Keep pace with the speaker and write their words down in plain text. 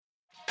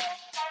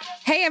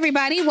Hey,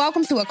 everybody.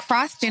 Welcome to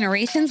Across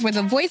Generations, where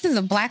the voices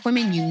of Black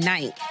women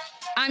unite.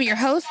 I'm your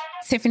host,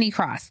 Tiffany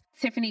Cross.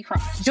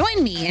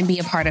 Join me and be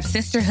a part of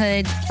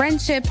sisterhood,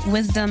 friendship,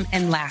 wisdom,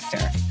 and laughter.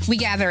 We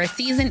gather a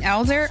seasoned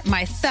elder,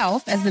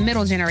 myself as the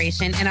middle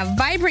generation, and a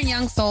vibrant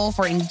young soul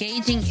for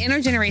engaging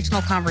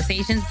intergenerational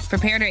conversations.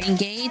 Prepare to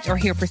engage or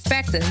hear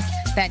perspectives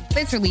that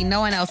literally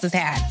no one else has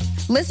had.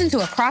 Listen to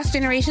Across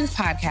Generations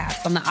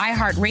podcast on the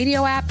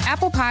iHeartRadio app,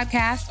 Apple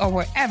Podcasts, or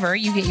wherever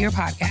you get your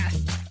podcasts.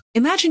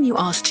 Imagine you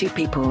ask two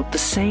people the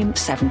same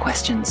 7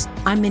 questions.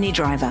 I'm Minnie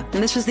Driver,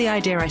 and this was the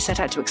idea I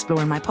set out to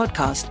explore in my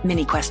podcast,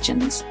 Mini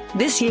Questions.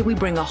 This year, we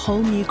bring a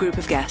whole new group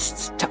of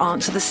guests to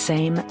answer the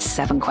same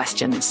 7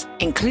 questions,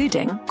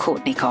 including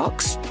Courtney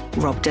Cox,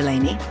 Rob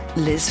Delaney,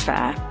 Liz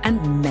Fair,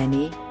 and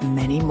many,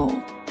 many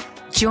more.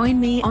 Join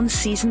me on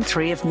Season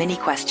 3 of Mini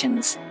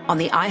Questions on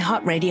the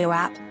iHeartRadio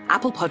app,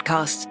 Apple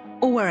Podcasts,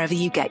 or wherever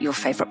you get your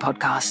favorite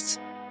podcasts.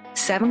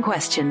 7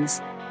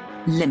 questions,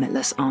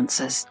 limitless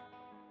answers.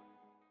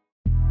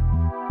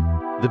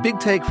 The Big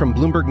Take from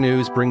Bloomberg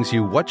News brings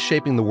you what's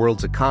shaping the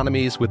world's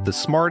economies with the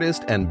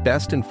smartest and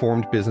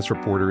best-informed business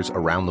reporters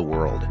around the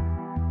world.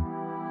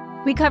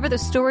 We cover the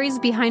stories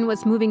behind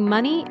what's moving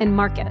money and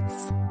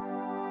markets,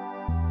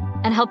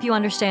 and help you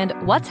understand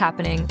what's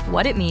happening,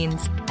 what it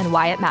means, and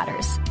why it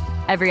matters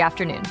every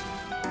afternoon.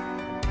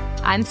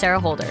 I'm Sarah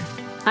Holder.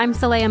 I'm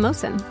Saleha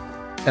Mohsin.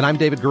 And I'm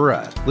David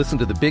Gura. Listen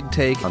to The Big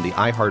Take on the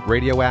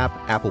iHeartRadio app,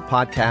 Apple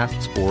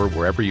Podcasts, or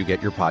wherever you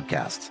get your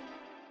podcasts.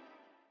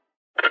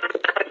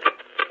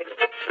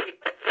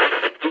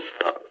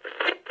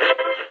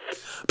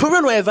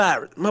 Parental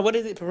advisory. What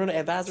is it? Parental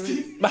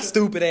advisory? My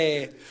stupid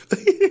ass.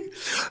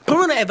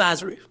 Parental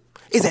advisory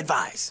is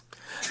advice.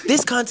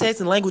 This context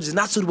and language is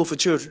not suitable for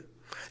children.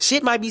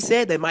 Shit might be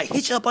said that might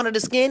hit you up under the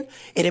skin,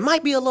 and it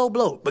might be a low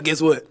blow. But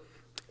guess what?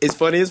 It's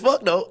funny as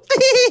fuck, though.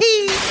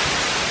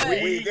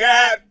 We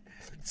got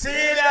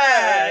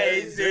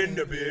today's in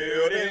the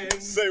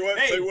building. Say what,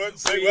 say what,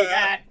 say what.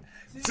 Got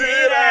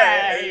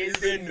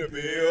today's in the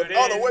building.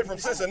 All the way from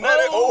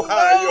Cincinnati,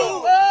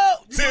 Ohio.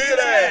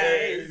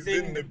 Today's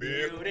in the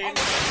building.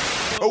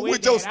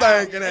 With your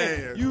stinking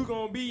ass. You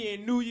gonna be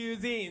in New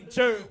Year's in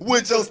church.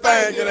 With your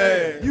stinking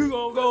ass. You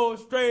gonna go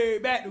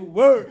straight back to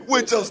work.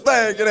 With your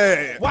stinking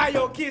ass. Why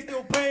your kids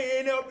still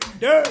playing up in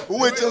dirt?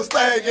 With your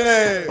stinking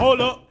ass.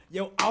 Hold up.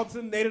 Your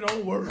alternator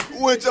don't work.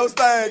 With your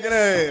stinking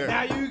ass.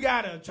 Now you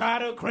gotta try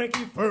to crank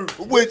it first.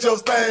 With your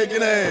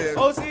stinking ass.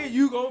 Oh, see,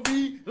 you gonna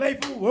be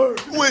late for work.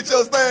 With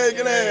your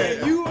stinking ass.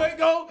 And you ain't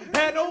gonna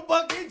have no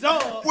fucking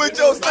job. With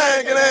your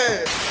stinking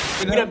ass.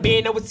 We done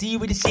been overseas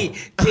with the shit.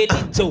 Tell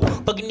it Joe.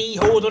 Fucking these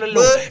hoes on the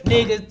low.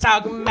 Niggas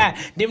talking about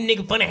them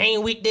niggas funny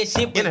hang with that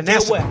shit. But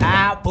guess what?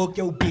 I'll fuck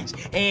your bitch.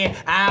 And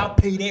I'll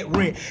pay that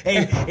rent.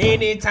 And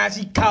anytime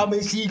she call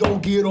me, she gon'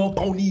 get up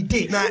on these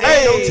dicks. Now,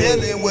 ain't no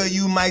telling where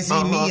you might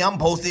see me. I'm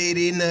posted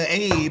in the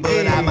A,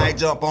 but I might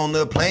jump on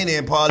the plane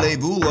and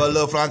parlez-vous a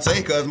little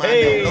francais, cause my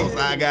name knows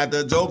I got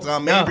the jokes.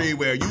 I'm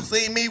everywhere. You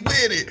see me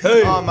with it.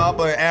 I'm up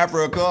in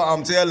Africa.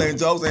 I'm telling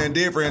jokes in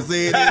different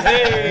cities.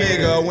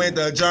 Nigga went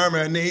to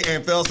Germany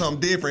and felt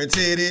some different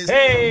titties.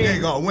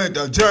 Nigga went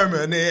to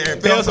Germany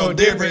and felt some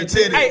different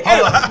titties.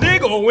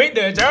 Nigga went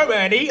to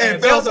Germany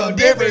and felt some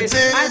different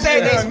titties. I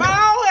said they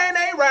small and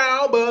they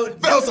round,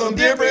 but felt some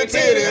different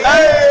titties.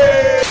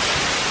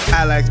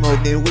 I like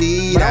smoking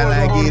weed, I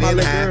like getting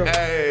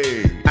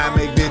high. I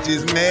make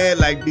bitches mad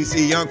like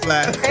DC Young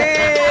Fly.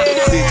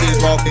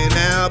 Bitches walking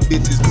out,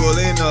 bitches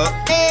pulling up.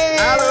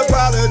 I'll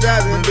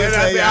apologize and just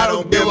say I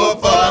don't give a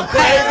fuck. I'm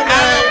crazy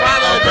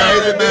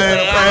man,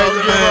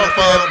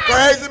 I'm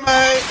crazy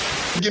man.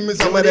 Give me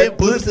some of that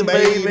pussy,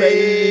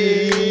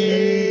 baby.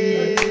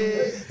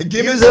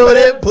 Give me some of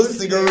that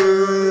pussy,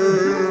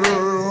 girl.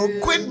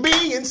 Quit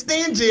being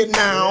stingy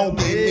now.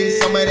 Give me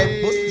some of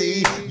that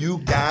pussy. You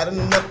got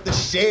enough to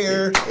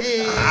share.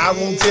 I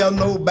won't tell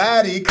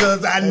nobody,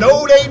 cause I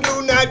know they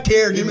do not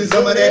care. Give me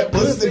some of that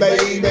pussy,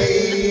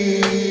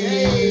 baby.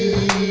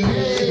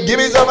 Give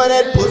me some of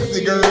that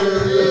pussy, girl.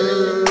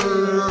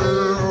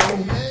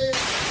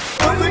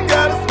 Pussy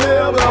got a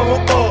smell, but I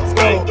won't fuck,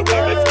 no.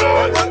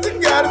 Pussy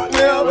got a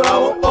smell, but I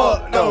won't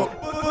fuck, no.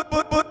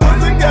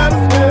 Pussy got a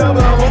smell,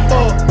 but I won't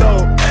fuck, no.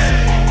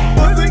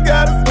 Pussy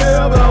got a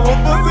smell, but I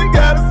won't. Pussy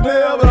got a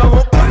smell, but I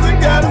won't. Pussy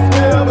got a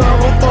smell, but I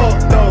won't fuck,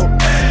 no.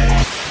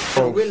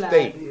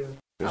 State.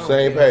 The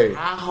same page.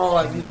 how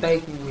hard you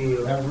think you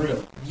will. That's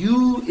real.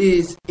 You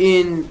is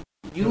in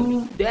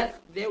that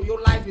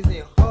your life is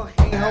in her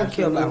hand. I don't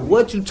care about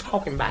what you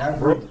talking about,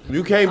 bro.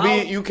 You can't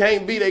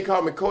be. They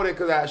call me Kodak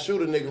because I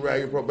shoot a nigga around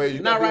your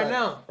probation. Not right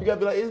now. You gotta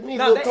be like, it's me,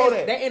 No, little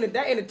Kodak. that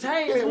entertainment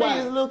It's me,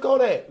 wise. it's little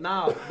Kodak.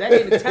 No, that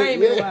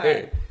entertainment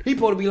wise. He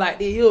supposed to be like,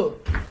 hey, yo,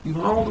 you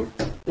hungry?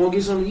 Want to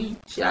get something to eat?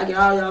 Shit, I get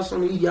all y'all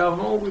something to eat. Y'all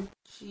hungry?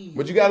 Shit.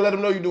 But you gotta let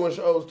them know you're doing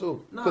shows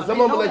too. Cause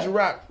some of them let you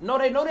rock. No,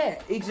 they know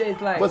that. It's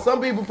just like. But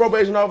some people,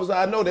 probation officers,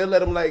 I know they let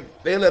them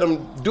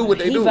do what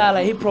they do. He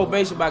violated his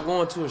probation by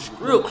going to a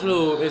strip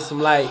club and some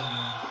like.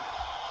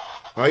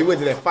 Oh, he went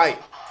to that fight.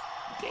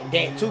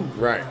 That too.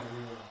 Right.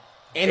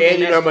 And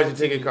you know how much the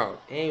ticket cost.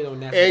 And you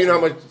know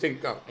how much the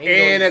ticket cost.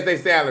 And that's their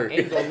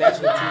salary. And on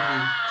national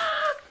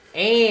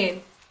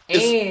TV.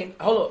 And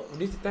hold up,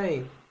 this is the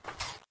thing.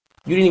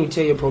 You didn't even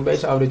tell your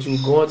probation officer that you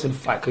were going to the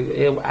fight because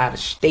it was out of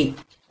state.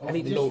 I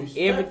need to know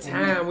every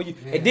time when you.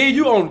 And then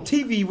you on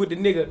TV with the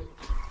nigga.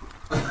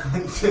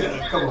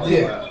 Come on,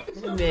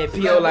 man.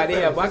 P.O. like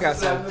that, but I got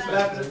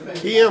something.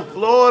 He in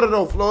Florida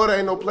though. Florida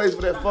ain't no place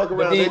for that fuck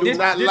around. They do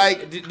not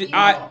like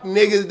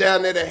niggas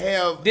down there that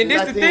have. Then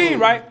this the thing,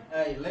 right?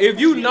 If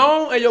you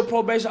known and your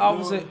probation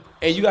officer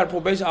and you got a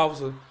probation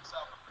officer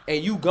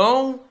and you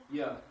gone,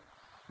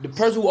 the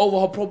person who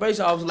over her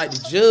probation officer, like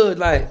the judge,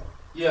 like,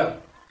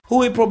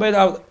 who is probation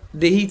officer?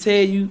 Did he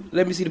tell you?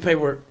 Let me see the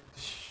paperwork.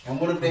 And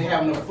what if they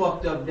having a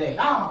fucked up day?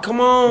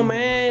 Come on,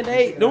 man.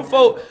 Them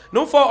folk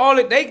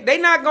only they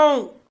not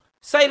gonna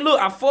say, look,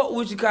 I fuck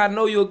with you cause I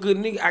know you're a good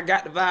nigga. I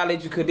got to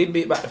violate you cause they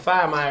bitch about to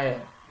fire my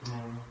ass.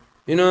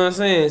 You know what I'm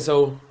saying?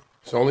 So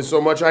it's only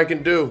so much I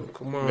can do.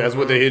 Come on. That's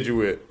what they hit you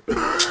with.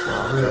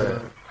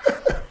 But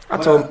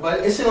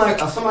it seems like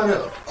somebody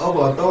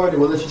over authority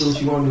will let you do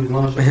what you want to do as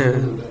long as you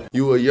do that.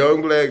 You a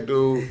young black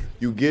dude,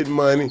 you get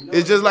money.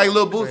 It's just like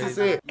Lil Boosie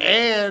said.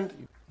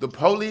 And the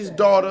police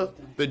daughter,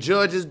 the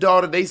judge's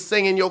daughter, they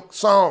singing your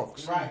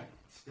songs. Right.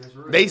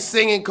 They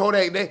singing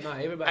Kodak.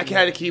 I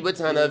gotta keep a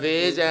ton of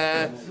vision.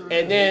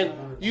 And then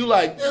you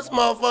like, this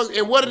motherfucker.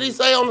 And what did he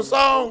say on the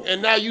song?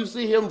 And now you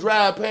see him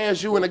drive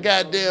past you in a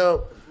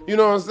goddamn, you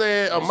know what I'm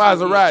saying, a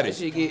Maserati. That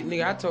shit get,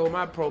 nigga, I told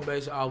my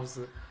probation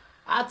officer.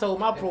 I was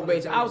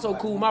so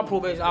cool with my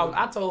probation officer.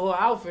 I told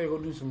her I was finna go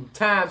do some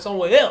time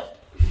somewhere else.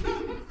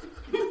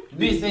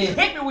 Bitch said,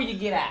 hit me when you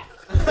get out.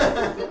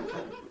 I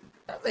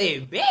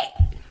said, bet.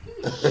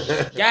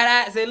 Got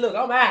out, said, look,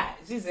 I'm out.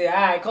 She said,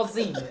 all right, come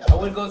see me. I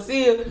went to go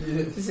see her.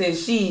 She said,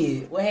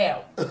 shit, what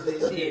happened? I said,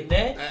 shit,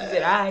 man. She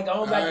said, all right, go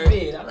on back to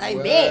bed. I'm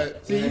like,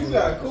 bet. See, you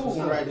got a cool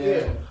one right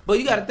there. But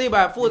you gotta think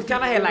about it, Fools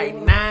kind of had like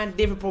 9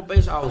 different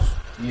probation officers.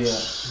 Yeah.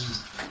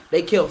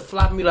 They kept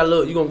flopping me like,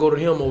 look, you gonna go to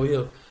him over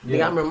here. Yeah.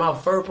 Nigga, I remember my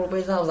first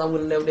probation officer, I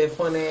wouldn't know that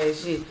funny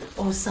ass shit.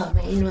 Oh, what's up,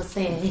 man? You know what I'm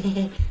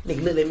saying?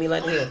 Nigga looked at me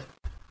like that.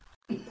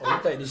 Oh, you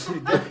think this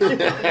shit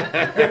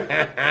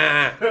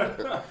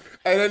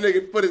Hey, that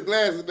nigga put his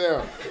glasses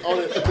down.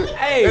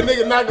 Hey. That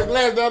nigga knocked his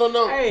glasses down, I don't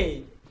know.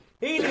 Hey,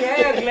 he didn't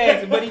have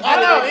glasses, but he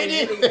I know, he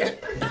did.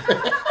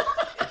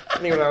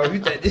 Nigga like, oh, you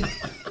think this?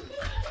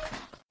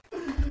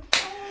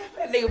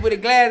 That nigga put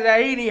his glasses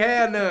down, he didn't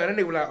have none. That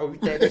nigga was like, oh, you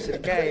think this shit a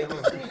game,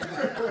 huh?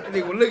 That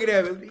nigga was looking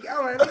at me.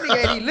 I'm like, that nigga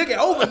ain't even looking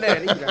over there.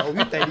 He was like, oh,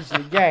 you think this shit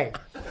a game?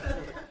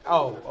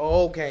 Oh,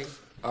 okay.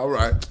 All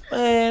right.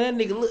 Man,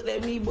 that nigga looked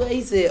at me, boy.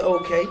 He said,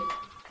 okay.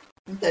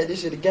 You think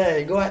this shit a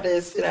game? Go out there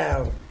and sit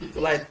down for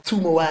like 2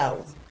 more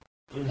hours.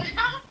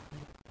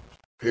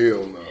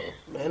 Hell no.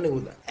 Man, it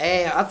was like,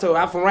 I told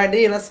her from right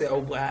then, I said,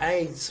 oh boy, I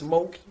ain't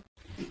smoking.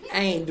 I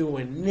ain't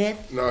doing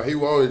nothing. No, he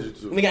wanted you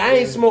to. Nigga, I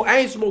ain't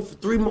smoke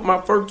for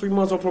my first 3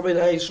 months on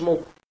probation. I ain't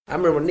smoke. I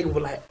remember a nigga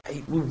was like,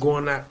 hey, we were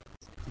going out,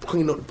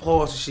 cleaning up the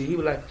paws and shit. He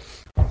was like,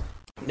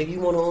 nigga, you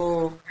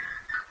wanna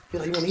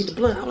hit the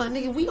blunt? I'm like,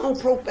 nigga, we on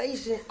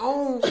probation.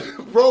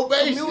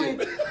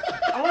 Probation?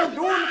 I'm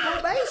doing the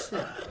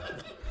probation.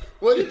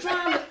 What you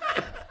trying to...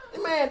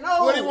 Man,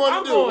 no. What do you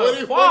want to do? I'm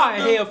going far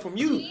ahead from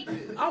you.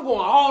 I'm going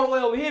all the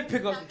way over here to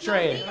pick up the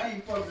trash.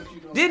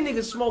 This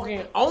nigga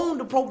smoking on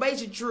the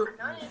probation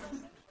trip.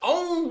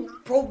 On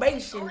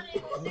probation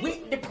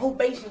with the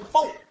probation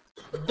folk.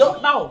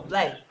 Ducked off.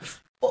 Like,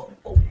 I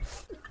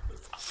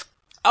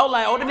was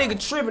like, oh, the nigga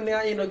tripping. Then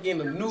I ended up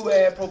getting a new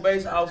ass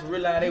probation officer.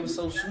 Realized they was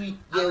so sweet.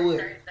 Yeah,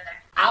 what?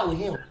 I was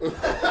him.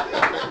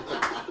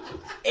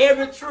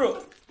 Every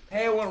trip.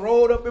 Had one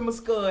rolled up in my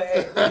skull,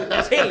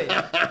 had chilling.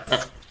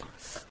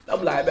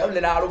 I'm like, man, I'm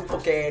letting all those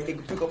fuck ass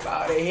niggas pick up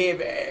all that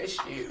heavy ass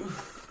shit.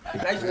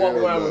 I used to walk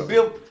around with a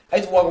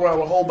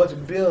whole bunch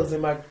of bills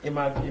in my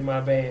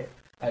bag,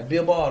 like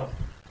Bill Bottom.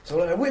 So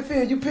like,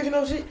 Whitfield, you picking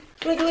up shit?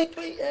 Clink, clink,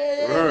 clink.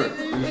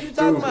 What you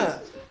talking about?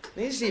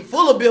 This shit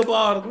full of Bill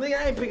Bottom. Nigga,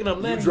 I ain't picking up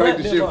nothing. You drank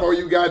the shit before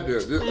you got there.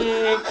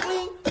 Man,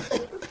 clink,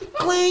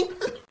 clink,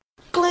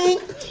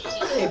 clink.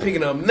 I ain't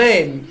picking up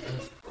nothing.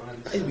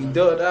 It be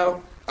ducked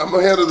out. I'm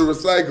gonna handle the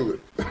recycling.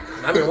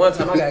 I mean, one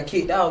time I got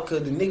kicked out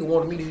because the nigga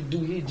wanted me to do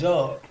his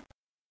job.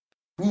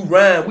 We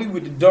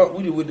with the dump,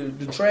 we with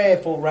the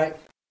trash folk, right?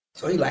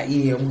 So he like,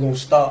 yeah, I'm gonna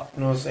stop.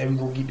 You know what I'm saying? We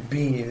gonna get the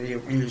bin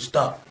and really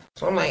stop.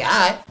 So I'm like, all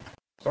right.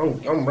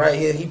 So I'm right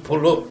here. He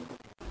pull up.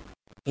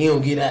 He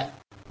don't get out.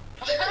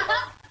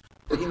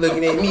 He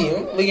looking at me.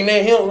 I'm looking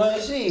at him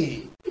like,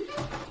 shit.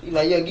 He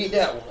like, yeah, get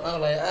that one. I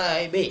was like, all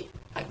right, bet.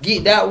 I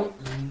get that one.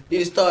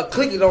 Then it start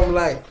clicking on me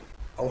like,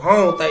 oh, I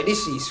don't think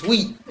this shit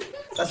sweet.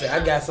 I said,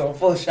 I got something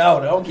for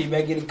shower. I don't get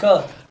back in the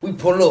car. We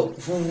pull up.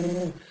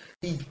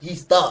 He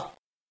stopped.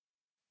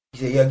 He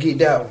said, yeah, get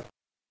that one.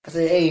 I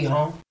said, hey,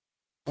 I'm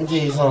tell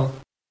you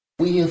something.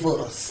 We here for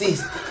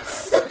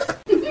assistance.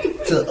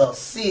 To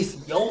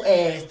assist your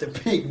ass to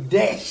pick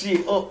that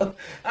shit up.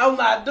 I'm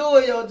not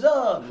doing your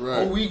job. Right.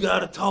 Oh, we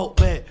gotta talk,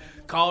 man.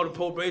 call the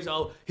probation.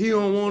 Oh, he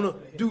don't wanna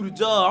do the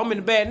job. I'm in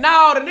the back.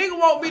 No, the nigga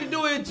want me to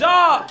do his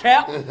job,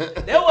 Cap.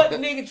 That's what the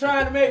nigga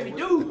trying to make me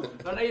do.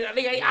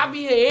 Nigga, I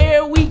be here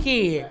every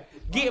weekend.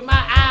 Get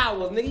my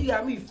hours, nigga. You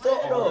got me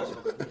fucked up.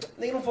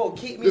 Nigga, them folks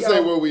kick me out. This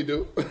ain't what we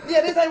do.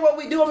 Yeah, this ain't what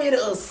we do. I'm here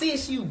to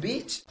assist you,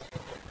 bitch.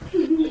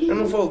 And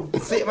them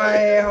folks sit my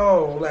ass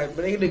home. Like,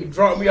 but they nigga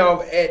drop me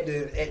off at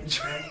the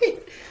train.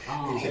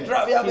 They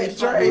drop me off at the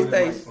train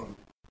station.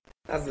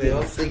 I said,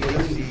 I'm sick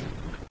of you.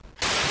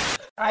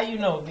 How you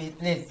know, bitch?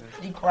 Listen,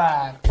 she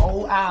cried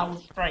 4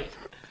 hours straight.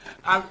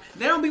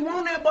 They don't be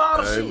wanting that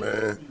bottle shit. Hey,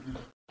 man.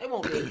 They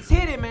want that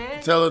titty,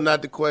 man. Tell her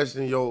not to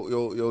question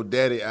your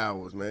daddy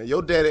hours, man.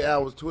 Your daddy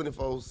hours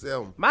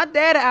 24/7. My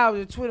daddy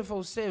hours is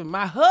 24/7.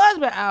 My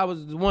husband hours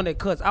is the one that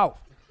cuts off.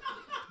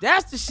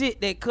 That's the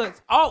shit that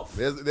cuts off.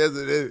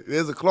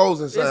 There's a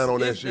closing sign on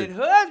that shit. The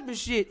husband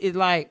shit is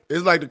like...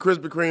 It's like the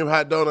Krispy Kreme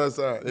hot donut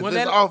sign. If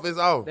it's off, it's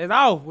off. It's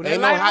off. When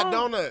ain't no hot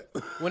donut.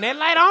 When that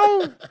light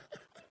on,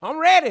 I'm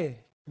ready.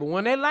 But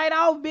when that light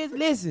off, bitch,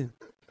 listen.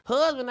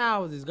 Husband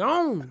hours is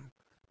gone.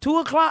 2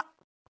 o'clock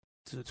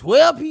to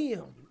 12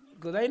 p.m.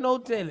 Because ain't no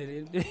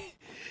telling. Because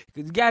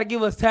you got to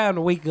give us time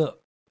to wake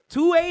up.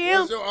 2 a.m.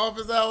 What's your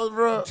office hours,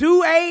 bro?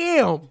 2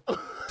 a.m.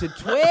 to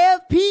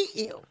 12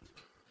 p.m.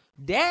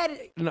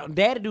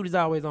 Daddy duty is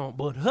always on,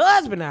 but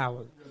husband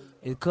hours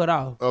is cut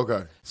off.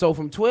 Okay. So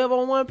from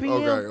 12:01 p.m.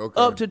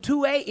 Okay. up to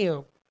 2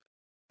 a.m.,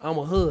 I'm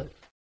a hood.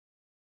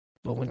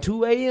 But when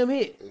 2 a.m.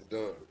 hit, it's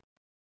done.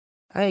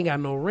 I ain't got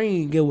no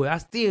ring. Get what? I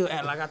still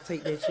act like I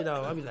take that shit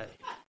off. I be like,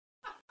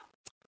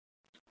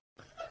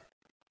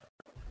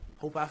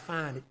 hope I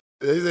find it.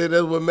 They said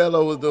that's what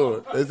Melo was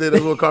doing. They said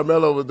that's what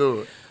Carmelo was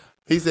doing.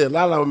 He said,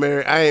 Lala was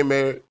married. I ain't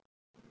married.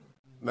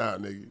 Nah,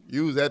 nigga.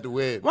 You was at the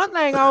wedding. One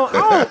thing Nah,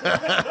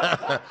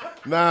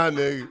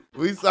 nigga.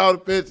 We saw the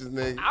pictures,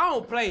 nigga. I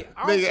don't play.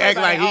 Nigga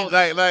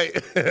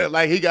act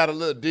like he got a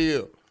little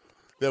deal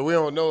that we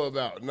don't know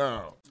about.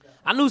 No.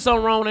 I knew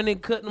something wrong and then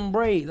cut them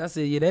braids. I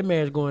said, yeah, that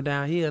marriage going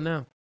down here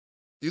now.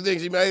 You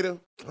think she made him?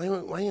 Why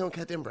you don't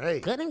cut them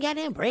braids? Cut them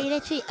goddamn braids.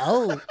 That shit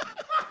old.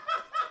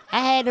 I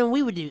had them.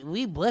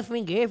 We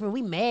boyfriend, girlfriend.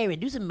 We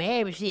married. Do some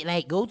married shit.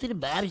 Like go to the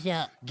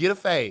barbershop. Get a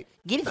fade.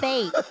 Get a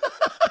fade.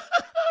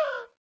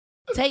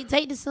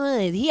 Take the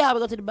sons. He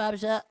always go to the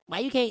barbershop. Why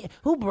you can't?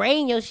 Who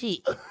braiding your shit?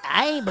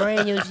 I ain't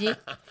braiding your shit.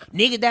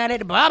 Niggas down at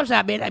the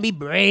barbershop, man. I be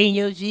braiding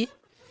your shit.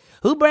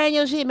 Who braiding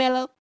your shit,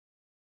 Melo?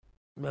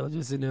 Melo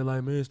just sitting there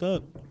like, man,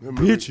 stop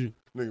bitching.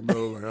 Nigga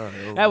Melo like, all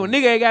right. That when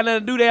nigga ain't got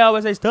nothing to do, they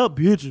always say, stop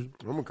bitching.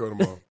 I'm gonna cut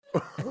them off.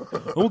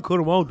 I'm gonna cut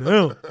them all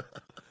down.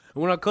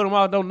 And when I cut them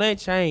off, don't nothing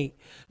change.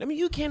 I mean,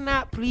 you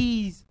cannot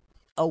please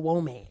a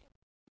woman.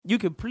 You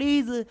can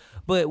please her,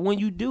 but when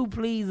you do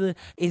please her,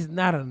 it's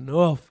not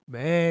enough,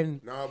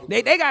 man.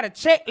 They got a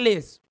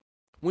checklist.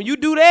 When you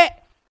do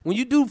that, when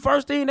you do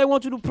first thing they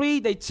want you to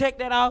please, they check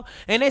that out,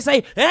 and they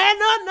say, and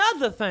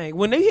another thing.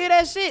 When they hear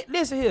that shit,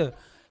 listen here.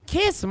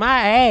 Kiss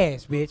my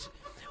ass, bitch.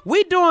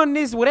 We doing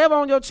this, whatever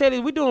on your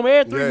checklist, we doing them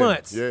every 3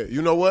 months. Yeah,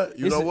 you know what?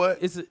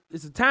 It's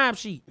a time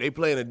sheet. They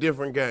playing a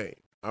different game.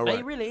 All right.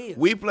 It really is.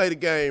 We play the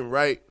game,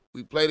 right?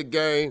 We play the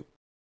game.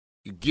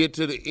 You get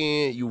to the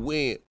end, you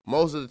win.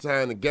 Most of the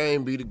time, the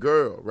game be the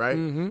girl, right?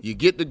 Mm-hmm. You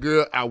get the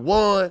girl, I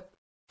won.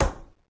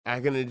 I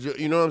can enjoy,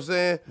 you know what I'm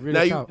saying?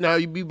 Now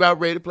you be about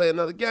ready to play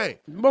another game.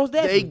 Most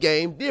definitely. They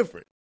game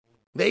different.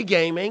 They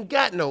game ain't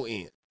got no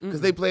end. Because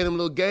they play them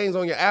little games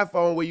on your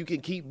iPhone where you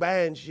can keep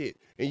buying shit.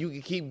 And you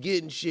can keep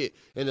getting shit.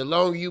 And the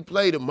longer you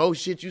play, the more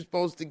shit you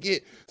supposed to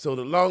get. So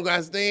the longer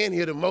I stay in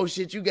here, the more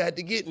shit you got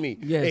to get me.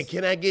 Yes. And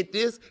can I get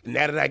this?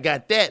 Now that I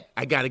got that,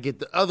 I got to get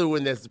the other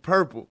one that's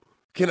purple.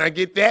 Can I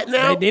get that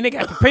now? Then they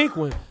got the pink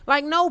one.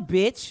 Like, no,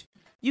 bitch.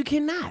 You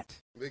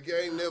cannot. The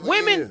game never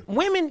Women,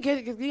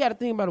 you got to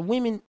think about it.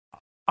 Women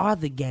are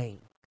the game.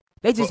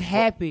 They just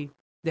happy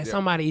that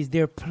somebody is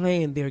there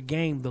playing their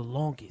game the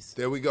longest.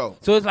 There we go.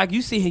 So it's like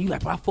you see him, you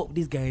like, bro, I fuck with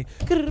this game.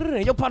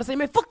 And your partner say,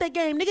 man, fuck that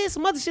game, nigga. There's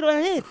some other shit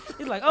on here.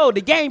 It's like, oh,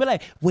 the game. But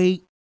like,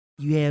 wait,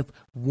 you have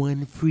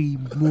one free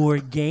more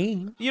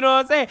game. You know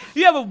what I'm saying?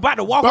 You ever about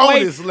to walk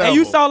Bonus away level. and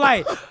you saw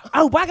like,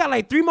 oh, but I got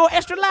like 3 more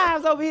extra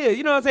lives over here.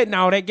 You know what I'm saying?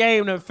 No, that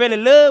game done fell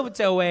in love with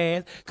your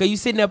ass because you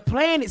sitting there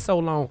playing it so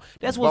long.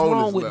 That's what's Bonus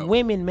wrong with level.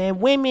 women, man.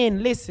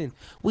 Women, listen,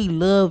 we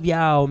love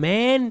y'all,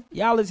 man.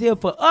 Y'all is here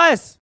for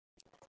us.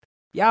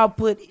 Y'all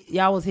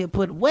was here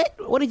put,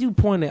 what did you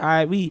point at?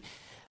 All right,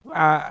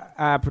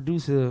 our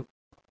producer,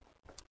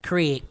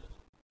 Craig.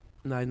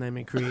 No, his name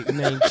ain't Craig. His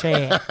name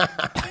Chad.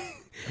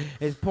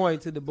 It's pointing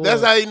to the board.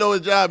 That's how you know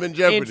his job in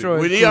jeopardy. Intro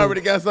is When he cool.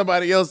 already got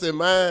somebody else in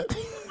mind.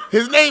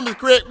 His name is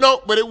Craig.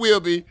 No, but it will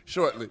be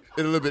shortly.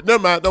 In a little bit.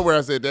 Never mind. Don't worry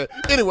I said that.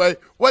 Anyway,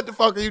 what the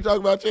fuck are you talking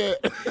about, Chad?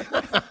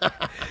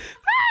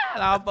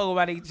 I'm fucking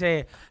about that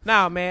Chad.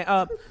 Nah,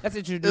 man. Let's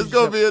introduce. It's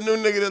gonna be a new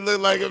nigga that look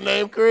like him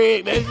named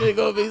Craig. That shit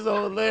gonna be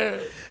so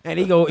hilarious. And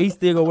he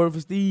still gonna work for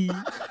Steve.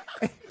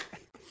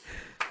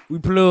 We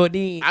plugged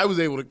in. I was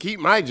able to keep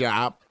my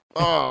job.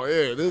 Oh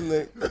yeah, this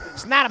nigga.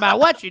 It's not about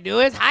what you do,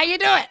 it's how you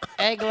do it.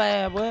 Hey,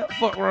 glad, what the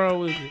fuck wrong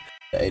with you?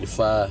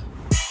 85.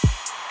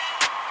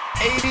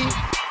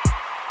 85.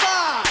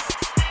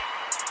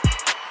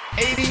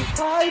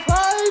 85.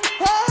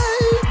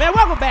 Man,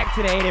 welcome back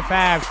to the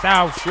 85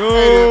 South Show.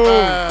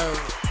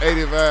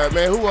 85.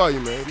 Man, who are you,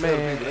 man?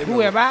 Man,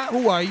 who am I?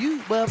 Who are you,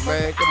 motherfucker?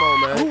 Man, come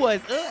on, man. Who was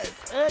us?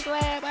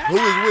 Ugly boy. Who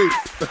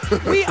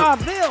is we? We are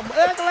them.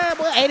 Ugly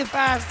boy.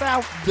 85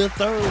 South, the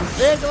third.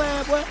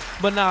 Ugly boy.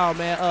 But no,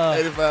 man.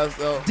 85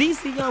 South.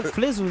 DC Young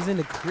Fliz was in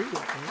the crib,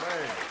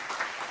 man.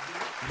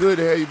 Good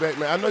to have you back,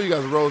 man. I know you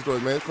got some road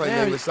stories, man. Claim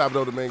name is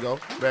Sabado Domingo.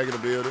 Back in the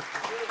building.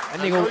 That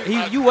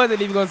nigga, you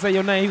wasn't even gonna say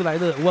your name. He was like,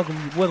 "Look, welcome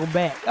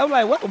back." I was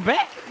like, "Welcome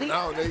back." Nigga.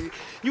 No, nigga.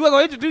 You wasn't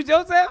gonna introduce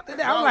yourself?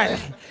 I was like,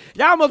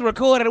 "Y'all must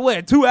recorded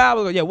what 2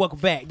 hours ago." Yeah, welcome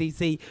back,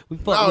 DC. We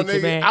fucked with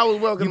you, man. I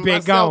was welcoming been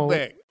myself gone.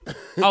 back.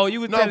 Oh,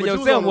 you was telling you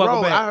yourself was on the welcome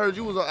road. back. I heard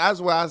you was on.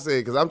 That's why I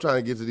said because I'm trying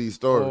to get to these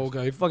stories. Oh,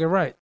 okay, you fucking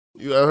right.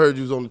 I heard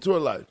you was on the tour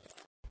life.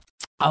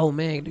 Oh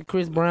man, the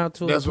Chris Brown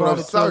tour. That's what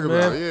I'm talking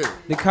about. Yeah.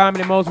 The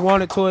Comedy Most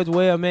Wanted tour as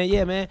well, man.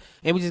 Yeah, man.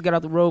 And we just got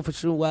off the road for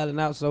shooting Wild and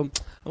Out, so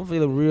I'm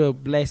feeling real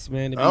blessed,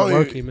 man, to be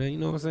working, man. You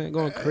know what I'm saying?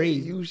 Going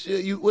crazy. You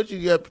shit. What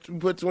you got? You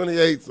put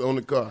 28s on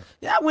the car.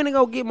 Yeah, I went to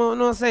go get my, you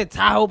know what I'm saying?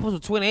 Tahoe put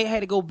some 28.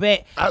 Had to go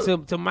back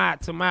to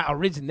my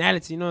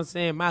originality. You know what I'm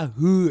saying? My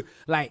hood,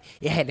 like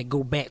it had to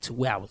go back to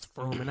where I was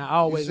from, and I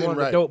always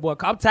wanted a dope boy.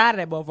 I'm tired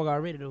of that motherfucker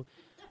already, though.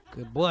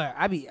 Good boy,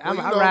 I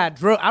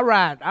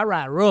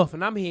ride rough,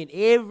 and I'm hitting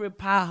every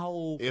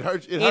pothole. It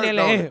hurts. It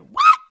hurt.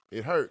 What?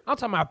 It hurt. I'm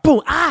talking about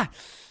boom,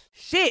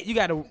 shit. You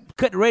got to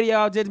cut the radio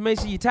off just to make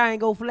sure your tire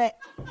ain't go flat.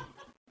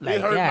 Like,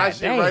 it hurt God, my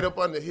shit damn. right up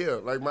under here.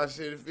 Like my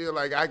shit, it feel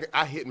like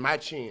I hit my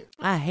chin.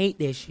 I hate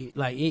that shit.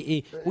 Like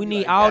we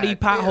need all these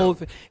potholes.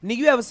 Nigga,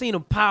 you ever seen a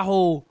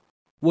pothole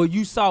where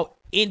you saw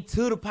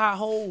into the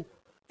pothole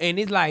and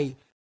it's like,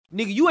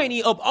 nigga, you ain't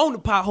even up on the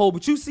pothole,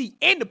 but you see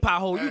in the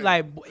pothole. You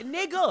like,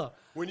 nigga.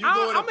 When you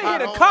I'm gonna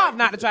hit a cop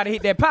not to try to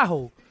hit that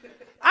pothole.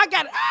 I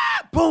got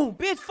boom,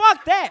 bitch,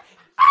 fuck that.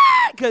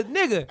 Cause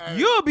nigga,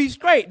 you'll be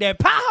straight. That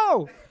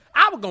pothole,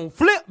 I was gonna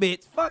flip,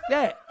 bitch. Fuck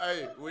that.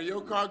 Hey, when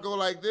your car go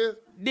like this,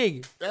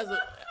 nigga, that's a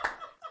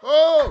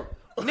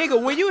nigga,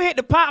 when you hit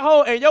the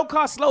pothole and your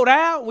car slow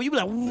down, when you be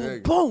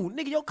like, boom,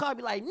 nigga, your car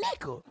be like,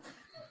 nigga,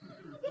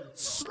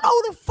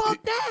 slow the fuck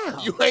down.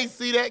 You ain't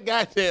see that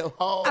goddamn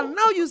hole. I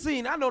know you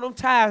seen. I know them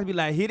tires be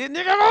like, hit this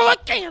nigga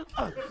again.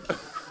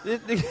 This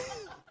nigga.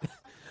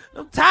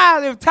 Them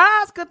tires, if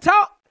tires could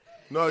talk,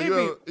 no, they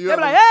you be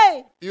like,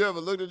 hey. You ever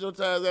looked at your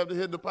tires after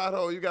hitting the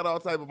pothole? You got all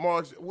type of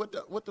marks. What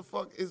the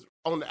fuck is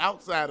on the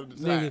outside of the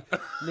tire?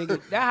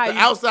 Nigga, that how the you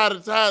outside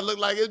of the tire look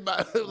like it's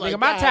like, nigga,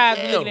 my tires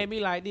be looking at me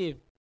like this.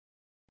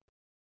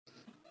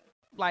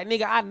 Like,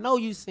 nigga, I know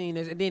you seen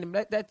this, and then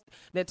that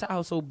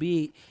tire so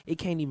big, it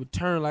can't even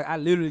turn. Like, I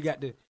literally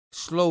got to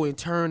slow and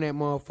turn that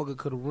motherfucker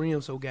because the rim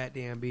so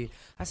goddamn big.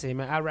 I said,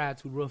 man, I ride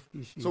too rough for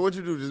this shit. So what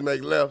you do? Just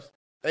make lefts?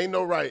 Ain't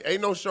no right.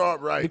 Ain't no sharp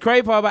right. The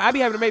crazy part about I be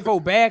having to make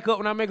folks back up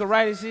when I make a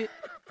right and shit.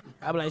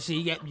 I be like, shit,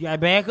 you got to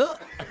back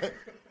up.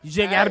 You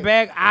just got to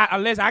back,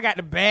 unless I got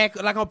to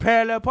back like on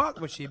parallel park.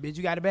 But shit, bitch,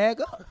 you got to back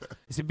up.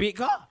 It's a big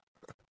car.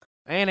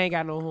 And I ain't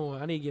got no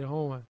horn. I need to get a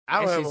horn. I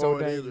don't have a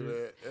horn dangerous.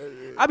 either,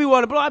 man. I be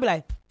wanting to blow. I be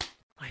like,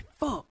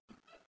 fuck.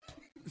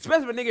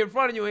 Especially if a nigga in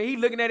front of you and he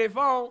looking at his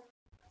phone.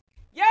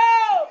 Yo!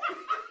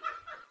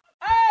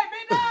 Hey,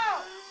 big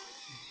dog!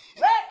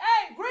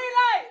 Hey, green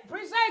light!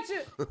 Appreciate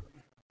you!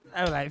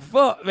 I was like,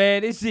 fuck,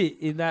 man, this shit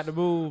is not the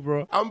move,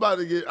 bro. I'm about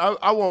to get, I'm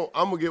going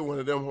to get one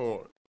of them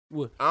horns.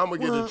 What? I'm going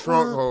to get the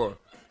trunk horn.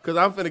 Because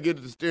I'm finna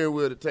get the steering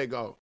wheel to take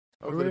off.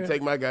 I'm finna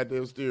take my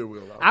goddamn steering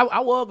wheel off. I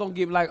was going to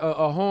give like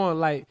a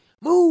horn like,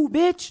 move,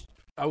 bitch.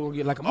 I was going to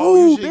get like a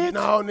move, bitch.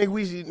 No, nigga,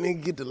 we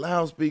should get the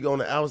loudspeaker on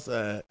the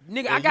outside.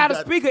 Nigga, I got a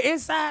speaker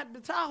inside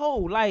the Tahoe.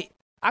 Like,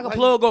 I can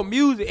plug on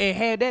music and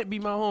have that be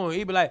my horn.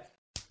 He'd be like,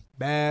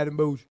 bad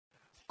emotion.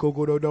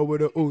 Coco don't know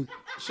what the ooh.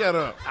 Shut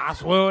up. I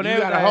swear on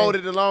everything. You gotta hold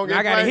it the longest.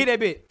 I gotta hit that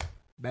bit.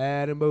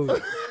 Bad and boo.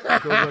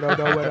 Coco don't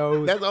know what the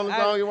ooh. That's the only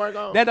song you work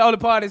on? That's the only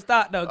part that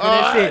stopped though.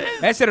 Cause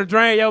that shit'll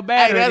drain your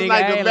battery. Hey, that's nigga.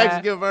 like the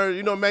Mexican version.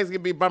 You know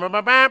Mexican be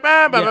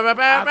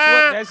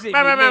that shit.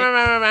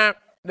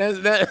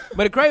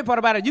 But the crazy part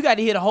about it, you got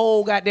to hit a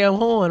whole goddamn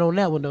horn on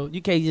that one though.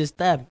 You can't just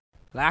stop it.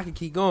 Like I can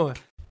keep going.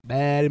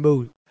 Bad and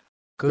boo.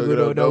 Coco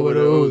don't know what the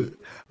ooh.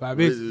 My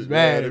bitch is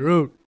bad and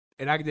rude.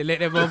 And I can just let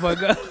that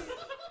motherfucker go.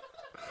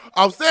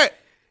 Offset.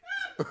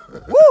 Woo,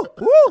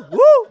 woo, woo,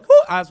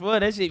 woo. I swear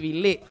that shit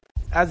be lit.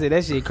 I said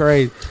that shit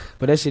crazy.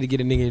 But that shit'll get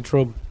a nigga in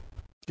trouble.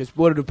 Cause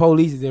what if the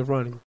police is in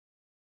front of me?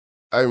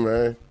 Hey,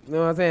 man. You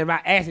know what I'm saying? If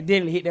I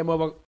accidentally hit that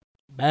motherfucker,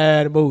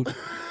 bad mood.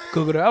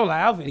 Cook it up. I was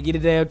like, I'm finna get a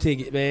damn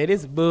ticket, man.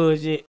 This is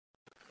bullshit.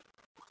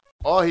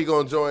 Or he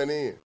gonna join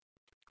in.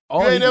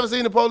 You ain't never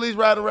seen the police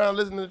riding around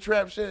listening to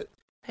trap shit?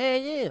 Hell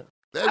yeah.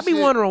 I be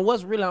wondering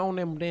what's really on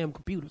them damn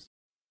computers.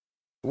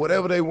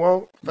 Whatever they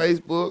want.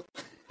 Facebook.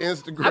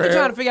 Instagram. I be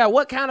trying to figure out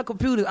what kind of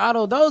computers.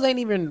 Although those ain't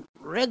even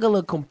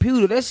regular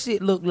computer. That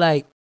shit look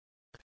like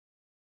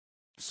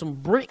some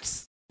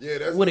bricks. Yeah,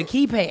 that's with a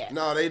keypad.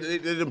 No, they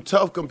them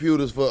tough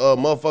computers for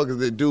motherfuckers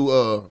that do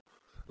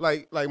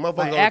Like motherfuckers.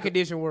 Like air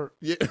condition work.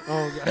 Yeah.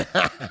 Oh,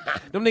 God.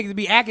 Them niggas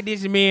be air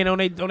condition men on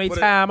they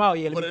time out.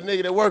 Yeah. But a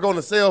nigga that work on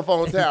the cell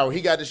phone tower, he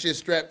got the shit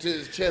strapped to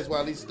his chest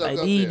while he's stuck like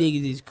up these there.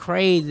 niggas is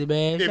crazy,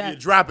 man. If you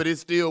drop it, it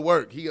still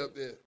work. He up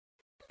there.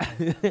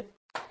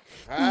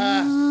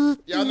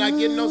 Y'all not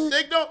getting no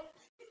signal?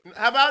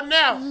 How about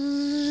now?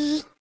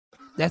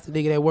 That's the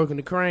nigga that work in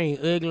the crane.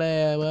 Ugly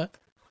ass, boy.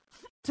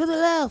 To the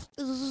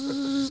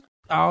left.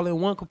 All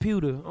in one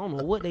computer. I don't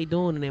know what they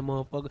doing in that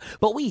motherfucker.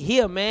 But we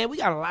here, man. We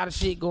got a lot of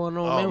shit going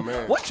on,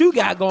 man. What you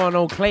got going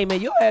on, Clay, man?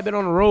 You have been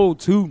on the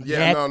road too.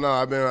 Yeah, no.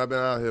 I've been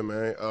out here,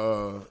 man.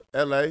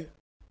 L.A.,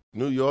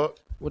 New York.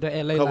 What the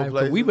L.A. life?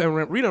 Places. We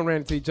done ran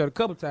into each other a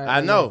couple times.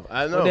 I know.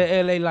 What that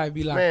L.A. life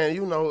be like? Man,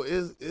 you know,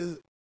 is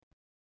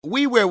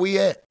we where we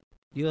at.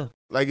 Yeah.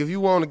 Like if you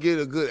want to get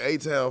a good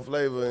A-Town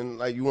flavor and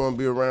like you want to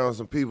be around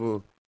some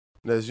people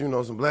that's, you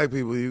know, some black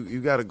people, you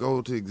got to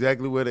go to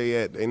exactly where they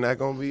at. They not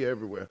going to be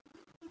everywhere.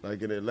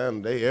 Like in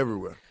Atlanta, they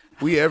everywhere.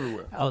 We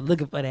everywhere. I was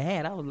looking for the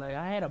hat. I was like,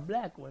 I had a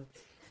black one.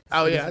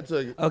 Oh, yeah, I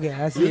took it. Okay,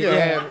 I see it.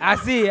 Yeah, I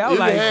see it. I was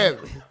like,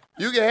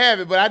 you can have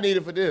it, but I need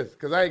it for this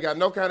because I ain't got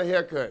no kind of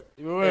haircut.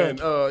 And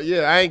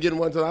I ain't getting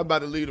one until I'm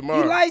about to leave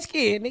tomorrow. You light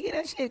skinned, nigga.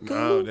 That shit cool.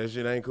 No, that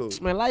shit ain't cool.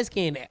 Man, light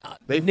skinned.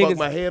 They fucked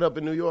my head up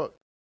in New York.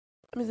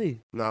 Let me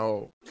see.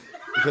 No,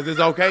 because it's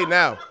okay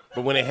now.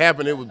 But when it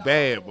happened, it was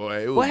bad,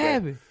 boy. It was what bad.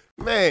 happened?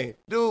 Man,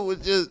 dude was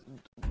just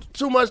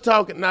too much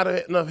talking, not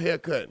enough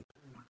haircutting.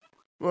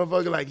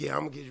 Motherfucker like, yeah, I'm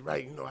going to get you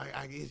right. You know,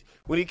 I get you.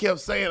 When he kept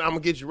saying, I'm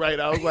going to get you right,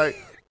 I was like,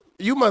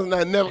 you must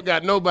not never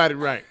got nobody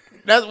right.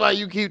 That's why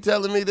you keep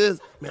telling me this.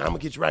 Man, I'm going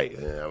to get you right.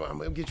 I'm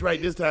going to get you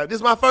right this time. This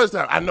is my first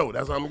time. I know.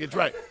 That's why I'm going to get you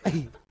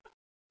right.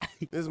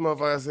 This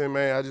motherfucker said,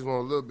 man, I just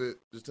want a little bit.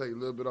 Just take a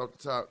little bit off the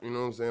top. You know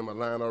what I'm saying? My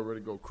line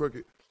already go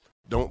crooked.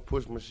 Don't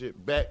push my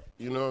shit back.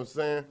 You know what I'm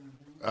saying?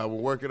 I will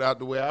work it out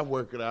the way I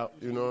work it out.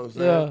 You know what I'm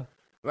saying? Yeah.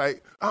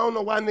 Like, I don't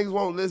know why niggas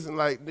won't listen.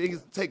 Like,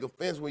 niggas take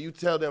offense when you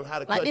tell them how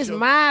to cut Like, this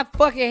my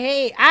fucking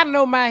head. I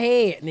know my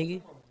head,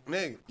 nigga.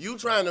 Nigga, you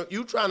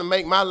trying to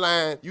make my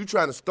line, you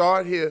trying to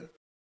start here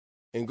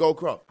and go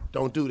across.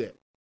 Don't do that.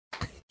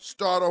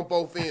 Start on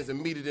both ends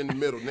and meet it in the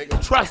middle,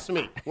 nigga. Trust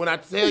me when I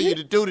tell you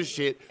to do this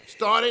shit.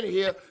 Start in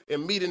here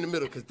and meet in the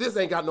middle, because this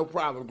ain't got no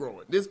problem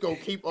growing. This gonna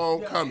keep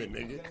on coming,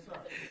 nigga.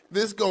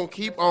 This gonna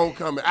keep on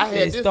coming. I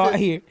had this start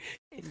here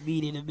and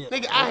meet in the middle.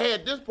 Nigga, I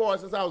had this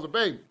part since I was a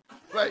baby.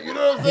 Like, you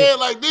know what I'm saying?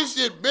 Like, this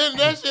shit,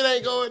 that shit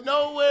ain't going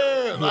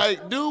nowhere.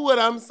 Like, do what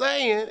I'm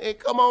saying and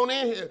come on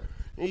in here.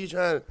 And you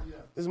trying to,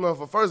 this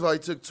motherfucker, first of all, he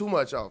took too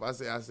much off. I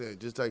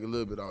said, just take a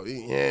little bit off. You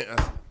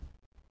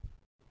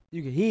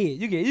can hear it.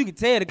 You can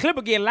tell the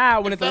clipper get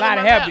loud when it's a lot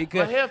of hair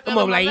because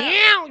I'm like,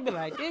 yeah. You be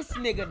like, this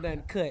nigga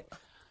done cut.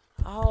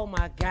 Oh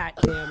my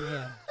goddamn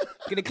hair.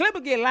 Cause the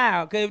clipper get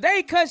loud. Cause if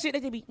they cut shit, they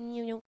just be,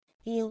 No,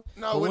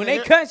 but when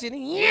they cut shit,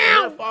 when the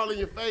hair fall in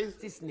your face,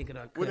 this nigga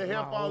done cut. When the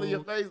hair fall in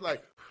your face,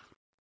 like.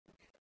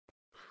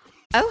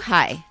 Oh,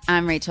 hi,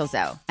 I'm Rachel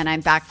Zoe, and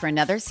I'm back for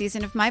another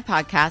season of my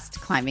podcast,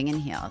 Climbing in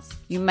Heels.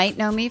 You might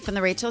know me from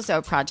the Rachel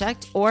Zoe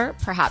Project, or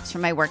perhaps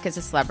from my work as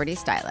a celebrity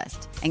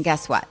stylist. And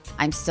guess what?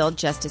 I'm still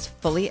just as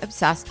fully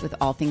obsessed with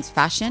all things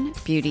fashion,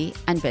 beauty,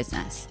 and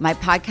business. My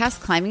podcast,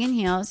 Climbing in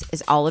Heels,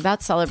 is all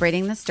about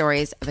celebrating the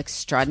stories of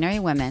extraordinary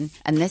women,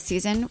 and this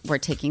season, we're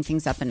taking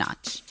things up a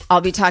notch.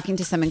 I'll be talking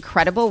to some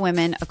incredible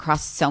women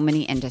across so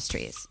many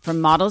industries,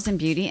 from models and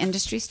beauty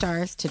industry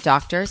stars to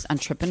doctors,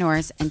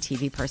 entrepreneurs, and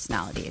TV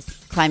personalities.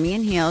 Climbing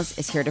in Heels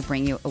is here to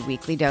bring you a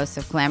weekly dose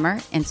of glamour,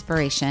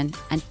 inspiration,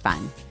 and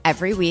fun.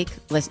 Every week,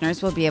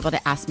 listeners will be able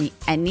to ask me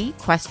any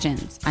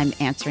questions. I'm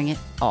answering it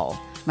all.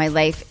 My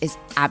life is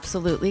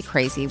absolutely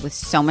crazy with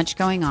so much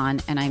going on,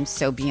 and I'm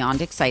so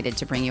beyond excited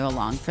to bring you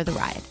along for the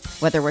ride.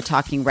 Whether we're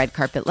talking red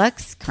carpet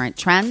looks, current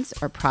trends,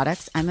 or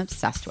products I'm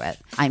obsessed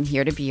with, I'm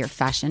here to be your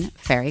fashion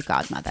fairy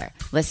godmother.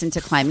 Listen to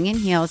Climbing in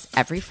Heels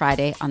every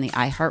Friday on the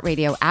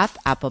iHeartRadio app,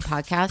 Apple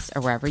Podcasts,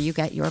 or wherever you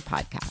get your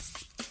podcasts.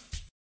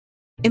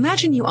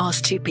 Imagine you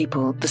ask two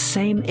people the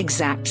same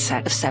exact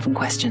set of 7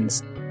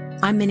 questions.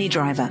 I'm Minnie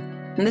Driver,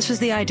 and this was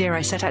the idea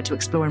I set out to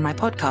explore in my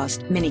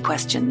podcast, Mini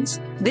Questions.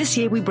 This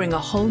year, we bring a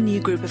whole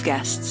new group of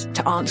guests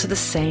to answer the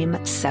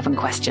same 7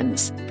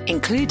 questions,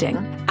 including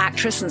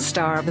actress and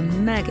star of the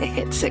mega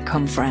hit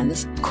sitcom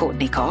Friends,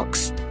 Courtney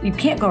Cox. You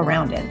can't go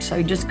around it, so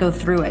you just go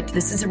through it.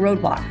 This is a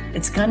roadblock.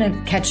 It's going to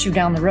catch you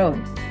down the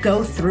road.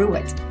 Go through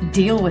it.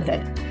 Deal with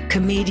it.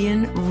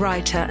 Comedian,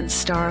 writer, and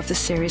star of the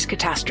series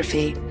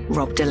Catastrophe,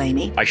 Rob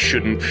Delaney. I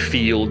shouldn't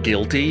feel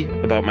guilty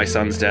about my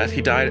son's death.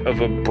 He died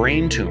of a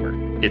brain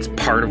tumor. It's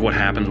part of what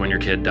happens when your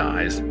kid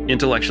dies.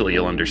 Intellectually,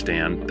 you'll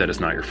understand that it's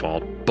not your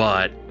fault,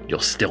 but you'll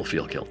still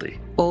feel guilty.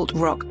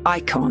 Alt-rock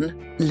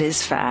icon,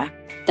 Liz Phair.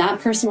 That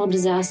personal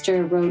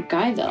disaster wrote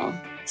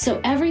Guyville. So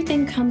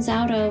everything comes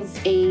out of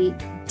a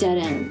dead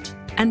end.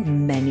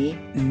 And many,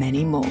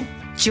 many more.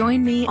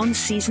 Join me on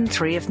Season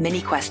 3 of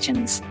Mini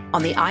Questions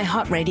on the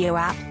iHeartRadio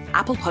app,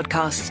 Apple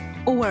Podcasts,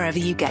 or wherever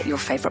you get your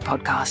favorite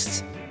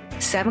podcasts.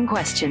 7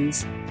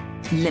 questions,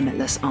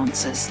 limitless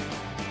answers.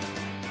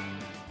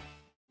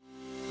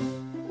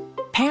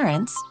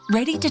 Parents,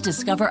 ready to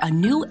discover a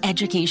new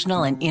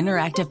educational and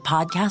interactive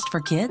podcast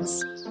for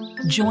kids?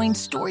 Join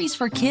Stories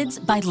for Kids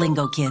by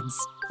Lingo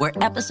Kids, where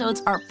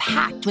episodes are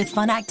packed with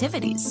fun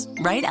activities.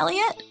 Right,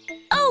 Elliot?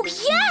 Oh,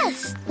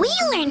 yes! We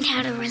learned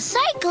how to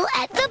recycle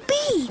at the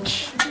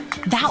beach.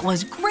 That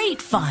was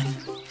great fun.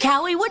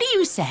 Callie, what do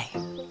you say?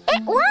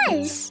 It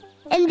was.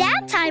 And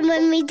that time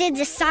when we did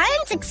the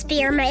science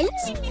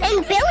experiments,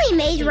 and Billy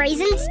made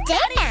raisins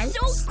dance.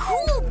 So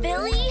cool,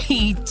 Billy.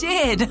 He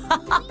did.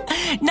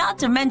 Not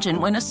to mention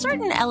when a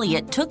certain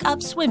Elliot took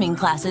up swimming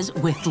classes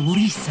with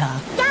Lisa.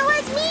 That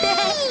was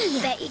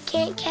me! Bet you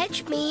can't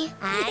catch me.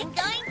 I'm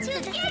going to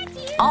get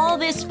you. All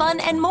this fun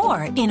and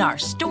more in our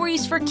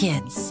Stories for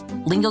Kids.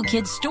 Lingo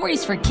Kids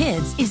Stories for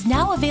Kids is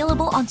now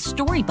available on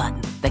Story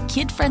Button, the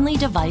kid-friendly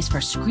device for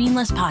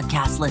screenless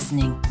podcast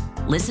listening.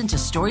 Listen to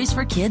Stories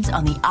for Kids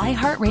on the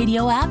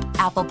iHeartRadio app,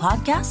 Apple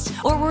Podcasts,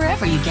 or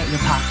wherever you get your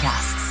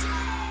podcasts.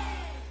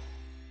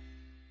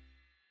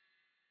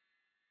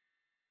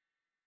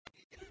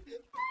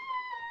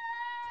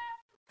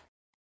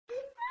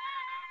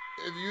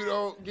 If you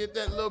don't get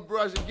that little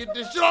brush and get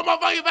this shit off my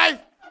fucking face,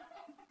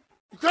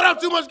 you cut off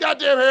too much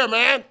goddamn hair,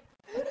 man.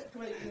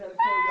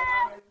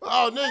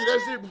 Oh, nigga, that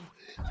shit.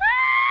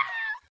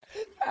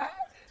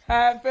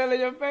 How it fell in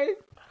your face?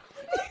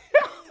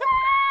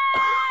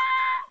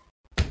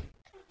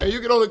 And you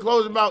can only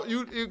close your mouth.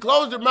 You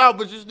close your mouth,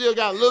 but you still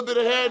got a little bit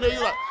of hair in there.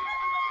 You like.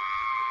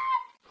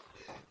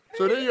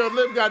 So then your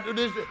lip got to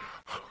this shit.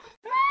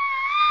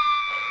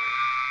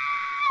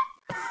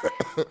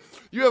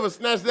 You ever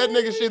snatched that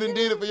nigga shit and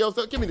did it for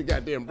yourself? Give me the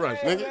goddamn brush,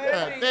 nigga.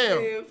 God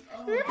damn.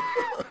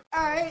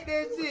 I hate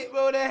that shit,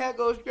 bro. That hair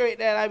go straight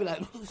down. I be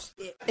like, oh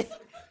shit.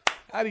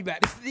 I be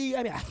about to sleep.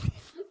 I be like,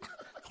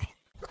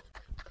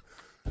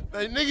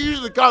 hey, nigga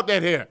usually caught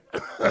that hair.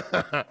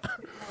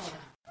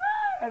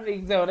 I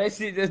think so. That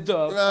shit just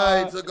dog.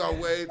 Nah, he took off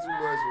way too much,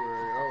 man.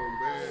 Oh,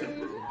 man,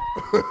 bro.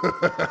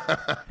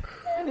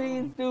 That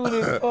nigga stupid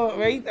as fuck,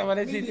 man. He talking about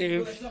that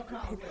shit.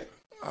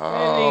 Oh.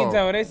 That nigga talking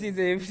about that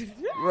shit.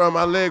 Bro,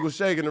 my leg was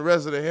shaking the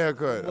rest of the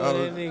haircut. That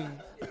nigga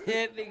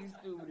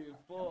stupid as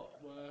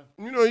fuck, boy.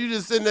 You know, you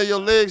just sitting there, your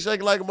legs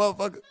shaking like a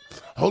motherfucker.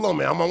 Hold on,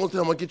 man. I'm almost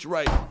there. I'm going to get you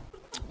right.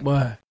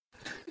 Boy,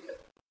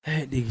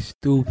 that nigga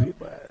stupid,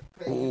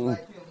 boy.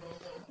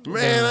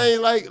 Man, I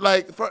ain't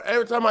like for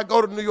every time I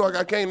go to New York,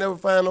 I can't never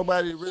find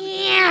nobody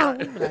really. Yeah,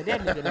 like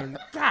that nigga done,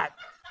 God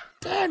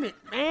damn it,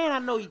 man! I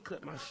know he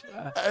cut my shit.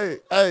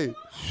 Hey,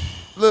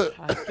 look,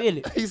 I feel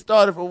it. He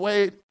started from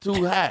way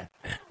too high.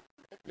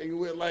 Nigga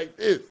went like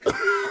this,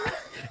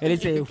 and it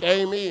said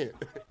came in.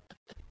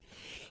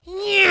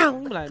 Yeah,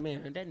 I'm like,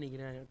 man, that nigga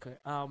down there cut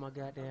all my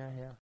goddamn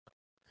hair.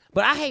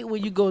 But I hate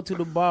when you go to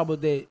the barber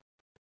that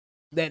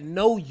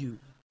know you,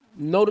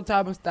 know the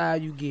type of style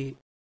you get.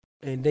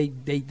 And they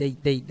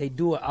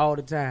do it all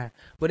the time.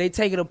 But they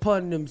take it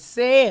upon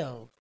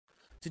themselves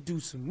to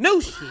do some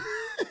new shit.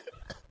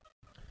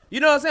 You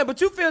know what I'm saying? But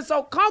you feel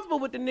so comfortable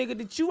with the nigga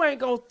that you ain't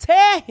gonna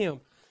tell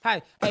him.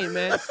 Hey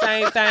man,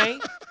 same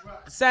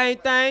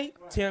thing.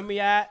 Temp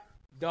Me Out,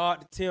 Dog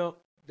the Temp,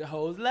 the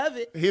hoes love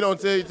it. He don't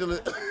tell you till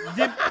it.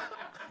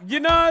 You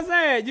know what I'm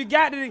saying? You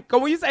got to,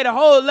 cause when you say the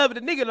whole love it,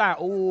 the nigga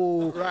like,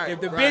 ooh, if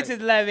the bitches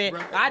love it,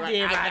 I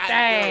did my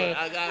thing.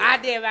 I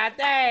did my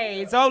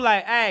thing. So I'm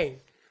like, hey,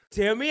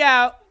 Temp Me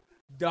Out,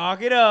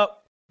 dog it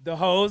up. The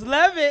hoes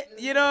love it.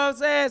 You know what I'm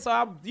saying? So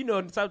I'm,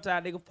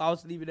 sometimes nigga fall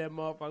asleep in that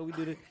motherfucker. We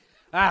do this.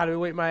 I had to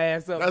wake my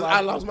ass up.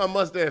 I lost my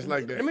mustache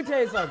like that. Let me tell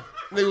you something.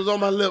 Nigga was on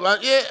my lip.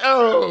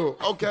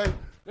 Okay.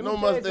 No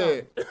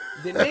mustache.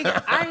 The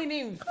nigga, I ain't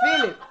even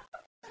feel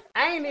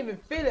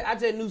it. I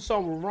just knew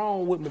something was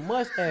wrong with my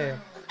mustache.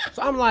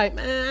 So I'm like,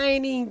 man, I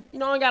ain't even,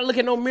 I ain't got to look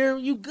at no mirror.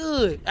 You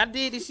good. I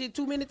did this shit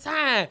too many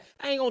times.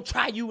 I ain't going to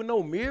try you with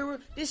no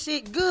mirror. This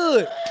shit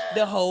good.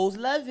 The hoes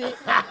love it.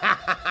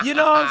 You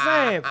know what I'm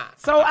saying?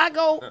 So I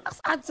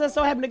just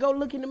so happen to go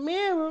look in the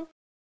mirror.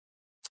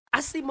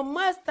 I see my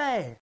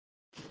mustache.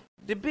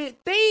 The bit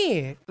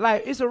thin.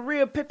 Like, it's a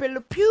real Pepe Le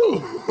Pew.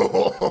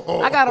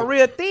 I got a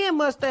real thin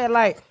mustache.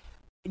 Like,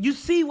 you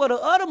see what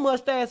the other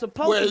mustache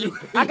supposed to be.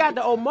 I got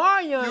the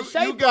Omarion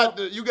shape up.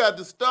 You got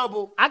the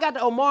stubble. I got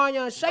the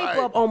Omarion shape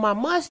up on my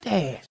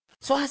mustache.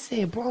 So I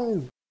said,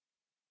 bro,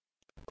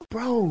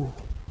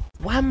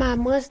 why my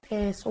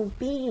mustache so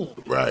thin?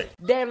 Right.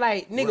 They're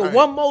like, nigga,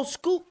 one more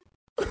scoop.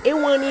 It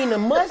wasn't even a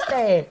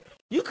mustache.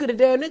 You could have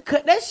damn near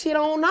cut that shit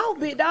on off,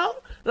 big dog.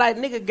 Like,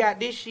 nigga got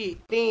this shit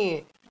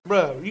thin.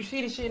 Bro, you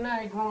see this shit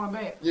now, it's growing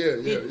back. Yeah.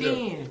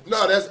 Thin.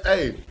 No, that's,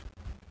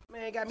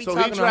 Man, got me so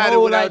talking he tried a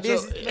whole it without like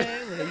this.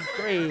 Man, he's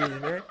crazy,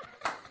 man.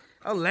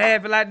 I'm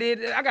laughing like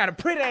this. I got a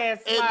pretty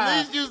ass smile. At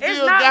least you It's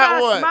still not got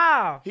my one.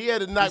 Smile. He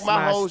had to knock It's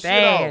my whole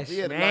stash,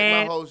 shit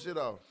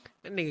off.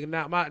 That nigga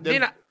knocked my.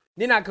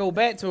 Then I go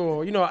back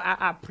to him.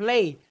 I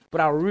play,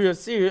 but I'm real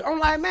serious. I'm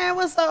like, man,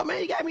 what's up,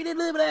 man? You got me this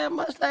little bit of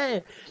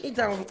mustache. He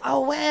telling me, oh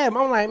wow.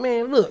 I'm like,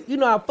 man, look,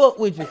 I fuck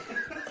with you.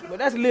 But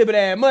that's a little bit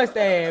of ass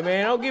mustache,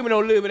 man. Don't give me no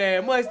little bit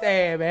of ass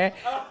mustache, man.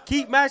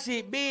 Keep my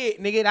shit big,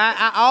 nigga.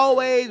 I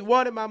always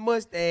wanted my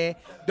mustache.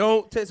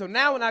 So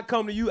now when I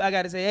come to you, I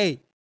got to say, hey,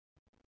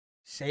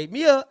 Shape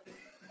me up.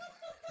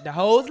 The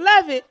hoes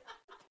love it.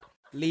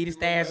 Leave the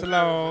stash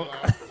alone.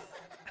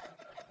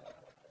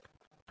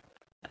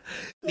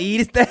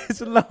 Leave the stash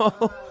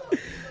alone.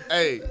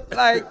 Hey.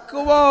 Like,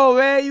 come on,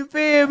 man. You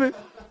feel me?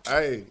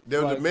 Hey,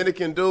 them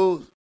Dominican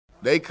dudes,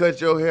 they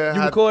cut your hair You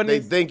how recording they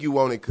this? think you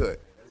want it cut.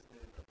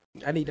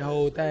 I need the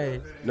whole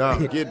thing. Nah,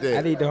 get that.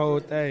 I need the whole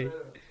thing.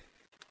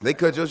 They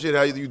cut your shit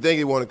how you think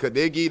you want to cut.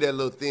 They give you that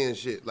little thin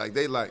shit. Like,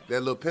 they like that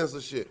little pencil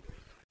shit.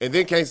 And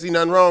then can't see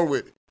nothing wrong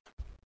with it.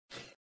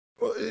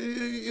 Well,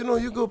 you know,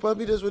 you go,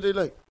 Poppy. That's what they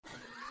like.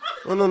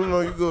 Oh,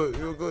 no, you good.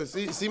 You good.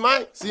 See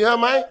mine? See her,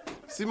 mine?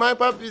 See my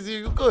Poppy?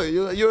 You good.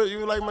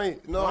 You like mine.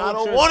 No, I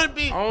don't want to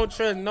be. I don't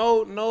trust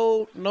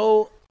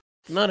no.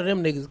 None of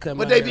them niggas come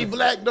But out they here. be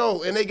black,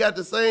 though, and they got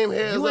the same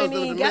hair as You us, ain't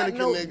them even got Dominican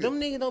no. niggas. Them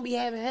niggas don't be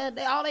having hair.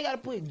 All they gotta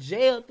put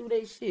gel through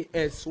their shit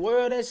and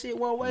swirl that shit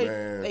one way.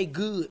 Man. They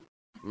good.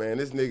 Man,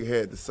 this nigga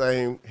had the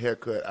same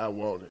haircut I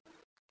wanted.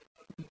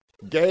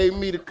 Gave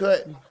me the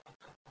cut,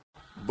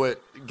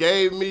 but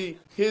gave me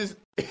his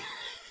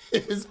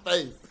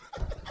face.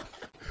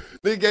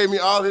 Nigga gave me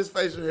all his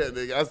facial hair,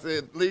 nigga. I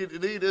said,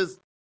 leave this.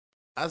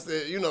 I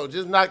said,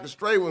 just knock the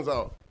straight ones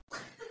off.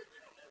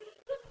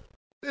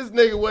 This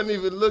nigga wasn't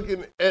even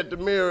looking at the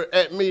mirror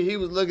at me. He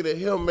was looking at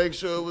him, make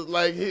sure it was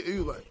like, he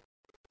was like,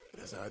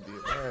 that's how I did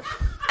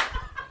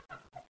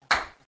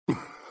mine.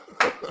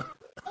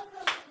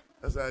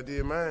 That's how I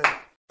did mine.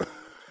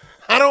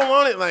 I don't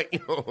want it like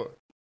yours.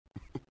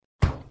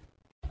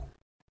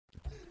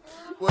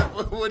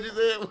 What you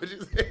said? What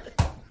you said?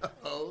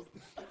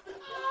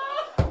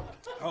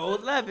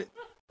 Hoes love it.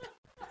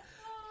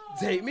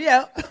 Take me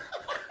out.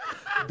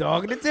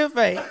 Dog in the tip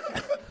face.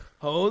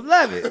 Hoes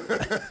love it.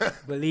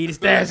 But leave the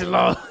stash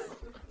alone.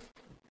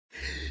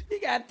 You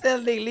gotta tell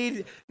the nigga, leave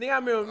it. Nigga,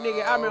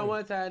 I remember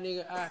one time,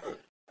 nigga,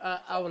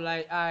 I was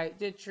like, all right,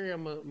 just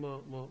trim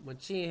my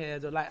chin hair.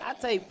 Like, I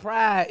take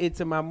pride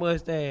into my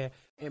mustache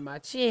and my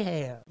chin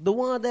hair. The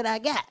one that I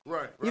got.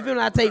 Right. You feel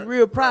me? I take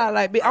real pride.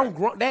 Like, bitch, I'm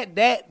grown.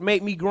 That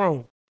make me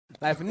grown.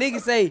 Like, if a nigga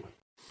say,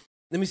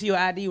 let me see your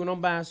ID when I'm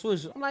buying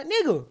switches. I'm like,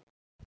 nigga,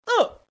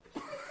 look.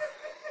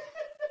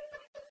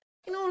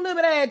 You know, little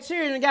bit of ass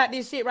children got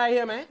this shit right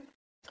here, man.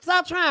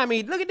 Stop trying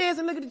me. Look at this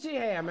and look at the chin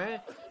hair, man.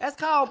 That's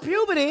called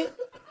puberty,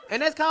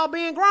 and that's called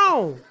being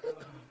grown.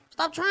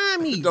 Stop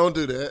trying me. Don't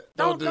do that.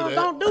 Don't do that.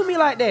 Don't do me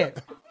like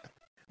that.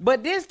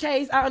 But this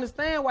case, I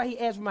understand why he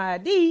asked for my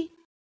ID,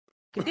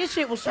 because this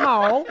shit was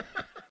small,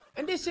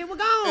 and this shit was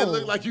gone. It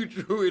looked like you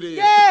drew it in.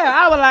 Yeah,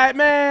 I was like,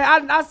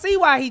 man, I see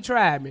why he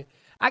tried me.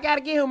 I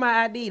gotta give him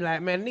my ID.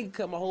 Like, man, nigga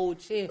cut my whole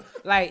chin.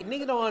 Like,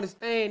 nigga don't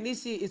understand.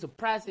 This shit is a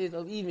process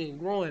of even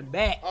growing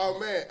back. Oh,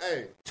 man,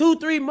 hey.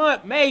 2-3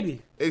 months,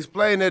 maybe.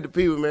 Explain that to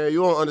people, man.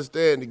 You don't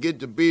understand. To get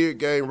the beard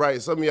game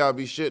right, some of y'all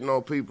be shitting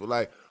on people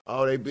like,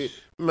 oh, they be.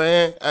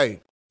 Man,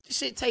 hey. This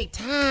shit take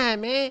time,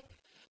 man.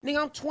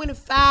 Nigga, I'm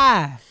 25.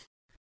 I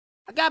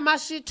got my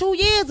shit 2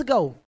 years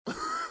ago.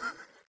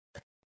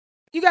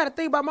 You gotta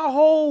think about my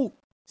whole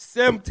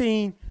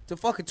 17 to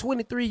fucking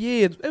 23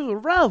 years. It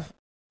was rough.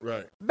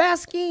 Right. Bad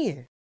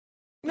skin.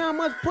 You know how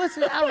much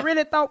pussy? I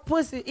really thought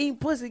eating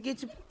pussy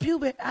get you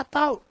puberty. I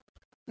thought,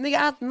 nigga,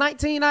 I was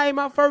 19, I ate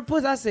my first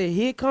pussy. I said,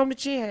 here come the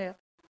chin hair.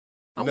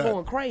 I'm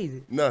going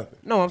crazy. Nothing.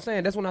 No, I'm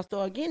saying that's when I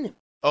started getting it.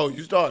 Oh,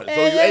 you started.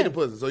 So you ate the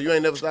pussy. So you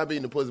ain't never stopped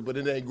eating the pussy, but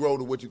it ain't grow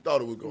to what you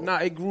thought it would grow. Nah,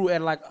 it grew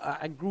at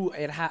I grew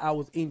at how I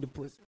was eating the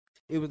pussy.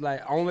 It was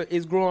like,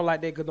 it's growing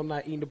like that because I'm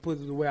not eating the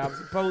pussy the way I was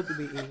supposed to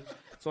be eating.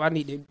 So I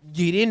need to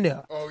get in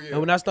there. Oh, yeah.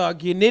 And when I start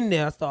getting in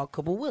there, I start a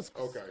couple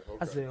whiskers. Okay.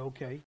 I said,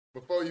 okay.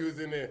 Before you was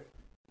in there.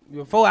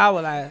 Before I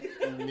was like,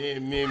 I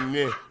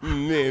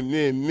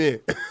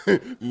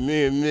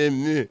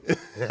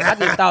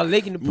just thought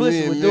licking the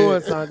pussy was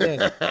doing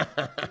something. I'm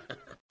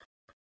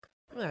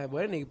like,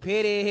 boy, that nigga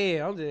petty as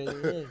hell. I'm just,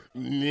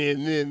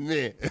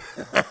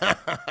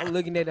 I'm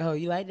looking at the hoe.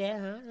 You like that,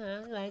 huh?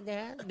 You like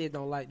that? Bitch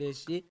don't like that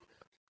shit.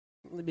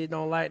 Bitch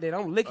don't like that.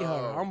 I'm licking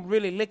her. I'm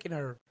really licking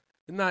her.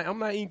 I'm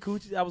not eating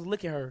coochie. I was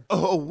licking her.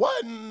 Oh,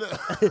 one.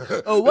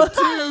 Oh, what?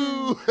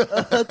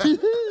 Two.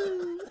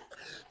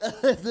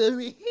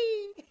 3.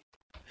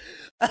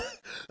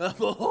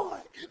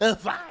 4.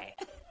 5.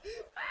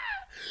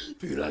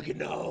 Feel like it,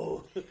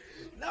 no.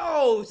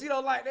 No, she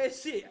don't like that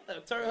shit. I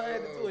turn her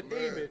into a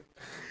demon.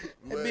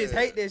 That bitch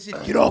hate that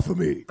shit. Get off of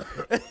me.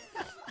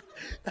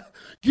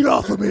 Get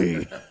off of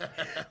me.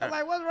 I'm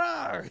like, what's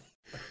wrong?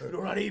 You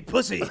don't know how to eat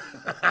pussy.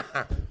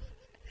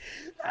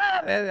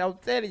 I'm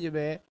telling you,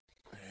 man.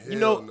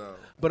 No.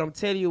 But I'm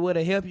telling you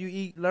what'll help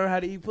you learn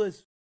how to eat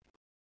pussy.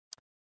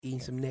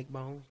 Eating some neck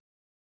bones.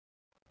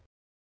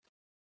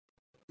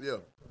 Yeah.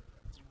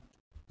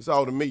 It's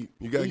all the meat.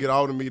 You got to get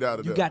all the meat out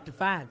of there. You got to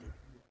find it.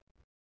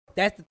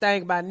 That's the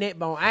thing about neck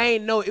bone. I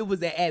ain't know it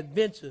was an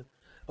adventure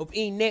of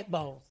eating neck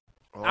bones.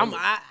 Oh,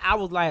 I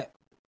was like,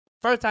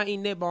 first time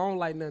eating neck bone, I don't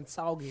like nothing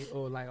soggy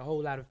or like a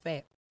whole lot of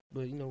fat.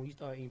 But, when you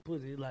start eating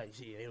pussy, it's like,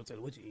 shit, they don't tell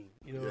you what you eat.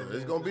 Yeah,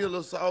 it's going to be a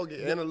little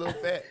soggy and a little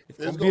fat. It's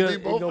gonna going to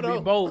be both of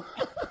them.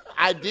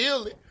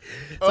 Ideally.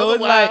 So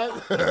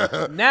Otherwise. it's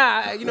like,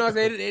 now, you know what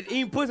I'm saying?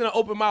 Eating pussy done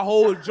open my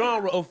whole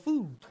genre of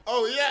food.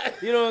 Oh, yeah.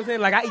 You know what I'm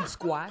saying? Like, I eat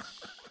squash.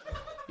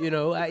 You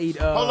know, I eat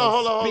Hold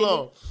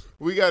on.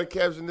 We got to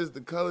caption this, the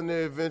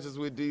culinary adventures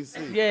with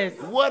DC. Yes.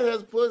 What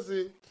has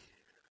pussy,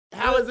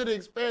 how has it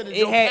expanded It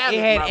your had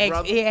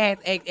palate, it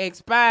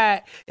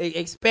had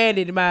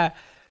expanded my,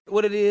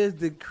 what it is,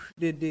 the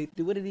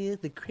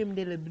creme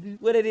de la blue,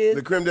 what it is?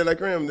 The creme de la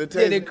creme. The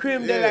taste, the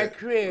creme de la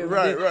creme.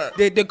 Right.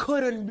 The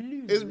cordon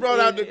bleu. It's brought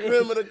out the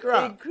cream of the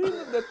crop. The cream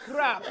of the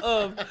crop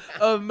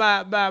of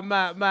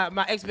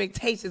my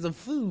expectations of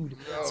food.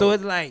 Oh. So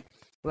it's like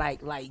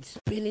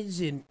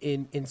spinach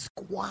and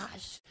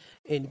squash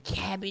and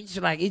cabbage.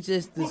 Like it's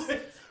just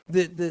the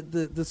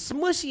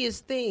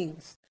smushiest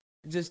things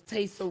just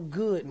taste so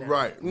good now.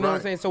 Right. You know what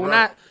I'm saying? So when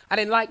I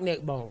didn't like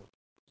neck bones.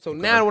 So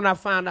now when I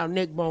found out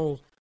neck bones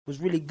was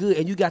really good,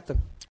 and you got to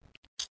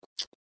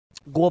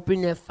go up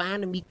in there,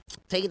 find the meat,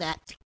 take that,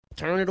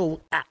 turn it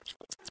over,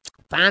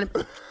 find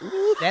it.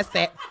 Ooh, that's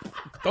that.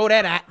 Throw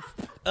that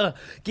out.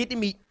 Get the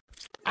meat.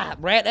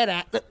 Rat that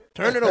out.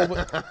 Turn it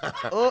over.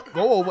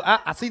 Go over.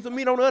 I see some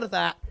meat on the other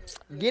side.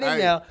 Get in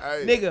there.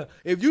 Nigga,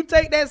 if you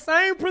take that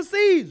same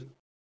procedure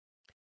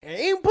and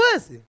eat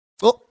pussy,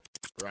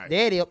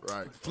 there it is.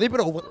 Right. Flip it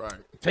over. Right.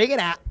 Take it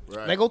out.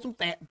 Right. There goes some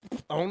fat.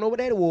 I don't know what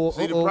that was.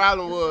 See, the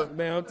problem was,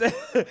 man, I'm telling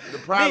you. The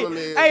problem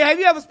is, hey, have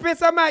you ever spit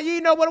something out? You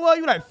didn't know what it was?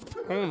 You like,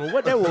 I don't know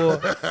what that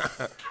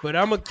was. But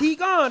I'm going to keep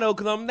going, though,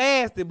 because I'm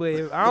nasty.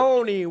 But I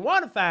don't even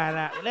want to find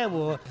out what that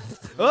was.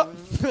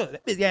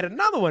 That bitch got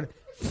another one.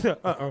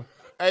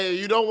 Hey,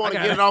 you don't want to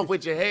get it off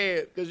with your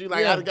hand because you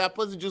like, I got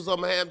pussy juice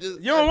on my hand. You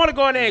don't want to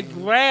go in there and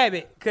grab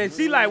it because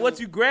she like, what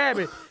you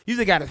grabbing? You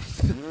just got to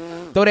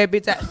throw that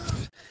bitch out.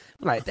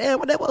 I'm like, damn,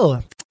 what that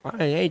was?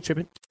 I ain't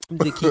tripping. I'm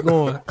just keep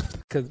going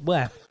because,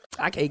 boy,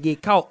 I can't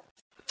get caught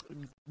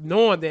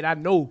knowing that I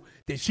know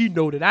that she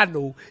know that I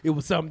know it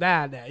was something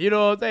down there. You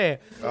know what I'm saying?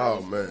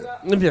 Oh, man.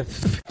 Let me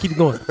just keep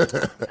going.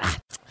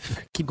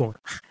 Keep going.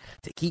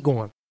 Keep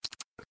going.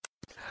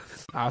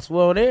 I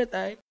swear on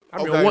everything.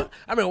 I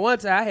remember one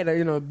time I had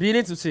to, beat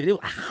into shit. It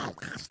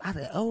was, I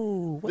said,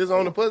 oh. This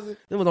on the pussy?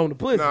 It was on the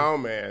pussy. No,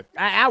 man.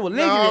 I was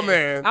licking it. No,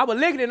 man. I was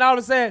licking it and all of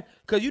a sudden,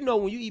 because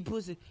when you eat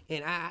pussy,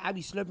 and I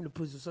be slurping the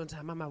pussy,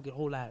 sometimes my mouth get a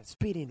whole lot of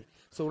spit in it.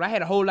 So when I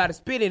had a whole lot of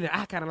spit in it,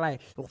 I kind of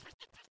like,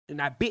 and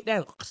I bit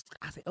that.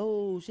 I said,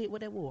 oh, shit,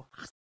 what that was?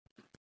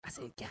 I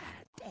said, God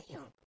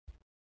damn.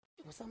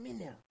 What's something in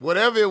there?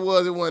 Whatever it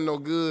wasn't no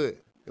good.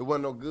 It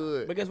wasn't no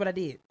good. But guess what I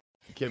did?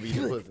 Keep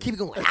eating pussy. Keep it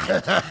going.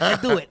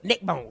 Let's do it.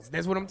 Neck bones.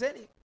 That's what I'm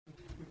telling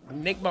you.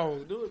 Neck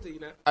bones. Do it to you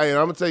now. Hey,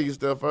 I'm going to tell you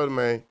stuff further,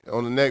 man.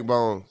 On the neck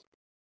bones.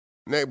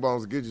 Neck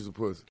bones will get you some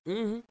pussy.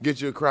 Mm-hmm.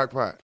 Get you a crock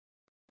pot.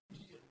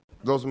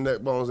 Throw some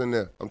neck bones in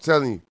there. I'm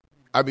telling you,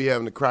 I be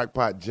having the crock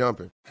pot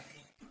jumping.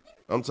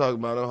 I'm talking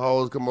about them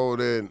hoes come over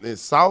there and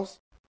sauce,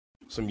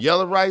 some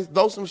yellow rice,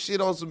 throw some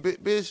shit on some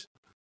bitch.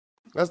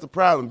 That's the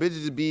problem. Bitches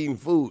just be eating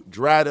food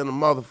dry than a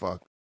motherfucker.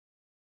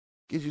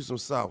 Get you some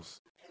sauce.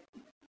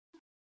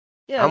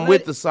 Yeah, I'm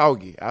with the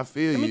soggy. I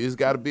feel you. It's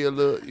got to be a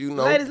little,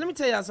 Ladies, let me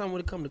tell y'all something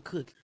when it comes to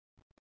cooking.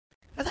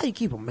 That's how you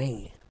keep a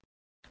man.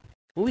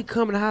 When we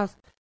come in the house,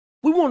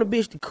 we want a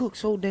bitch to cook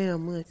so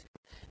damn much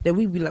that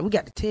we be like, we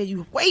got to tell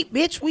you, wait,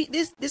 bitch,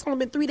 this only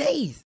been 3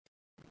 days.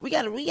 We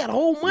got a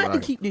whole month to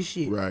keep this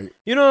shit. Right.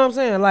 You know what I'm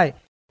saying? Like,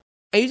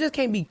 and you just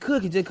can't be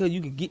cooking just because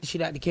you can get the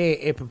shit out the can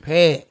and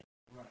prepare it.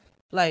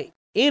 Like,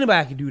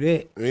 anybody can do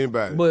that.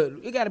 Anybody. But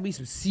it got to be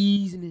some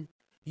seasoning,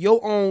 your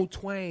own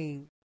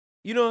twang.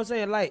 You know what I'm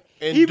saying? Like,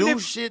 and do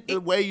shit the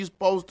way you're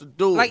supposed to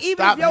do it. Like, even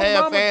stop if your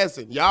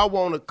half-assing. Y'all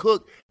want to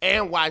cook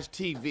and watch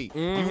TV.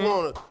 Mm-hmm. You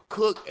want to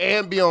cook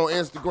and be on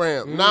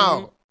Instagram. Mm-hmm.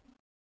 No.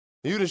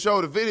 You done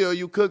showed the video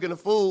you cooking the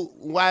food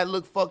why it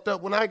looked fucked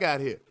up when I got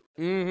here.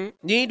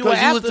 Mm-hmm. You ain't do it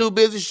Because you after. was too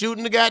busy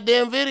shooting the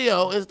goddamn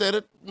video instead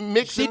of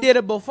mixing. She did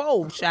a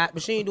before shot,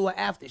 but she ain't do an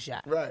after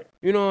shot. Right.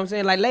 You know what I'm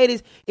saying? Like,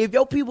 ladies, if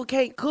your people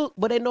can't cook,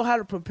 but they know how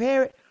to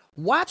prepare it,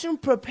 watch them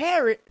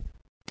prepare it,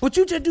 but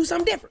you just do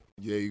something different.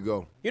 There you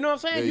go. You know what I'm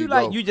saying?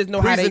 There You just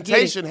know how they get it.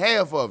 Presentation,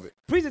 half of it.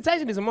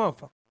 Presentation is a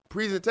motherfucker.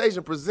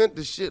 Presentation, present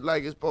the shit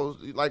like it's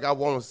supposed to, like I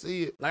want to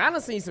see it. Like, I done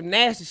seen some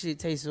nasty shit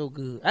taste so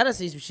good. I done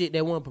seen some shit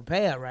that wasn't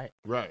prepared right.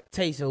 Right.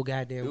 Taste so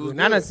goddamn good. good.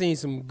 And I done seen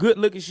some good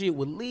looking shit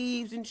with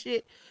leaves and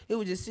shit. It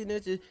was just sitting there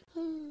just,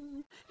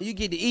 and you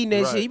get to eating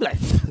that shit, you be like,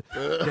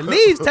 the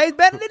leaves taste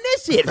better than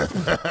this shit.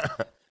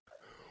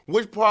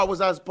 Which part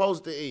was I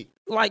supposed to eat?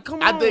 Like,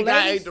 come on, I think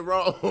I ladies. ate the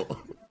wrong.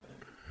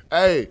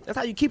 Hey. That's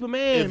how you keep a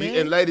man, man.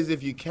 And ladies,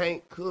 if you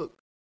can't cook,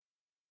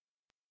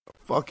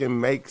 fucking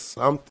make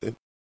something.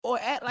 Or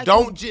act like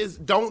don't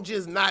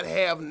just not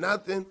have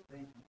nothing.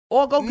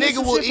 Or go get nigga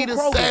some will shit eat from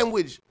a Kroger.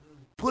 sandwich.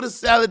 Put a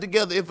salad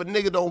together. If a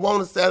nigga don't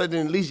want a salad,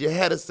 then at least you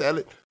had a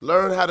salad.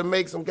 Learn how to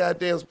make some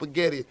goddamn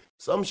spaghetti.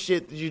 Some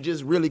shit that you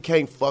just really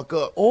can't fuck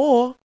up.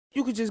 Or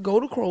you could just go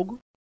to Kroger,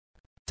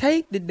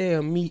 take the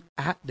damn meat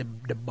out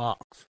the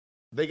box.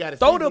 They got it.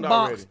 Throw the seasoned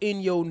box already.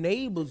 in your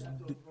neighbor's.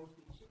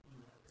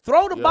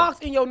 Throw the box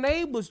in your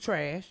neighbor's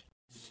trash.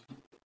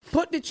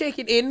 Put the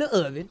chicken in the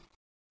oven,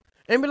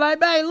 and be like,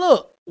 babe,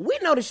 look, we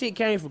know the shit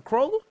came from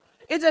Kroger.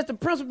 It's just the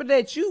principle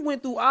that you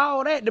went through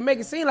all that to make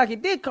it seem like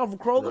it did come from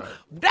Kroger. Right.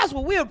 That's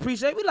what we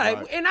appreciate. We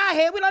like, in our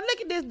head, we like,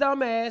 look at this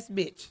dumb ass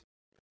bitch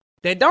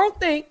that don't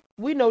think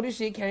we know this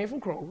shit came from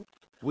Kroger.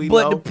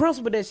 But the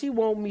principle that she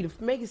want me to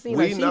make it seem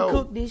like she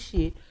cooked this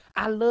shit,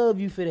 I love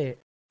you for that.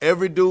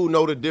 Every dude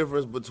know the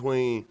difference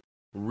between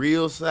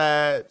real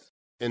sides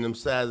and them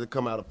sides that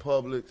come out of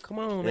Publix. Come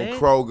on, and man.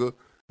 Kroger.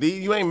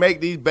 You ain't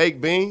make these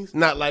baked beans,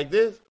 not like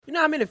this. You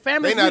know how many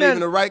families they not even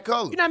the right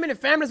color. You know how many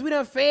families we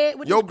done fed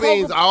with your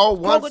beans Kroger, all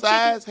one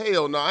size? Chicken?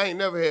 Hell no, I ain't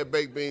never had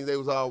baked beans. They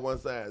was all one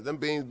size. Them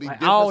beans be like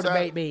different all size. the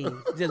baked beans,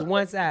 just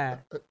one size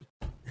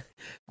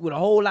with a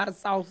whole lot of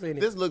sauce in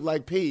it. This look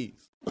like peas.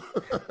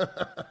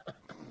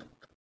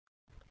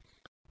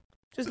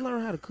 Just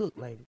learn how to cook,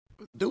 lady.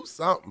 Do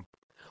something.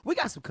 We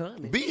got some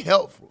comments. Be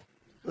helpful.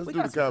 Let's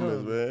do the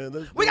comments,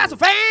 man. We got some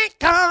fan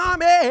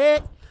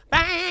comments.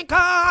 Fan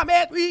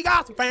comments. We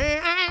got some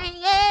fan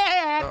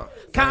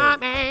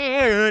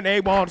comments.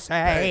 They want to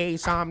say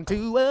something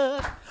to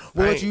us.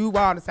 What you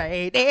want to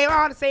say? They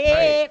want to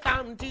say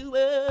something to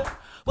us.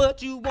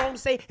 What you want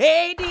to say?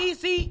 Hey,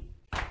 DC.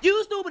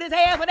 You stupid as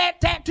hell for that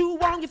tattoo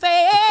on your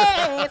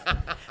face.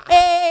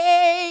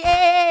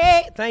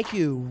 Hey. Thank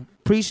you.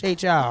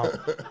 Appreciate y'all.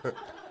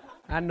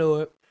 I know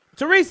it.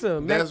 Teresa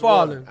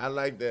McFarland. I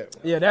like that.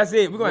 Yeah, that's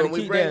it. We're going to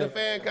keep that. When we bring the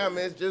fan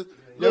comments, just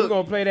look, we're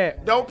going to play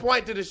that. Don't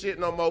point to the shit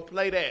no more.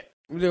 Play that.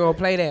 We're going to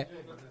play that.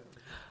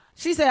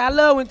 She said, I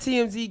love when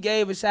TMZ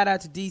gave a shout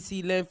out to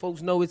DC, letting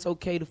folks know it's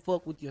okay to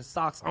fuck with your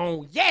socks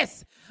on.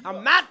 Yes,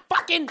 I'm not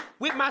fucking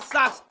with my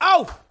socks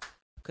off.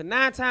 Because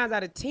 9 times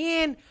out of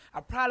 10, I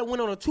probably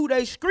went on a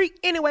 2-day streak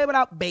anyway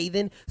without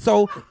bathing.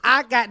 So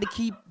I got to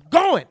keep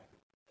going.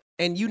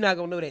 And you not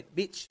going to know that,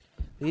 bitch.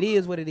 It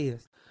is what it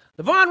is.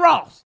 Levon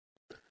Ross,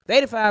 the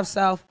 85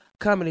 South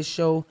Comedy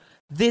Show.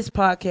 This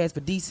podcast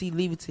for DC,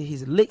 leave it to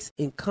his licks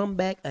and come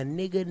back. A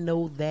nigga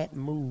know that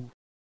move.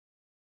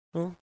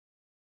 Huh?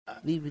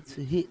 Leave it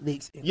to hit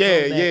licks and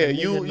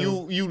come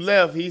back. You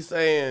left. He's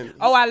saying.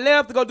 Oh, I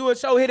left to go do a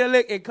show, hit a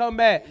lick, and come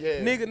back.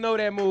 Yeah. Nigga know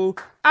that move.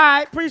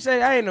 I appreciate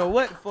it. I ain't know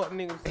what the fuck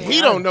nigga saying. He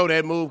don't know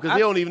that move because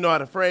he don't even know how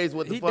to phrase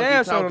what the fuck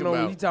damn he talking don't know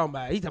about. what he talking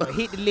about. He talking about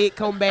hit the lick,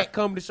 come back,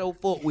 come to the show,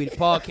 fuck with it,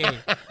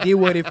 podcast. Did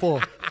what it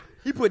for.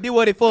 He put did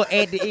what it for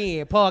at the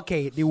end.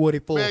 Podcast, did what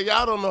it for. Man,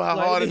 y'all don't know how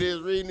hard it is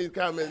reading these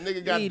comments.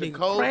 Nigga got the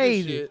code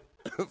and shit.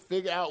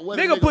 Figure out what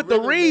nigga put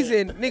the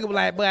reason. Nigga was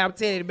like, boy, I'm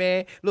telling you,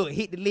 man. Look,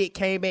 hit the lick,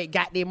 came back,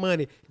 got their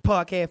money.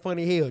 Podcast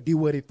funny hell. Do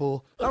what it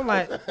for. I'm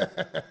like,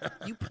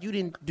 you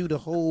didn't do the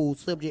whole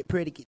subject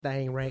predicate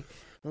thing right.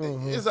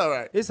 It's all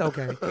right. It's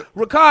okay.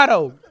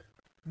 Ricardo,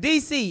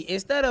 DC,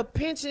 instead of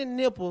pinching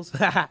nipples,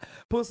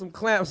 put some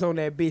clamps on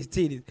that bitch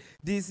titties.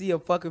 DC a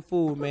fucking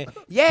fool, man.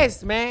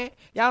 Yes, man.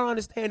 Y'all don't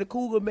understand. The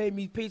cougar made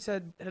me pinch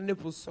her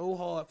nipples so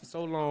hard for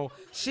so long.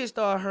 Shit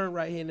started hurting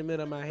right here in the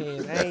middle of my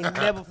hands. I ain't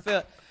never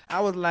felt. I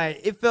was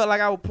like, it felt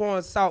like I was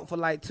pouring salt for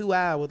like 2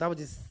 hours. I was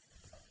just.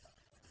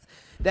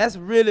 That's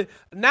really.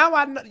 Now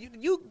I know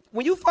you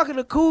when you fucking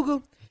a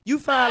cougar, you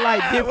find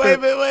like different. Wait a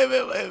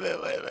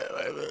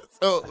minute.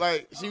 So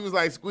like she was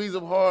like squeeze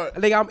them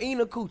hard. Like I'm eating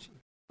a coochie.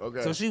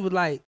 Okay. So she was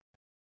like,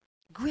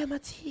 grab my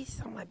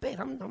titties. I'm like, babe,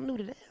 I'm new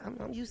to that.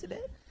 I'm used to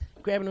that.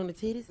 Grabbing on the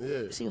titties.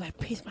 Yeah. She was like,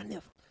 pinch my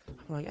nipple. I'm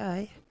like, all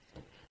right.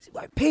 She was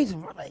like, pinch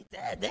them. I'm like,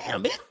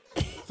 damn, bitch.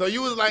 So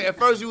you was like, at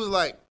first you was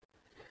like,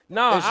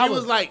 no, and she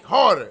was like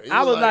harder.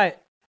 I was like,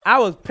 I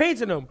was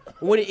pinching them.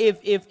 When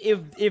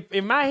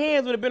if my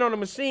hands would have been on the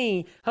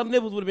machine, her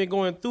nipples would have been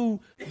going through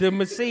the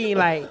machine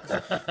like,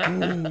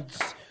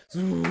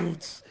 you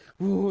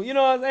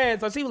know what I'm saying?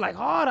 So she was like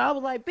harder. I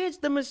was like, bitch,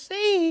 the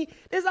machine.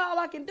 This all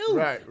I can do.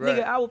 Right.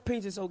 Nigga, I was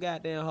pinching so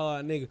goddamn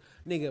hard, nigga.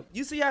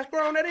 You see how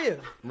strong that is?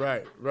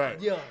 Right.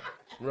 Yeah.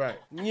 Right.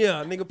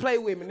 Yeah, nigga, play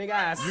with me, nigga.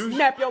 I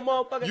snap your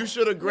motherfucker. You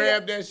should have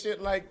grabbed that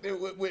shit like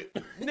that with.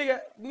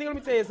 Nigga, let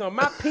me tell you something.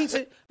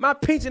 My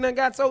pinching done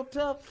got so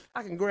tough,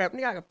 I can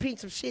pinch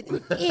some shit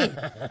in.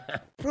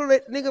 Pull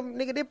it,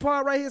 nigga, this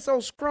part right here so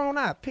strong,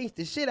 I pinch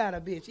the shit out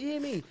of bitch. You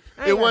hear me?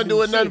 It wasn't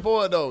doing nothing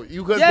for it though.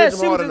 You couldn't pinch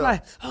them hard enough.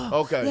 Like, oh,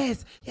 okay.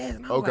 Yes.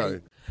 And I was okay.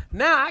 Like,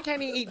 now I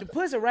can't even eat the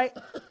pussy, right?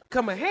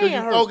 Cause my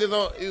hand hurts.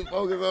 You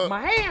focus on.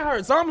 My hand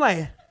hurts, so I'm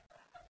like.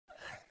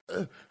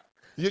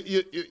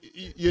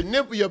 Your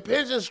nipple, your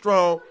pinching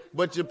strong,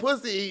 but your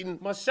pussy eating.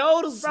 My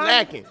shoulders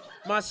slacking.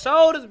 My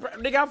shoulders,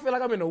 nigga. I feel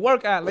like I'm in a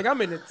workout. Like I'm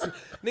in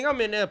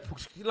there,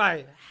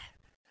 like.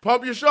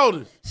 Pump your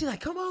shoulders. She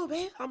like, come on,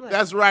 man. I'm like,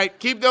 that's right.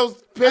 Keep your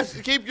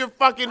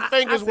fucking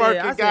fingers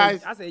working,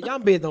 guys. I said,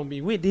 young bitch don't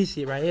be with this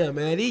shit right here,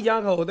 man. These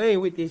young hoes, they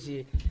ain't with this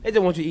shit. They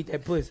just want you to eat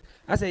that pussy.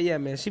 I said, yeah,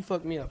 man. She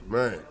fucked me up.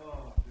 Man,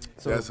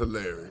 that's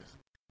hilarious.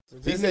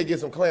 He said get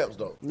some clamps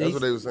though. That's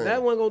what they were saying.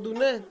 That wasn't gonna do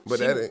nothing. But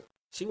that ain't.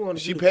 She wanted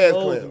to she do passed the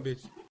clamp.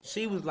 Bitch.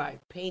 She was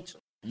like, pinch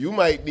them. You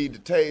might need to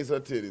tase her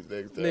titties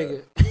next time.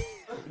 Nigga.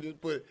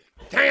 Just put it.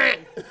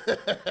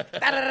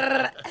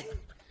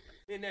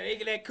 And then they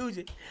get that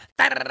coochie.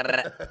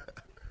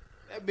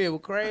 That bitch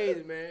was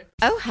crazy, man.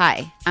 Oh,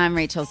 hi, I'm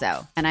Rachel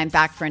Zoe, and I'm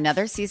back for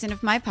another season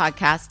of my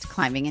podcast,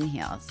 Climbing in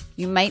Heels.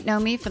 You might know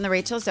me from the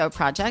Rachel Zoe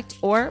Project,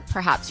 or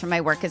perhaps from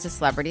my work as a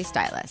celebrity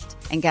stylist.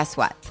 And guess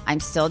what?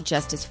 I'm still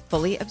just as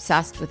fully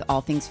obsessed with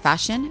all things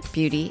fashion,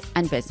 beauty,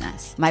 and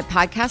business. My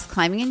podcast,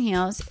 Climbing in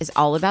Heels, is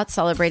all about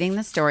celebrating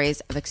the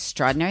stories of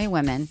extraordinary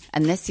women,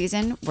 and this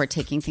season, we're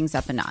taking things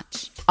up a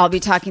notch. I'll be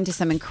talking to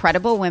some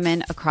incredible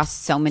women across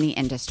so many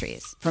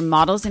industries, from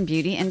models and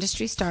beauty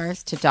industry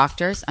stars to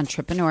doctors,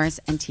 entrepreneurs,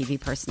 and TV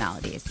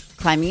personalities.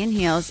 Climbing in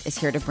Heels is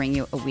here to bring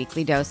you a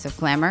weekly dose of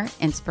glamour,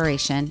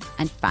 inspiration,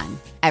 and fun.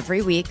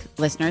 Every week,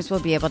 listeners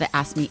will be able to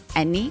ask me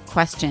any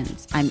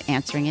questions. I'm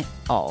answering it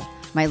all.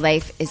 My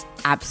life is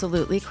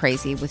absolutely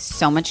crazy with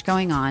so much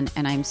going on,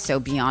 and I'm so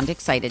beyond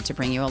excited to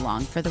bring you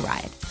along for the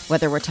ride.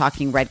 Whether we're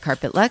talking red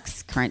carpet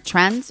looks, current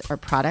trends, or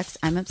products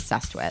I'm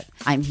obsessed with,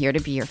 I'm here to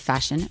be your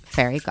fashion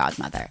fairy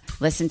godmother.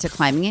 Listen to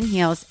Climbing in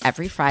Heels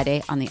every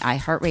Friday on the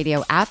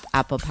iHeartRadio app,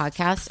 Apple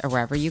Podcasts, or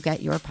wherever you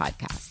get your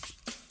podcasts.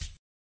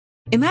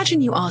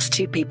 Imagine you ask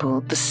two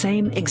people the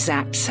same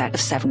exact set of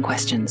 7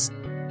 questions.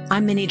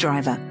 I'm Minnie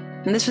Driver,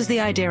 and this was the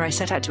idea I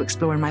set out to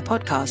explore in my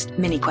podcast,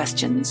 Mini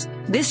Questions.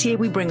 This year,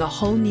 we bring a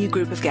whole new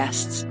group of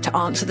guests to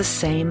answer the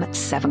same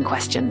 7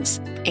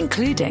 questions,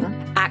 including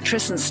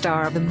actress and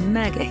star of the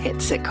mega hit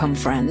sitcom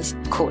Friends,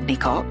 Courtney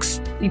Cox.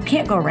 You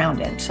can't go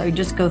around it, so you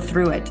just go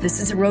through it. This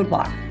is a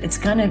roadblock. It's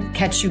going to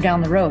catch you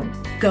down the road.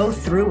 Go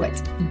through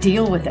it.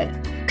 Deal with it.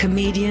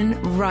 Comedian,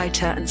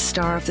 writer, and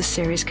star of the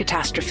series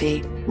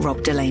Catastrophe,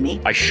 Rob Delaney.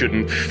 I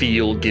shouldn't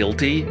feel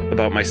guilty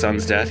about my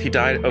son's death. He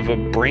died of a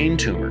brain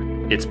tumor.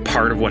 It's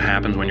part of what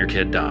happens when your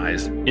kid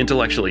dies.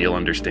 Intellectually, you'll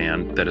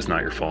understand that it's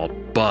not your fault,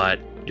 but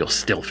you'll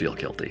still feel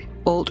guilty.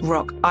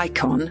 Alt-rock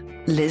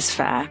icon, Liz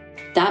Phair.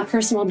 That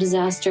personal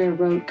disaster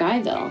wrote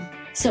Guyville.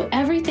 So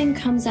everything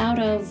comes out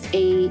of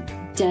a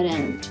dead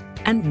end.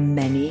 And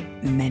many,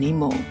 many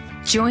more.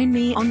 Join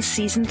me on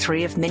Season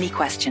 3 of Mini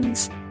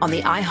Questions on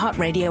the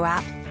iHeartRadio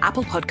app,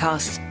 Apple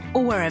Podcasts,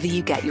 or wherever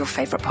you get your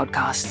favorite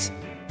podcasts.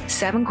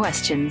 7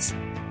 questions,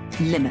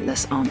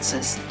 limitless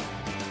answers.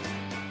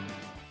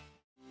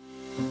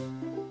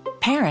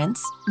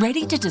 Parents,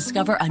 ready to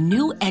discover a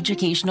new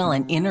educational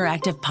and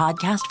interactive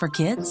podcast for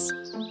kids?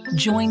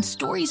 Join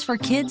Stories for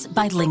Kids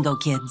by Lingo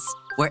Kids,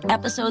 where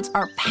episodes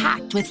are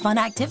packed with fun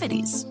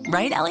activities.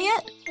 Right,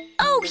 Elliot?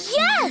 Oh,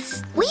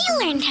 yes! We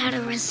learned how to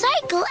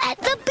recycle at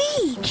the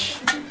beach.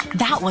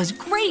 That was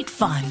great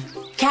fun.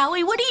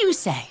 Callie, what do you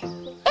say?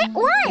 It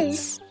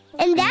was.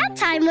 And that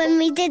time when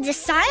we did the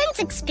science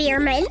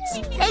experiments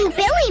and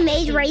Billy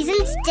made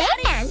raisins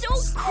dance.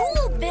 So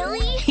cool, Billy.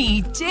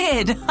 He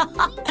did.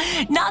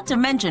 Not to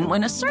mention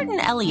when a certain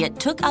Elliot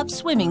took up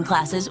swimming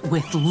classes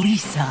with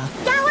Lisa.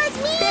 That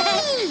was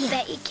me.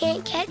 Bet you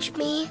can't catch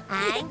me.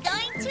 I'm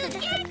going to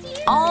get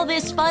you. All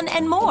this fun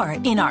and more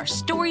in our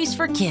Stories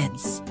for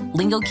Kids.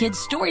 Lingo Kids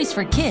Stories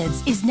for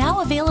Kids is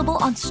now available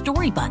on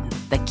Story Button,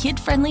 the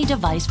kid-friendly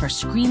device for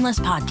screenless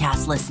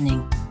podcast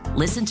listening.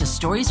 Listen to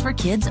Stories for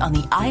Kids on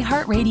the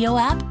iHeartRadio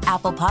app,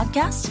 Apple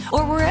Podcasts,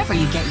 or wherever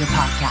you get your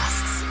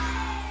podcasts.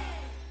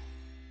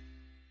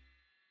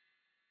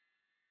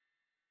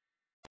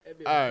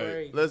 All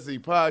right, let's see.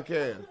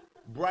 Podcast.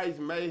 Bryce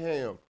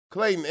Mayhem.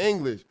 Clayton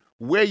English.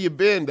 Where you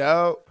been,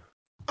 dog?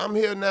 I'm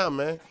here now,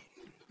 man.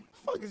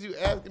 The fuck is you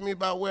asking me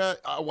about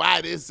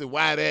why this and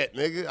why that,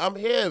 nigga? I'm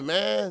here,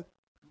 man.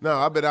 No,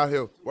 I've been out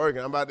here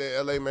working. I'm out there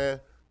in L.A., man.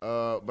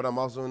 But I'm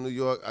also in New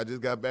York. I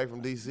just got back from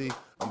D.C.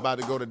 I'm about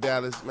to go to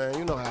Dallas, man.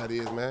 You know how it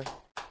is, man.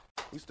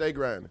 We stay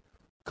grinding.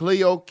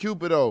 Cleo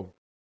Cupido.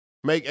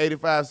 Make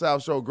 85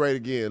 South Show great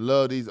again.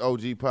 Love these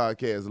OG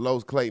podcasts.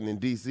 Los Clayton in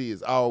D.C.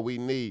 is all we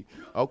need.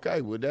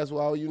 Okay, well, that's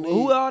all you need. Well,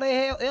 who all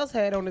they else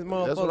had on this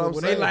motherfucker? That's what I'm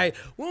saying. They like,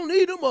 we don't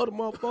need them other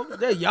motherfuckers.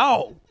 They're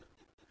y'all.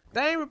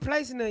 They ain't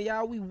replacing them,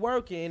 y'all. We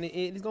working, and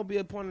it's gonna be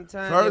a point in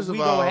time that we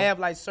gonna have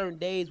like certain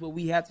days where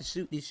we have to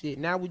shoot this shit.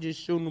 Now we just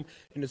shooting them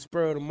in the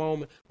spur of the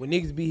moment. When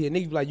niggas be here,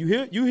 niggas be like, you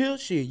here,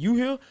 shit, you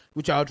here?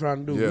 What y'all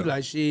trying to do? Yeah. We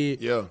like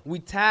shit. Yeah. We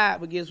tired,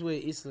 but guess what?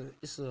 It's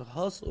a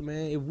hustle,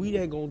 man. If we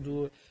ain't gonna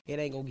do it, it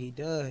ain't gonna get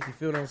done. You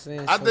feel what I'm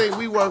saying? I think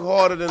we work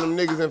harder than them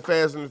niggas in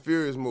Fast and the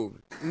Furious movie.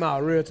 Nah,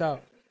 real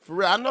talk. For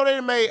real, I know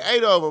they made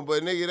 8 of them,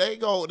 but nigga,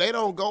 they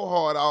don't go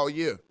hard all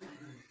year.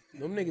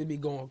 Them niggas be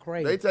going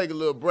crazy. They take a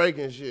little break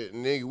and shit,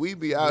 and nigga, we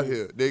be out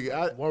here,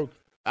 nigga.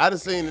 I done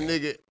seen the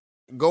nigga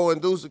going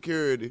through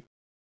security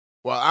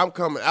while I'm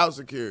coming out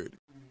security.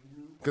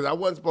 Because I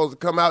wasn't supposed to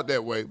come out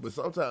that way, but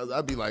sometimes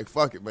I be like,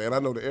 fuck it, man. I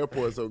know the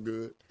airport's so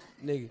good.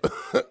 Nigga.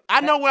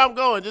 I know where I'm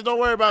going. Just don't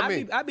worry about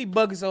me. I be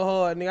bugging so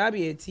hard, nigga. I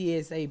be at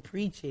TSA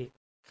pre-check.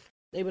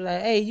 They be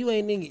like, hey, you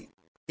ain't nigga.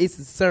 It's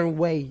a certain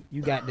way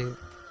you got to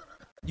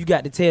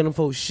tell them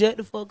folks, shut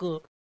the fuck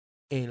up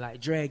and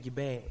like drag your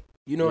bag.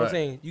 You know what I'm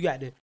saying? You got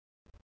to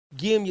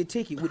give them your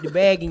ticket with the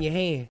bag in your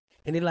hand.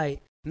 And they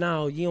like,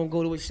 no, you don't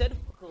go to it. Shut the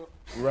fuck up.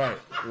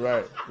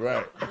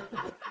 Right.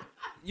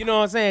 You know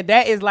what I'm saying?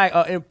 That is like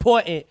an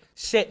important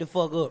shut the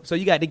fuck up. So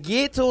you got to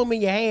get to them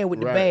in your hand with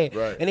the bag.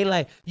 Right. And they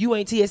like, you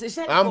ain't TS.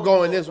 Shut the I'm fuck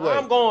going up. this way.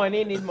 I'm going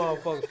in this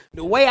motherfucker.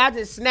 The way I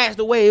just snatched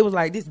away, it was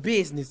like, this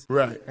business.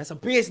 Right. That's a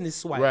business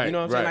swipe. Right, You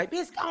know what I'm saying? Like,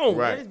 bitch, go on,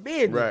 man. It's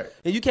business. Right.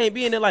 And you can't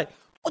be in there like,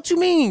 what you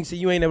mean? So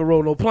you ain't never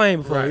rode no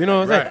plane before. You know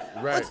what I'm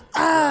saying?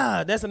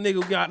 Right. That's a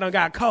nigga who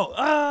got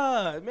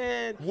caught.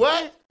 Man.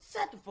 What?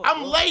 Shut the fuck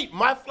I'm up. late.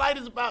 My flight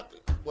is about to...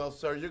 Well,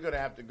 sir, you're going to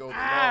have to go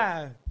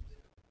to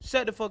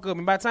Shut the fuck up.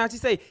 And by the time she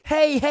say,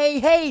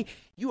 hey,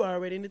 you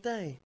already in the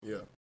thing.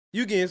 Yeah.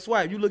 You getting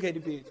swiped. You look at the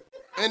bitch.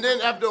 And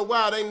then after a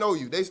while, they know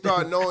you. They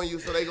start knowing you,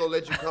 so they gonna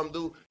let you come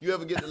through. You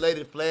ever get the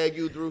lady to flag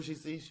you through? She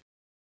sees you.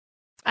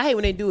 I hate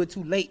when they do it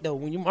too late, though.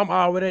 When I'm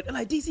already, they're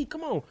like, DC,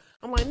 come on.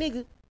 I'm like,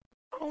 nigga,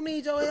 I don't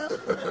need your help.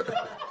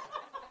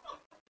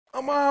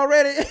 I'm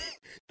already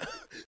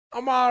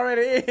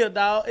in here,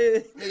 dog.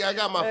 Nigga, I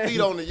got my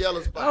feet on the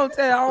yellow spot.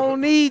 I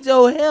don't need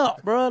your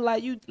help, bro.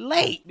 Like, you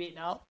late, bitch,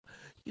 dog.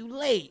 You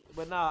late.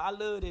 But nah, I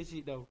love this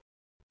shit, though.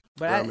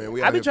 But Nah, I man, we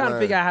be out here trying to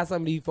flying. figure out how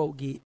some of these folk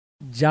get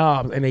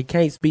jobs and they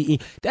can't speak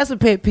English. That's a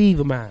pet peeve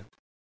of mine.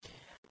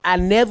 I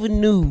never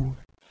knew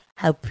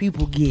how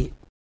people get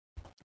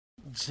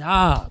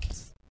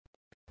jobs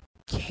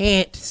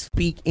can't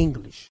speak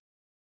English.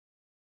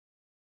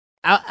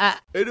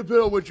 It depends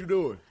on what you're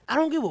doing. I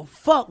don't give a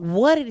fuck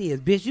what it is,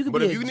 bitch. You can But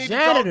be if a you need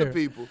janitor. to talk to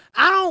people,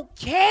 I don't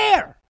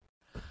care.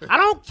 I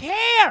don't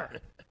care.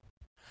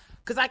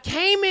 Because I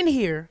came in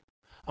here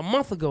a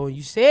month ago and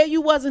you said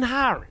you wasn't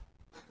hiring.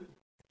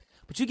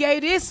 But you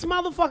gave this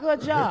motherfucker a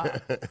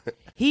job.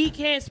 He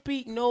can't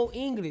speak no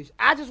English.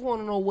 I just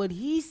want to know what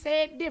he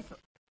said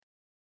different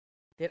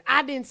that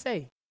I didn't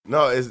say.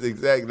 no, it's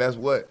exact. That's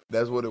what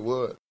it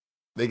was.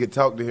 They could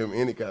talk to him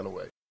any kind of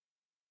way.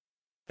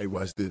 Hey,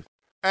 watch this.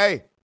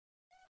 Hey,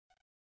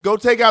 go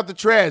take out the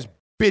trash,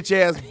 bitch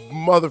ass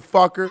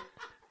motherfucker.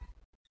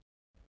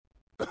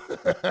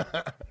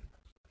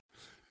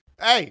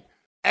 Hey,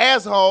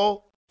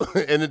 asshole.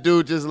 And the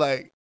dude just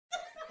like,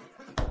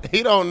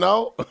 he don't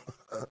know.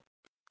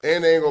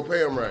 And they ain't gonna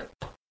pay him right.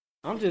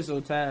 I'm just so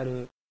tired of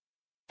it.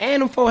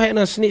 And them folk had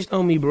done snitched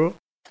on me, bro.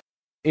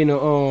 In the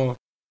On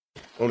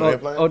the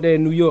airplane? out there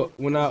in New York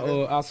when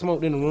I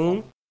smoked in the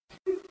room.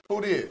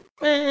 Who did?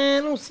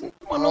 Man,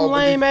 one of them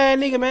lame ass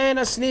nigga, man,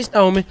 that snitched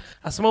on me.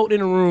 I smoked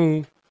in the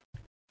room.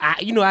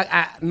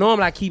 I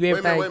normally I keep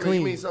everything Wait a minute, clean.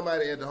 you mean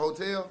somebody at the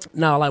hotel?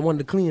 No, like one of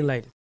the cleaning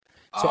ladies.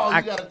 So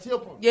you got a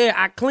tip on. Yeah,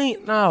 I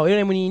cleaned. No, it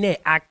ain't even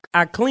that.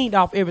 I cleaned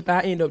off everything.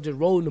 I ended up just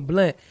rolling the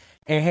blunt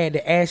and had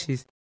the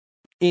ashes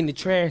in the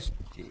trash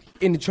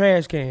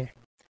can.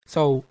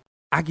 So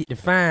I get the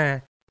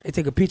fine. They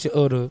take a picture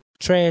of the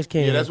trash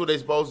can. Yeah, that's what they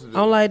supposed to do.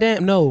 I'm like,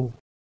 damn, no.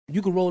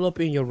 You can roll up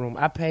in your room.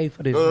 I paid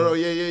for this. No,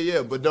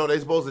 yeah. But no, they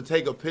supposed to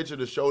take a picture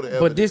to show the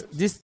evidence.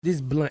 But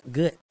this blunt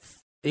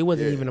guts. It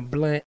wasn't even a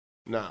blunt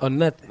or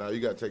nothing. Nah, you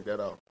gotta take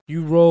that off.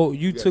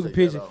 You took a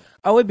picture.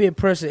 Oh, it been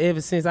pressure ever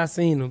since I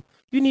seen them.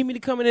 You need me to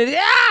come in there?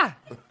 Yeah!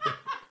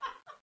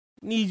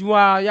 Need you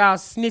while y'all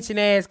snitching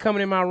ass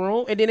coming in my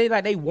room. And then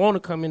they want to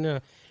come in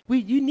there.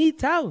 You need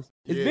towels.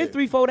 It's been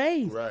 3-4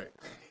 days. Right.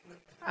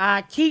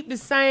 I keep the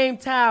same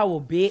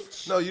towel,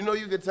 bitch. No, you know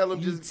you can tell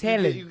them You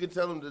can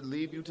tell them to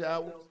leave you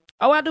towels.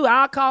 Oh, I do.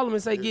 I'll call them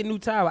and say, get new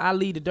towel. I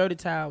leave the dirty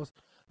towels.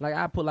 Like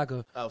I put like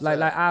a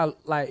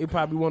it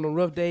probably one of the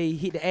rough days,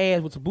 hit the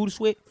ass with some booty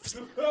sweat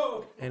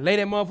and lay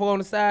that motherfucker on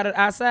the side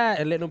outside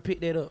and let them pick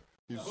that up.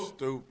 You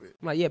stupid.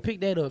 I'm like, yeah, pick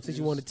that up since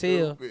you want to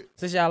tell.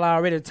 Since y'all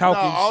already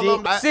talking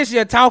No, shit. Since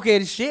you're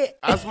talking shit.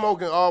 I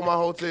smoke in all my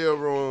hotel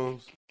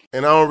rooms,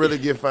 and I don't really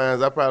get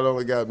fines. I probably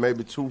only got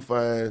maybe 2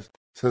 fines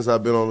since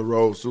I've been on the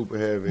road super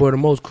heavy. But the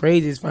most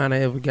craziest fine I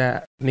ever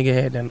got, nigga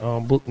had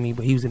done booked me,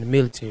 but he was in the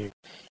military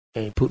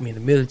and he put me in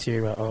the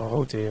military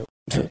hotel.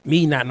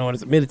 Me not knowing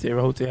it's a military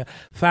hotel.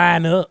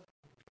 Fine up.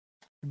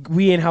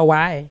 We in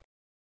Hawaii.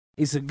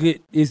 It's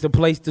the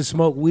place to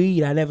smoke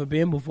weed. I never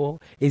been before.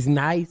 It's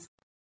nice.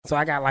 So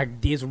I got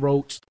like this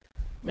roach.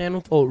 Man,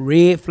 them folk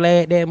red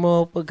flagged that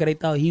motherfucker. They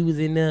thought he was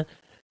in there.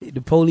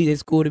 The police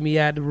escorted me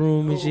out the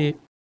room and shit.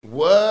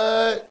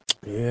 What?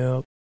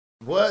 Yeah.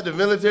 What? The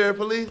military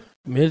police?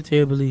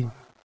 Military police.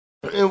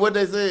 And what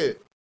they said?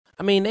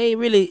 I mean, they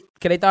really,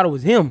 because they thought it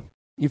was him.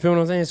 You feel what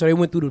I'm saying? So they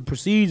went through the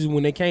procedures.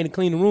 When they came to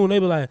clean the room, they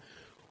were like,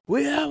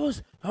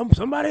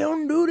 somebody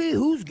on duty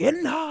who's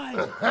getting high.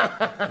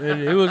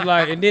 And it was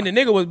like, and then the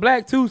nigga was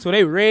black too, so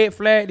they red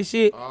flagged the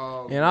shit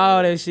and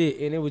all that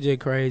shit. And it was just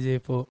crazy.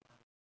 But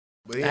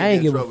he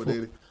ain't get in trouble,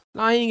 did he?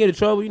 No, he ain't get in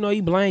trouble. You know,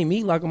 he blamed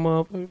me like a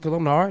motherfucker because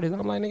I'm the artist.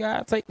 I'm like, nigga,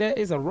 I take that.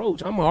 It's a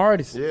roach. I'm an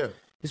artist. Yeah.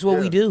 It's what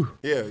we do.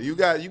 Yeah, you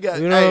got. You know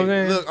hey, what I'm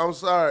saying? Look, I'm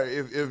sorry.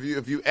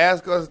 If you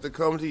ask us to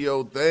come to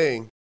your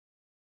thing,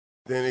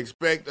 then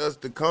expect us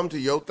to come to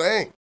your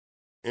thing.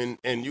 And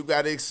you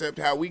got to accept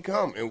how we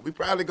come. And we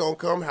probably going to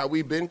come how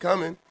we been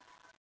coming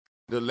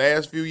the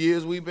last few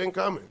years we've been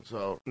coming.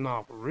 So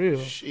Nah, for real.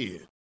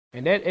 Shit.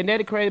 And that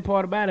the crazy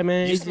part about it,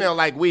 man. You smell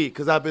like weed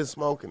because I've been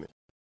smoking it.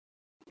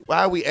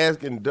 Why are we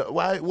asking?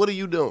 Why? What are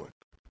you doing?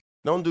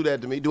 Don't do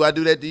that to me. Do I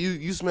do that to you?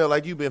 You smell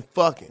like you've been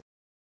fucking.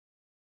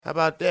 How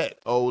about that,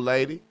 old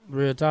lady?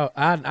 Real talk.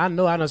 I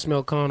know I done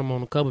smell condom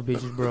on a couple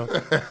bitches, bro.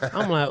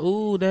 I'm like,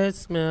 ooh, that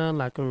smell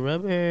like a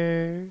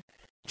rubber.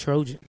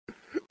 Trojan.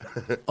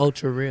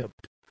 Ultra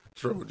ripped.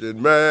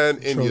 Trojan man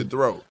in your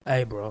throat.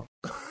 Hey, bro.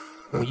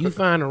 When you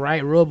find the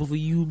right rubber for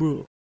you,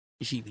 bro,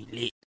 it should be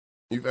lit.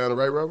 You found the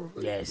right rubber?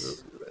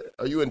 Yes.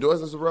 Are you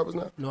endorsing some rubbers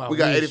now? No, we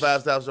got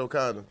 85 South Show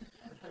condom.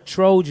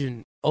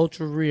 Trojan,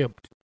 ultra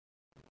ripped.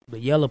 The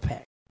yellow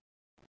pack.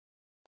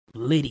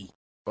 Liddy.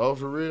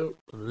 Ultra real?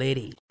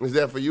 Liddy. Is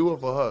that for you or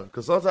for her?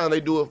 Because sometimes they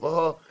do it for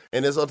her,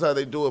 and then sometimes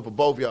they do it for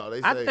both y'all.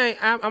 They say, I think,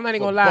 I'm not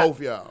even for going to lie. both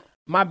y'all.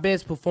 My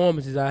best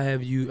performances I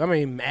have used, I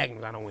mean,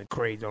 Magnums I don't went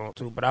crazy on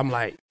too, but I'm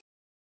like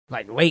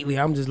lately,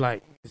 I'm just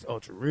like, it's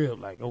ultra real.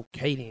 Like,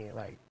 okay then.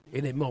 Like,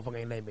 that motherfucker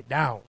ain't letting me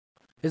down.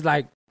 It's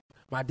like,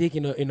 my dick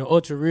in the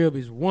ultra rib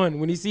is one.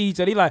 When he see each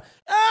other, he like,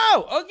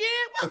 oh,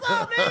 again, what's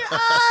up, man?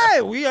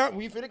 Hey, we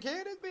finna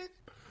kill this bitch.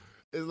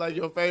 It's like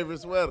your favorite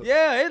sweater.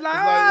 Yeah, it's like,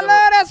 I love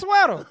that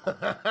sweater.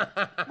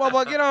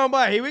 Motherfucker, get on,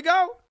 boy. Here we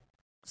go.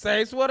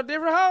 Same sweater,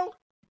 different hoe.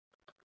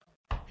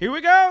 Here we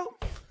go.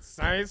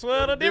 Same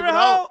sweater, different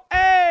hoe.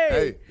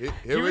 Hey.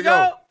 Here we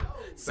go.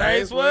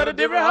 Same sweater,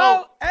 different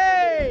hoe.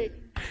 Hey.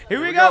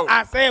 Here we go.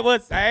 I said,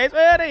 what? Same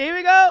sweater. Here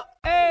we go.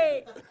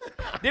 Hey.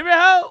 Different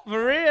hoe.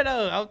 For real,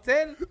 though. I'm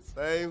telling you.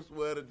 Same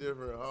sweater,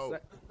 different hoe.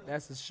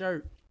 That's a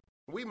shirt.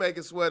 We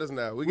making sweaters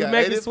now. We got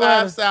making 85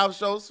 sweaters. South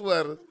Show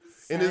sweaters.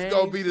 And it's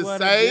going to be the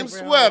sweater, same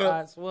different sweater, hoe,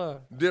 I swear.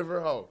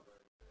 different hoe.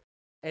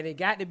 And it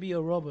got to be a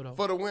rubber, though.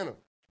 For the winter.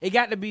 It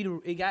got to be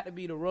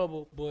the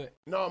rubber, but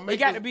no, it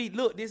got to be.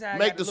 Look, this how it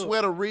make got to the look.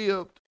 sweater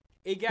ribbed.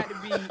 It got to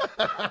be.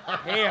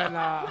 Hell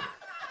nah.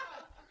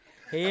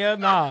 Hell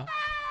nah.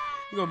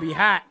 You gonna be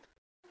hot.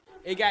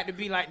 It got to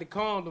be like the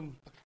condom,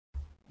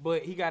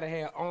 but he gotta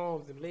have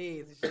arms and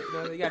legs and shit. You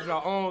know, you gotta draw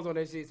arms on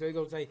that shit, so he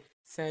gonna say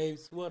same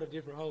sweater,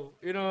 different hoe.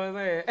 You know what I'm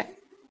saying?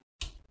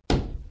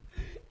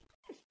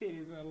 It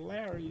is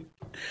hilarious.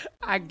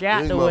 I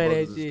got to wear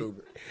that shit.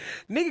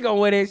 Nigga gonna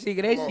wear that shit,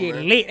 cause that shit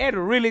lit. That's a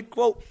really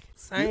quote.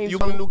 Same. You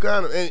put a new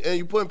condom, and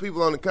you putting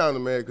people on the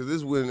condom, man, because this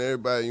is when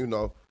everybody, you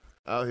know,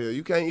 out here.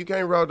 You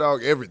can't raw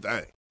dog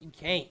everything. You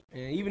can't,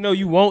 man. Even though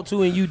you want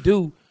to and you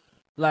do,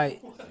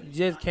 like, you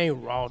just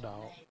can't raw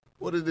dog.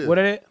 What is this? What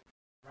is it?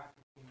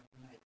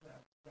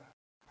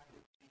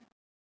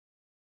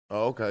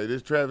 Oh, okay.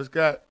 This Travis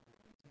Scott.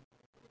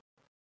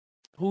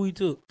 Who he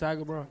took?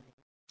 Tiger Brown.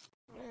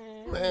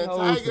 Man, Hoes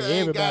Tiger for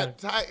ain't everybody. got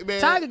Tiger,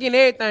 man. Tiger getting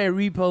everything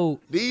repoed.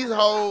 These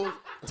hoes.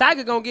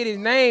 Tiger gonna get his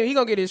name. He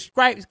gonna get his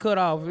stripes cut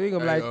off. He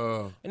gonna be like,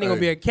 and he gonna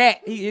be a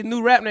cat. His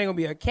new rap name gonna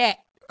be a cat.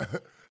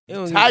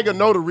 Tiger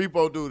know the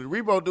repo dude. The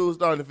repo dude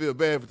starting to feel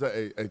bad for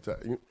Tiger. Hey,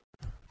 Tiger.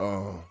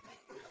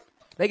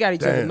 They got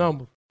each other's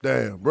number.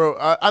 Damn, bro.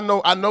 I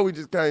know we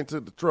just came to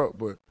the truck,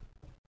 but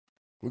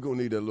we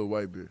gonna need that little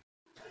white bitch.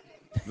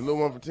 The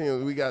little one for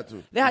 10, we got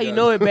to. That's how you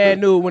know it bad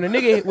news. When a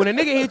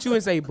nigga hit you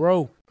and say,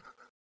 bro,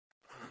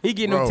 he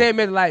getting them 10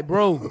 minutes like,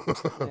 bro.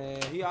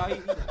 He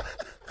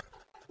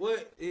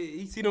what?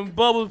 He see them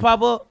bubbles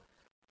pop up?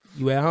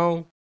 You at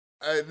home?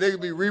 Hey, nigga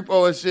be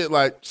repo and shit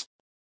like,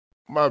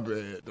 my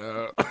bad,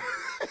 dog.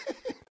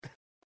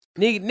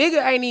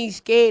 Nigga ain't even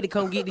scared to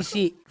come get the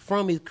shit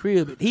from his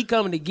crib. He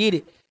coming to get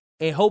it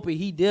and hoping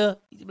he there.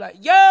 He be like,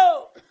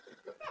 yo,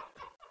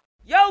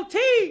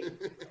 T.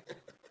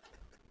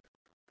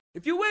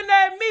 If you win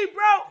that me,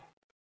 bro,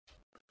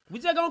 we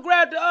just gonna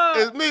grab the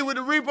It's me with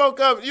the repo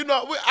coming. You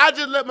know, I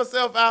just let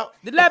myself out.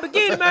 The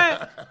Lamborghini,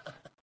 man.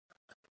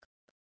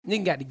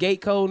 Nigga got the gate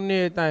code and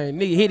everything.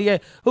 Nigga hit the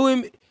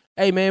gate.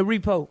 Hey, man,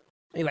 repo.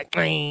 They like,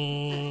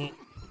 they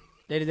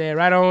did that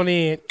right on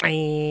in.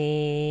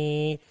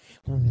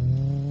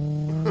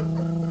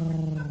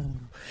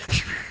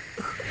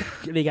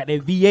 They got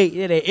that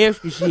V8, that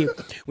extra shit.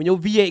 When your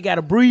V8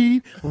 gotta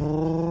breathe.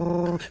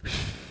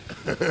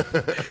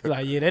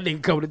 Like, yeah, that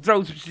nigga coming to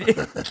throw some shit.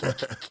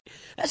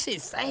 That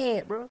shit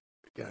sad, bro.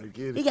 Gotta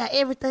get it. He got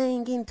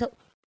everything getting told.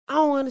 I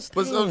don't understand.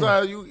 But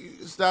sometimes you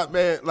stop,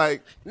 man.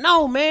 Like,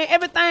 no, man,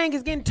 everything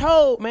is getting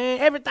told, man.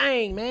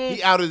 Everything, man.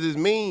 He out of his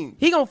mean.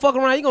 He gonna fuck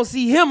around. You gonna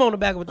see him on the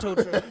back of a tow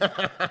truck.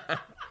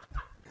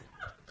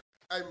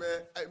 Hey,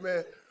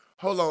 man.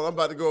 Hold on, I'm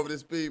about to go over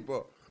this speed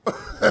bump.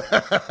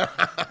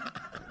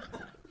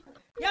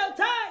 Yo,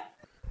 Ty.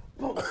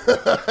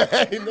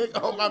 Hey, nigga,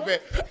 oh, my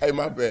bad. Hey,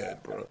 my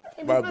bad, bro.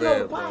 My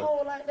bad,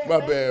 bro. My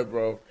bad,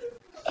 bro.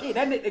 Shit,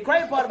 the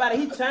crazy part about it,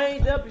 he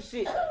changed up and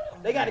shit.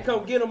 They got to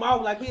come get him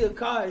off like he a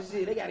car and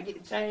shit. They got to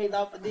get the chains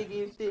off the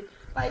nigga and shit.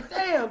 Like,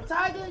 damn,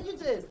 Tiger,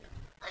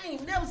 I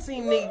ain't never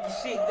seen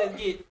niggas shit that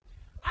get.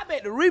 I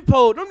bet the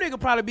repo, them niggas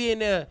probably be in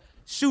there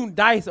shooting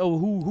dice over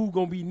who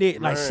gonna be next.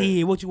 Like,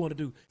 shit, what you want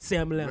to do?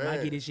 7-11,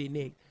 I get this shit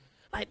next.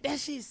 Like, that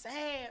shit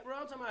sad, bro.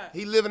 I'm talking about.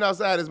 He living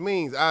outside his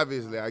means,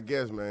 obviously, I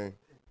guess, man.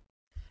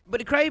 But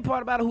the crazy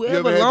part about it,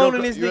 whoever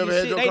loaning this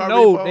nigga shit, they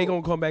know they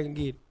gonna come back and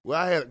get it. Well,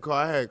 I had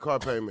a car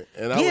payment.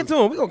 And Get it to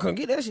him. We gonna come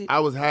get that shit. I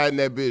was hiding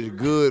that bitch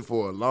good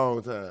for a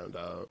long time,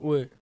 dog.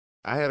 What?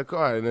 I had a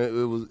car, and it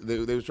was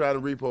they was trying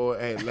to repo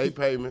it. I had late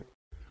payment.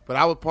 But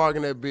I was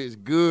parking that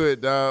bitch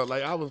good, dog.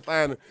 Like, I was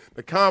finding,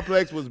 the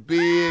complex was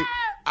big.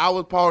 I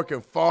was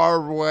parking far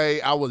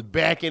away. I was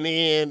backing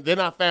in. Then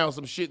I found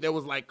some shit that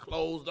was, like,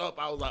 closed up.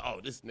 I was like, oh,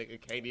 this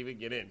nigga can't even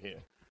get in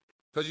here.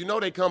 Because you know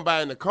they come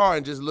by in the car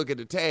and just look at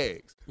the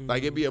tags. Mm-hmm.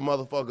 Like, it be a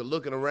motherfucker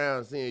looking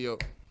around saying, yo,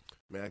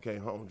 man, I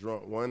came home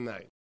drunk one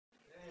night.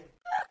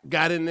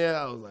 Got in there.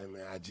 I was like,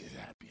 man, I just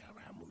had to be all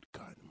right. I moved the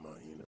car in the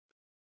money, you know.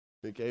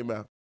 It came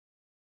out.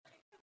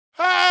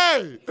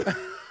 Hey!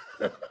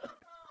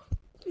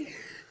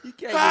 You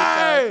can't get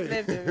caught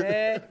slipping,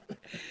 man.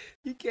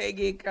 You can't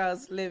get caught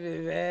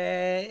slipping,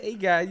 man. He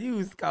got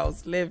used caught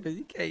slipping.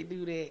 You can't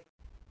do that.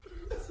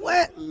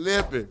 What?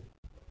 Slipping.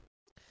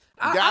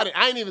 Got it.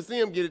 I ain't even see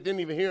him get it.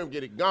 Didn't even hear him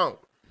get it gone.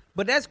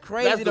 But that's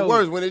crazy, That's the though.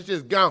 worst when it's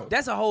just gone.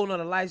 That's a whole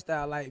nother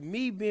lifestyle. Like,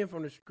 me being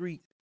from the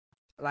street,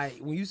 like,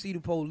 when you see the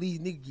police,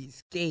 niggas get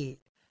scared.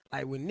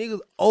 Like, when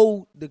niggas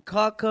owe the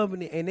car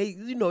company and they,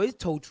 you know, it's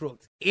tow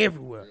trucks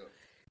everywhere. Yeah.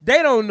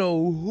 They don't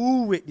know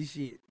who with the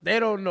shit. They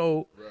don't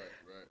know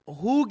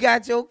who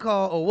got your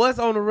car or what's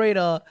on the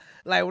radar.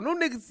 Like, when them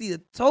niggas see a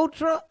tow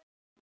truck,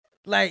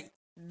 like,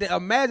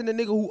 imagine the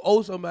nigga who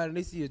owes somebody and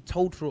they see a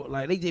tow truck.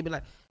 Like, they just be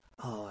like,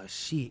 oh,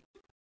 shit.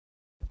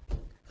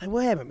 Like,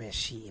 what happened, man?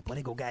 Shit, boy,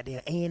 they go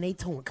goddamn A&A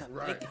towing company.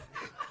 Right.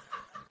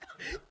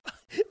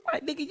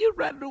 Like, nigga, you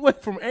running away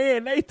from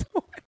A&A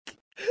towing.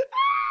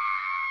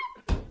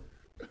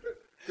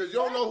 Because you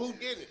don't know who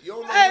getting it. You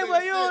don't know hey,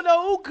 but you don't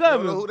know who coming.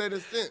 You don't know who they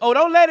just sent. Oh,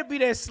 don't let it be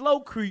that slow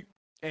creep.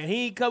 And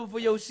he ain't coming for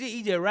your shit.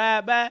 He just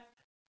ride by.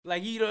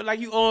 Like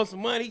you own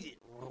some money. He just...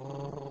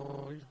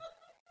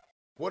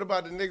 What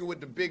about the nigga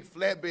with the big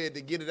flatbed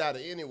to get it out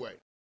of anyway?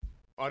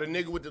 Or the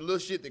nigga with the little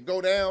shit that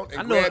go down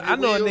and grab your I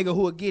know wheels? a nigga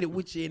who will get it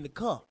with you in the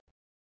car.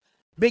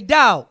 Big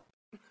dog.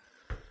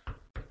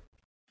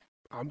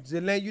 I'm just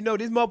letting you know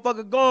this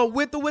motherfucker going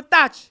with or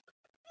without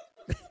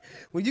you.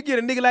 When you get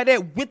a nigga like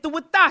that, with or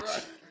without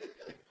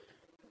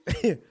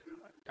you.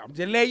 I'm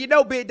just letting you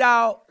know, big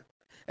dog.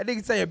 That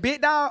nigga saying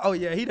big dog? Oh,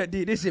 yeah, he done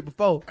did this shit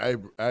before.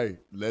 Hey,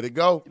 let it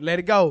go. Let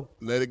it go.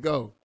 Let it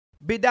go.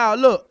 Big dog,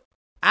 look,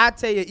 I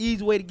tell you an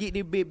easy way to get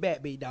this bit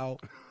back, big dog.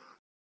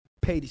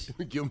 Pay the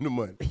shit. Give him the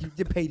money. You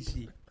just pay the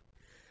shit.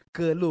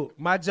 Cause look,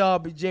 my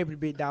job is jeopardy,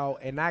 big dog,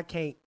 and I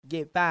can't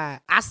get fired.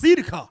 I see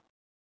the car.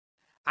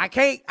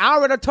 I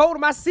already told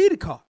him I see the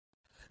car.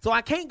 So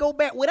I can't go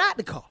back without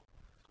the car.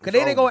 Cause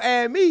then they gonna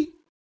add me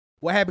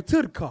what happened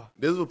to the car.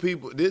 This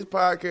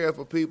podcast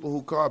for people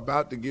who car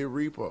about to get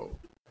repo.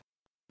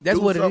 That's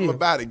Do what it is. something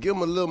about it. Give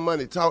them a little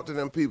money. Talk to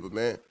them people,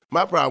 man.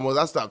 My problem was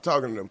I stopped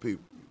talking to them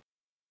people.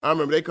 I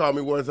remember they called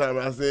me one time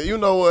and I said, you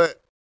know what?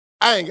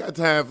 I ain't got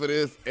time for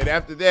this. And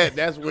after that,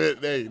 that's when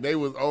they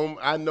was on.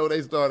 I know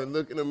they started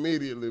looking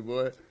immediately,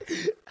 boy.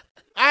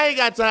 I ain't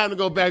got time to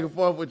go back and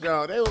forth with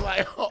y'all. They was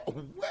like, oh,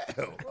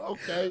 well,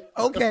 okay.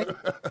 Okay.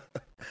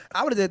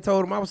 I would have just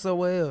told them I was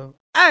somewhere else.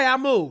 Hey, I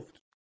moved.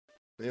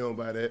 They don't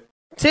buy that.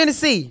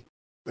 Tennessee.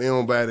 They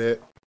don't buy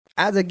that.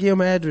 I just give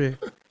them an address.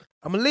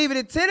 I'm gonna leave it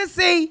in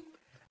Tennessee.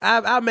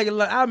 I'll make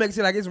it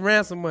seem like it's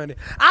ransom money.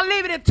 I'll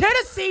leave it in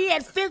Tennessee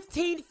at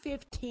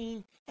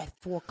 15:15 at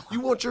 4 o'clock.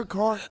 You want your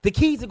car? The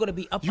keys are gonna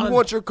be up. You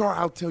want your car?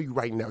 I'll tell you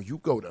right now. You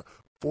go to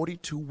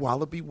 42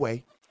 Wallaby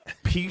Way,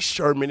 P.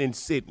 Sherman in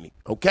Sydney,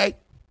 okay?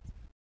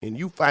 And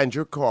you find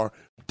your car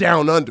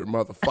down under,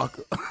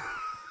 motherfucker.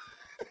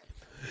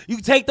 You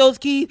can take those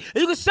keys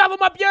and you can shove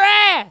them up your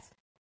ass.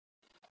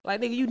 Like,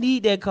 nigga, you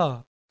need that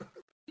car.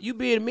 You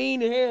being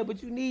mean in hell,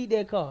 but you need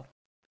that car.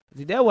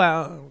 See, that's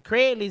why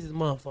Craigslist is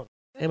motherfucker.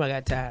 Anybody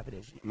got time for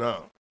this shit?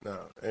 No.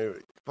 Anyway,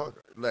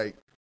 fuck. Like,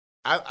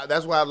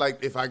 that's why,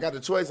 like, if I got the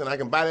choice and I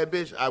can buy that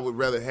bitch, I would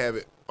rather have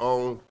it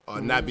on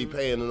or not be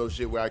paying on no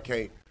shit where it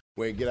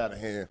get out of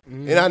hand.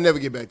 And I'll never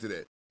get back to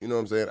that. You know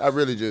what I'm saying? I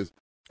really just.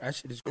 That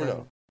shit is crazy.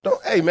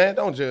 Hey, man,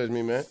 don't judge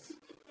me, man.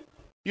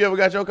 You ever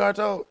got your car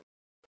towed?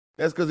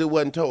 That's because it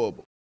wasn't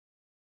towable.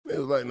 It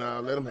was like, nah,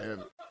 let them have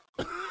it.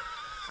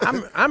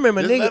 I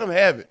remember just nigga. Let him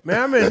have it. Man,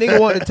 I remember nigga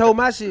wanted to tow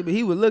my shit, but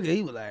he was looking.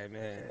 He was like,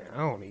 man, I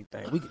don't even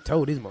think we could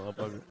tow this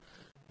motherfucker.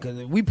 Because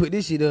if we put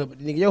this shit up,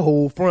 nigga, your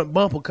whole front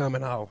bumper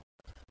coming off.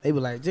 They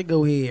were like, just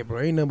go ahead, bro.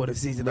 Ain't nothing but a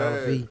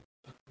 $60 fee.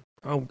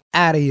 I'm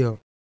out of here.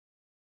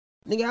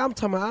 Nigga, I'm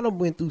talking about, I done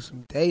went through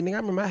some days. Nigga, I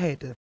remember I had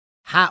to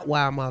hot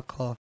wire my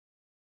car.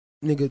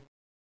 Nigga,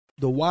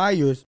 the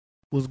wires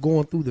was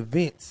going through the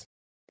vents.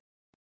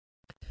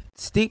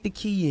 Stick the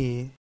key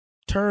in.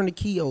 Turn the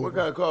key over. What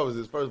kind of car was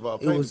this? First of all,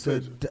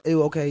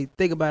 okay,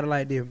 think about it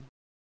like this.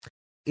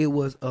 It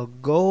was a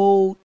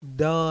gold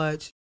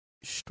Dodge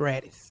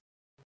Stratus.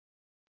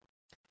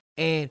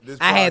 And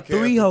I had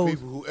 3 holes.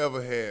 People who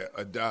ever had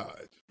a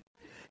Dodge.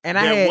 And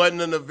I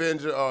wasn't an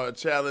Avenger or a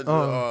Challenger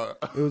or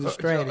it was a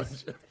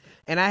Stratus.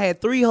 And I had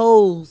 3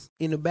 holes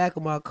in the back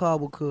of my car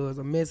because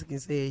a Mexican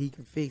said he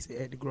can fix it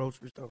at the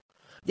grocery store.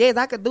 Yes,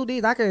 I could do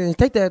this. I can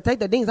take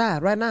the things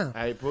out right now.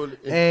 I pull it.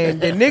 And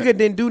the nigga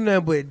didn't do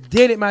nothing but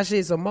dented my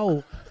shit some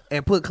more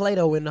and put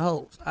Clay-Doh in the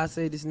holes. I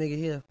said, this nigga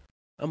here,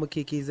 I'm going to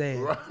kick his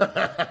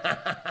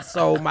ass.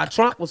 So my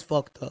trunk was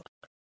fucked up.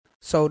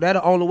 So that's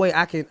the only way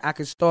I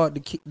can start.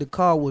 The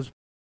car was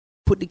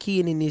put the key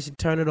in the ignition,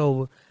 turn it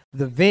over.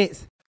 The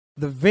vents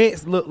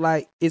look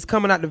like it's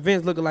coming out. The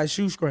vents looking like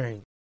shoe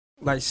screen,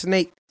 like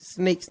snake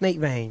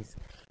veins.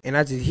 And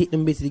I just hit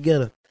them bitches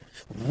together.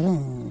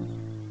 And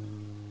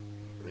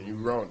you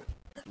run it.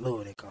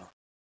 Lord, that car.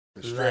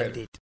 Loved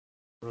it.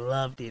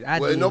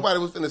 Well, nobody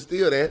was finna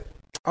steal that.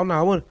 Oh no,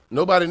 I wasn't.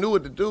 Nobody knew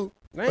what to do.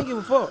 I ain't give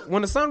a fuck.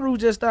 When the sunroof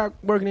just started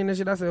working in that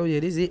shit, I said, oh yeah,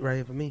 this is it right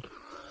here for me.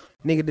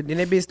 Nigga, then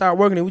that bitch start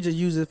working and we just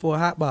use it for a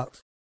hot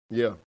box.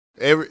 Yeah.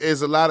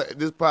 It's a lot of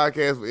this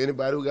podcast for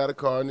anybody who got a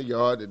car in the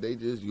yard that they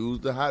just use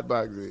the hot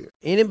box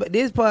in.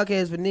 This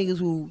podcast for niggas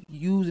who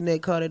using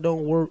that car that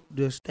don't work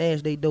to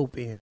stash they dope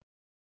in.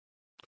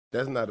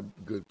 That's not a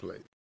good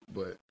place.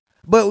 But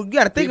you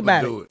gotta think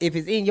about it. If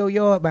it's in your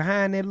yard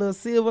behind that little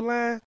silver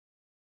line,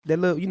 that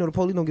little, the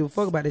police don't give a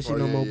fuck about that shit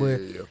no more.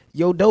 But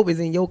your dope is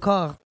in your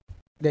car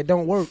that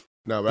don't work.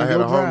 No, but I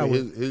had a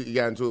homie, he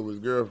got into it with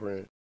his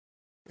girlfriend.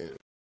 And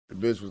the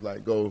bitch was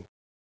like, go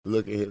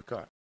look at his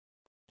car.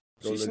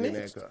 Go look in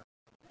that car.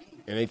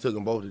 And they took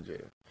them both to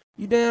jail.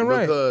 You damn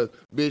right. Because,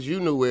 bitch, you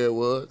knew where it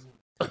was.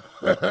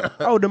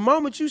 Oh, the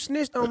moment you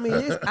snitched on me,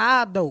 it's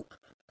our dope.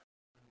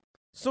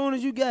 Soon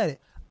as you got it.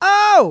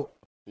 Oh!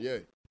 Yeah.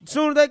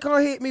 Soon as they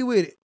come hit me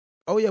with it.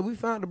 Oh, yeah, we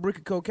found the brick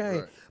of cocaine.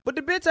 Right. But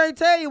the bitch ain't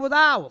tell you it was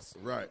ours.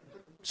 Right.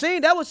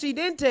 That what she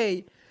didn't tell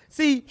you.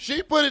 See,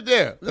 she put it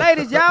there.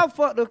 Ladies, y'all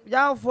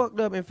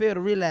fucked up and failed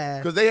to realize.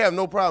 Because they have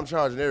no problem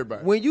charging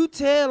everybody. When you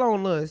tell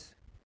on us,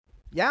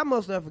 y'all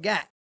must have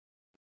forgot.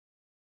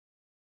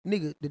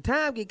 Nigga, the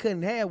time get cut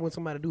in half when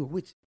somebody do it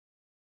with you.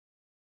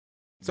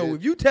 So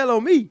if you tell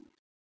on me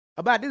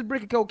about this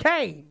brick of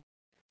cocaine,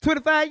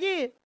 25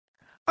 years,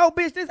 oh,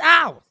 bitch, this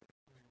ours.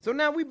 So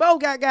now we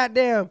both got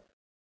goddamn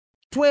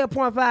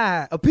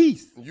 12.5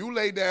 apiece. You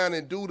lay down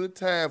and do the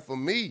time for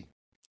me.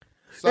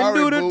 Sorry, and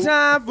do the boo.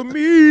 time for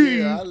me.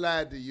 Yeah, I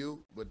lied to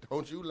you, but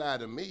don't you lie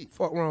to me.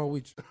 Fuck wrong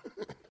with you.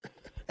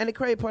 And the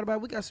crazy part about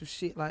it, we got some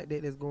shit like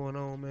that that's going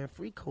on, man.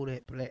 Free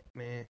Kodak Black,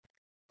 man.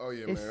 Oh,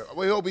 yeah, man.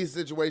 We hope his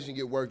situation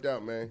get worked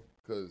out, man,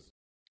 because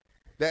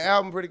that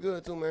album pretty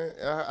good, too, man.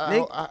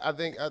 I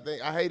think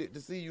I hate it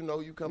to see, you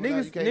coming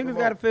out, you can't niggas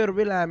got to fail to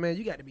realize, man,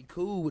 you got to be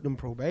cool with them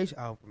probation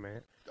officers,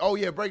 man. Oh,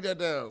 yeah, break that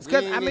down.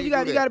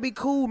 You got to be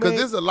cool, man. Because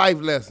this is a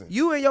life lesson.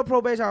 You and your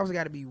probation officer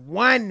got to be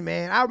one,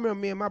 man. I remember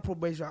me and my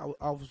probation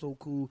officer so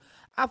cool.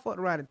 I fucked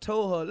around and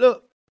told her,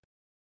 look,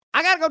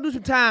 I got to go do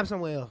some time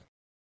somewhere else.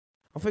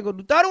 I'm finna go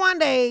do 31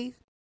 days.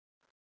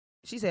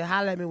 She said,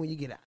 holla at me when you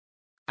get out.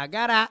 I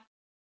got out.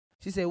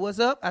 She said, what's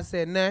up? I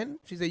said, nothing.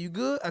 She said, you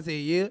good? I said,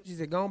 yeah. She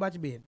said, go on about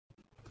your business.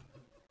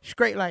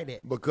 Straight like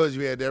that. Because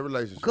you had that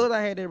relationship. Because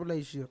I had that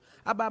relationship.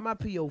 I buy my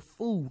PO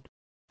food.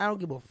 I don't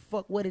give a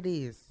fuck what it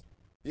is.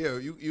 Yeah,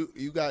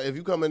 you got, if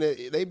you come in there,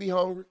 they be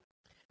hungry.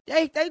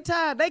 They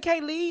tired. They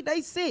can't leave.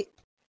 They sick.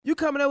 You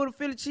coming there with a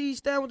Philly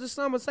cheese sandwich or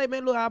something and say,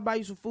 man, look, I'll buy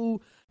you some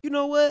food. You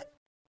know what?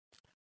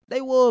 They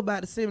were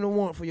about to send me the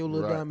warrant for your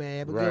little dumb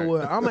ass. But guess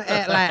what? I'm going to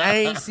act like I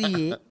ain't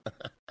see it.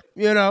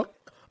 I'm going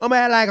to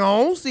act like I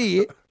don't see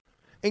it.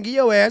 And give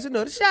your ass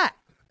another shot.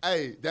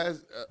 Hey,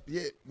 that's,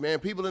 man,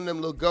 people in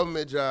them little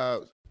government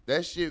jobs,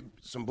 that shit,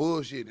 some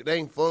bullshit. It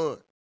ain't fun.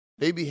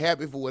 They be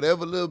happy for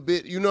whatever little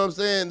bit, you know what I'm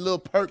saying, little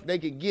perk they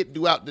can get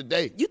throughout the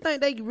day. You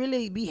think they can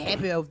really be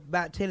happy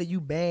about telling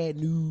you bad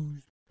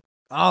news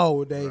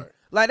all day? Right.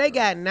 Like, they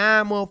got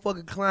 9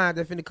 motherfucking clients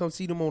that finna come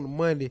see them on a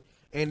Monday,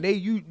 and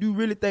you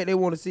really think they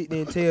want to sit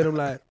there and tell them,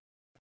 like,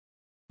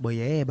 well,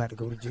 your ass about to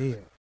go to jail.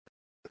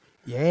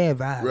 Your ass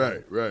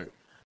violated. Right.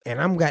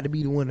 And I'm got to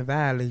be the one to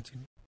violate you.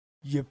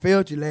 You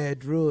failed your last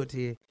drug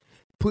test.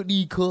 Put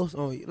these cuffs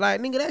on you.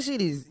 Like, nigga, that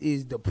shit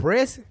is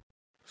depressing.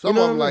 Some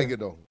of them like it,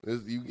 though.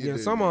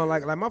 Some of them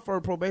like it. Like, my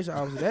first probation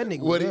officer, that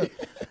nigga was there.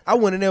 I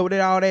went in there with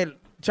all that,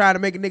 trying to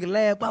make a nigga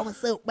laugh. Boy,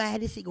 what's up, boy?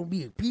 This shit gonna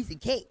be a piece of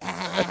cake.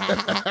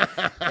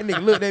 That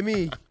nigga looked at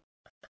me,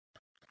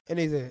 and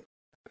he said,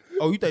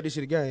 oh, you think this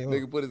shit a game, huh?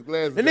 Nigga put his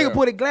glasses down. The nigga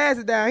put his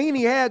glasses down. He didn't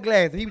even have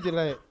glasses. He was just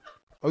like,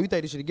 oh, you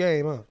think this shit a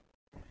game, huh?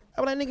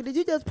 I was like, nigga, did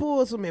you just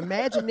pull some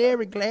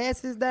imaginary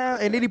glasses down?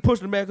 And then he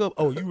pushed them back up.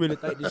 Oh, you really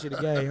think this shit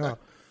a game, huh?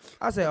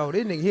 I said, oh,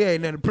 this nigga here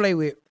ain't nothing to play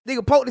with.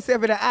 Nigga poked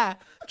himself in the eye,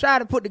 tried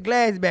to put the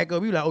glasses back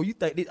up. You like, oh, you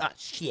think this? Ah,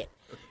 shit.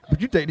 But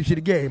you think this shit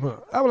a game, huh?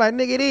 I was like,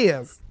 nigga, it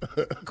is.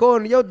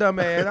 According to your dumb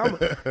ass,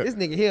 this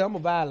nigga here, I'm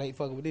going to violate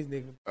fucking with this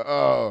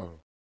nigga.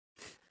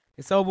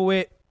 It's over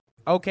with.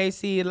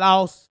 OKC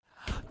lost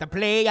the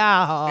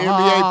playoffs.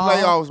 NBA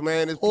playoffs,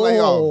 man. It's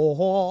playoffs.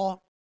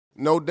 Oh.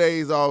 No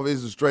days off.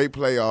 It's a straight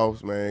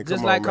playoffs, man.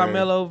 Just like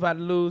Carmelo about to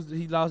lose.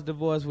 He lost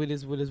divorce with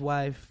his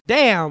wife.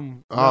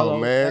 Damn. Oh,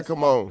 man.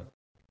 Come on.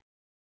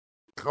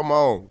 Come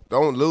on.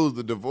 Don't lose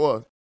the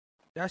divorce.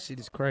 That shit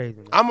is crazy,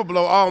 man. I'm going to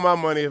blow all my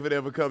money if it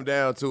ever come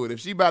down to it.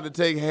 If she about to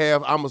take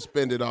half, I'm going to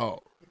spend it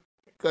all.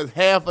 Because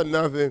half of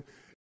nothing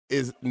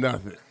is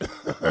nothing.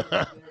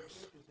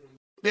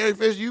 Derek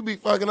Fisher, you be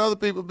fucking other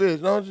people's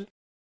bitch, don't you?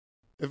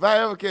 If I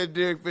ever catch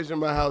Derek Fisher in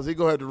my house, he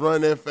going to have to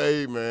run that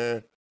fade,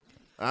 man.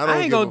 I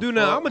ain't going to do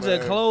nothing. I'm going to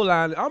just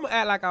clothesline it. I'm going to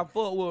act like I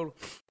fuck with him.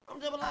 I'm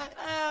just like,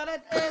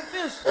 that Derek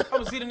Fisher. I'm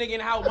going to see the nigga in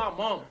the house with my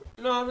mama.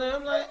 You know what I'm saying?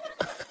 I'm like,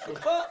 the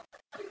fuck?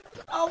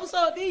 Oh, what's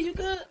up, D? You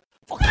good?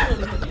 Fuck you,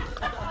 nigga.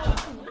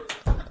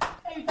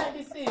 Hey, you think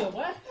this is,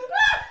 boy?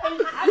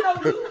 I know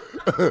you.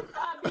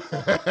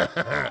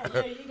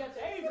 Yeah, you got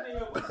your Asian in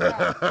your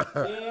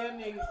yeah,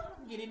 nigga.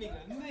 Get this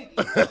nigga a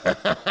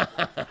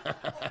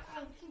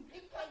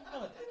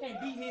can't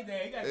beat his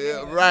ass. Yeah,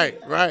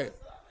 right.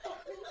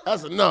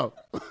 That's enough.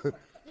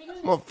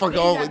 Motherfucker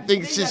always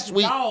think shit's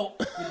sweet.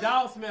 The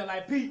dog smell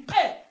like Pete.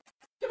 Hey,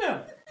 come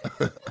here.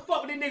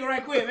 Fuck with this nigga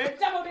right quick, man.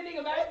 Jump on this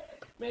nigga, man.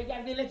 Man, you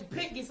gotta let your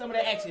pit get some of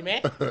that action,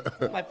 man.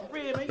 Like, for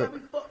real, man. You gotta be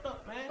fucked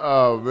up, man.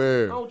 Oh,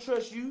 man. I don't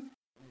trust you.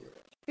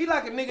 He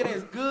like a nigga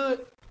that's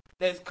good,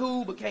 that's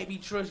cool, but can't be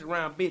trusted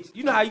around bitches.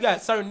 You know how you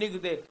got certain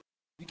niggas that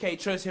you can't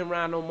trust him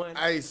around no money?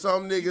 Hey,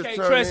 some niggas you can't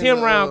trust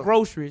him around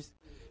groceries.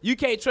 You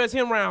can't trust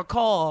him around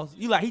cars.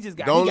 You like, he just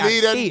got Don't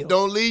steal.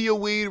 Don't leave your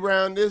weed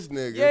around this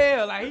nigga.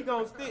 Yeah, like he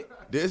gonna stick.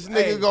 This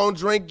nigga gonna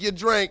drink your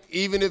drink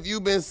even if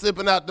you been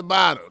sipping out the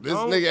bottle. This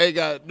nigga ain't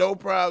got no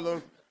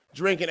problem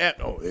drinking at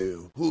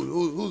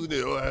who's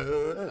this?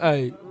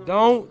 Hey,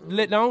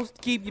 don't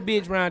keep your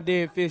bitch around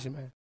Derek Fisher,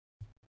 man.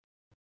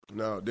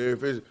 No, Derek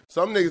Fisher.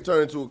 Some niggas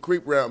turn into a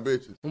creep around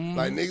bitches. Mm-hmm.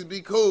 Like niggas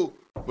be cool,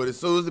 but as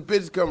soon as the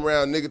bitches come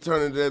around, nigga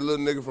turn into that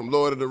little nigga from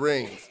Lord of the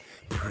Rings.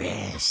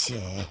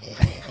 Precious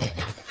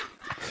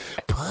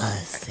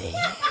pussy.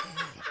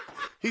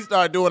 He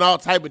started doing all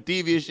type of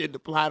devious shit to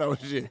plot on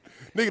shit.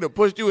 Nigga to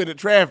push you into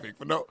traffic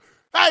for no.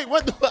 Hey,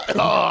 what the fuck? Oh,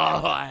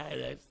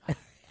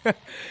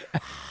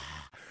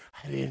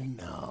 I didn't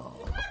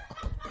know.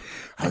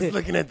 I was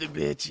looking at the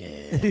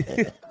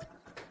bitches.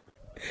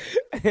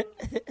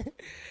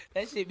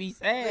 That shit be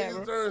sad,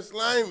 Niggas turn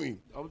slimy.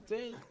 I'm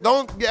telling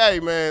you. Hey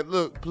man,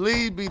 look,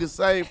 please be the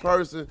same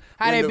person.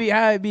 How it be if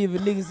a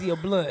nigga see a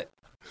blunt?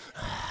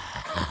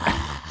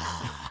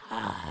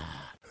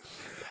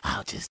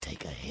 I'll just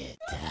take a hit.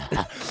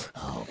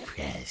 Oh,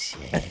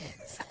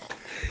 precious.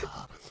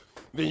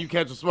 Then you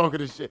catch a smoke of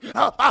this shit.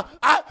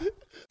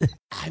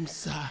 I'm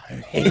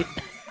sorry.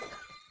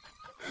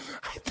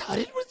 I thought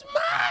it was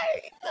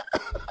mine.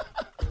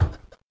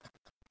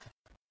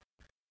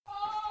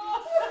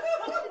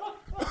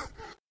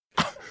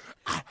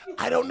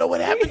 I don't know what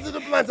happened to the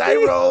blunts I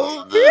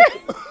rolled.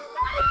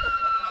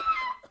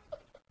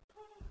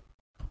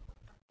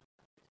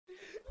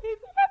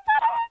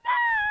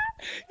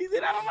 He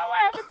said, I don't know what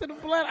happened to the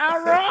blunt I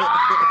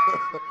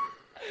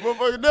rolled.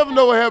 Motherfucker never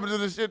know what happened to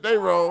the shit they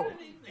roll. I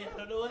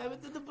don't know what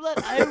happened to the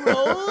blunt I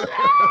rolled.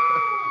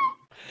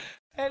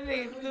 That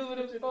nigga stupid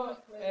as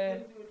fuck,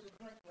 man.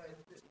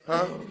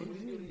 Huh?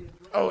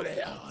 Oh, that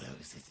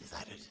was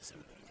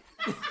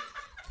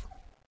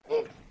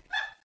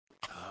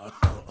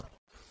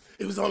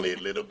it was only a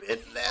little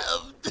bit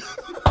left.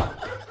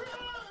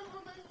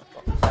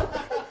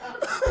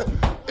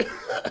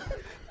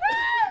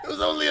 It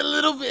was only a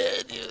little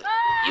bit.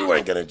 You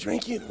weren't gonna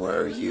drink it,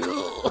 were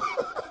you?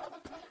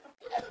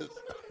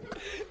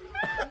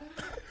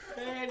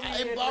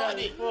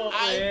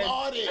 I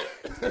bought it.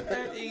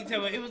 You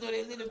tell me it was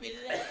only a little bit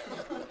left.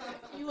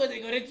 You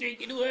wasn't gonna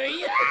drink it, were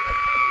you?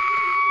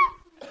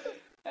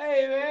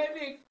 Hey man,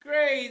 nigga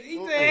crazy.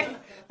 He said,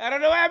 I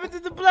don't know what happened to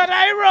the blood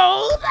I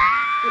rolled.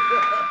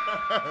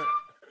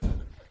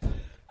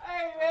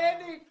 Hey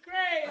man, nigga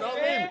crazy,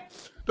 man.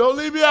 Don't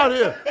leave me out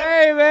here.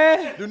 Hey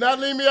man. Do not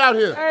leave me out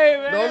here. Hey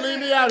man. Don't leave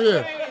me out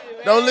here.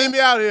 Don't leave me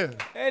out here.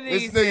 Hey,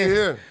 This nigga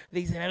here.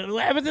 Nigga said, I don't know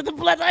what happened to the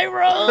blood I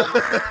rolled.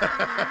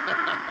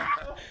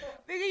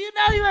 Nigga, you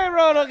know you ain't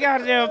rolled no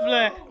goddamn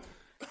blood.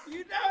 You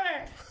know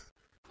that.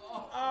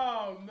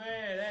 Oh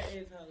man, that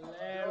is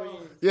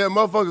hilarious. Yeah,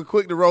 motherfucker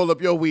quick to roll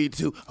up your weed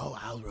too. Oh,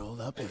 I'll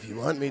roll up if you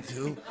want me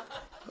to.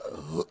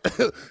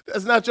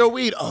 That's not your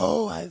weed.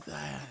 Oh, I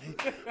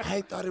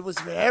thought it was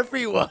for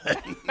everyone. When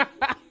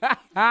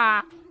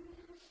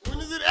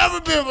has it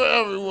ever been for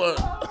everyone?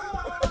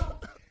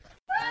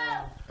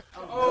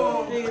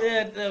 Oh, nigga,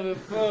 that dumb as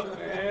fuck,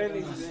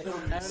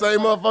 man. Same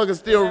motherfucker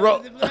still roll.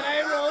 That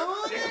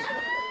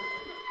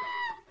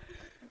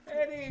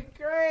nigga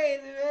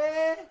crazy,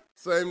 man.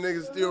 Same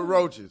nigga still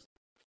roaches.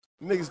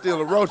 Nigga steal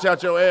a roach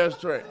out your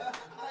ashtray.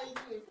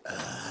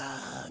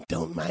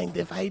 Don't mind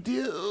if I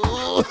do.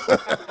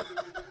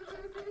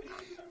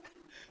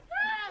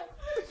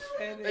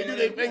 They do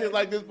their fingers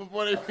like this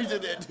before they reach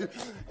it. That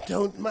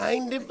don't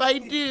mind if I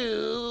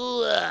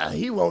do.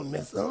 He won't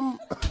miss them.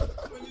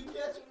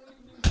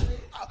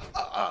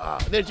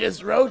 They're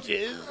just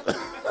roaches.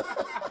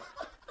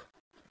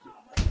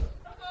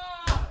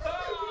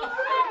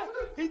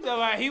 He talking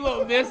about he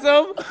won't miss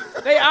them.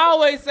 They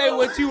always say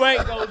what you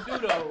ain't gonna do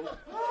though.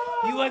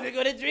 You wasn't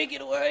gonna drink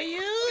it, were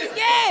you?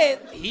 Yes.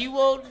 He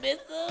won't miss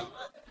them.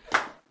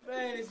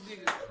 Man, this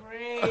nigga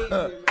crazy,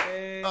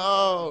 man.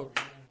 Oh.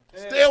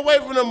 Stay away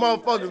from them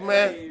motherfuckers,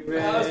 man. Hey,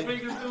 man.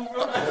 Speakers too,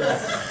 bro.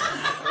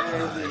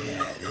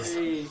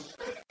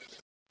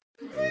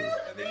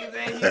 Nigga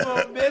said he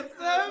won't miss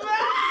them.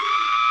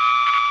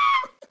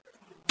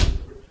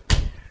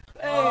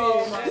 Hey,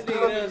 that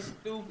nigga that's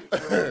stupid,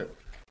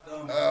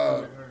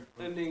 bro.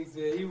 That nigga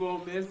said he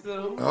won't miss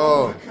them.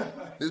 Oh,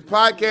 this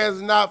podcast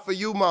is not for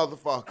you,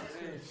 motherfuckers.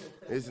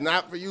 It's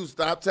not for you.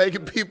 Stop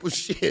taking people's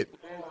shit.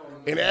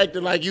 and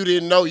acting like you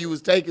didn't know you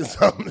was taking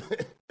something.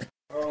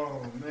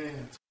 Oh,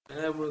 man.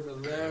 That was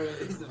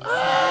hilarious. The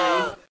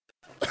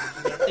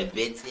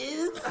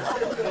bitches.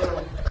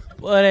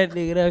 Boy, that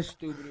nigga, that's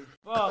stupid as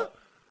fuck.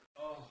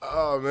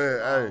 Oh, man.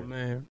 Oh, Hey.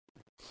 man.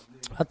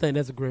 I think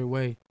that's a great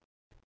way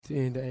to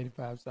end the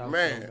 85 South.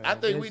 Man, Show, I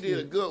think we did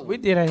a good one. We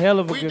did a hell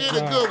of a good job. We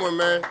did a good one,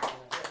 man.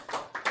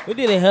 We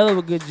did a hell of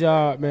a good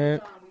job,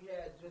 man.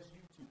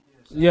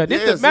 Yeah,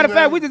 this Yeah, the matter of see, fact,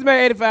 man. we just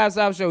made 85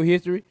 South Show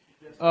history.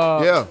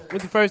 Yeah.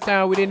 This the first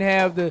time we didn't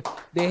have the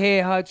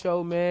head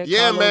honcho, man.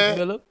 Yeah, Carlos man.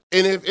 Miller.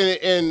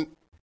 And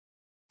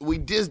we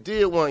just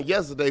did one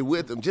yesterday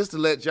with him, just to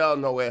let y'all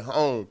know at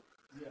home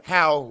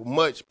how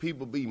much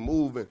people be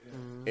moving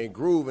and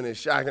grooving and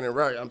shocking and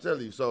rocking. I'm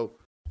telling you. So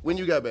when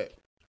you got back?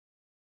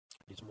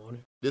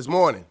 This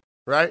morning,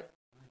 right?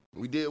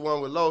 We did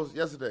one with Los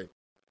yesterday.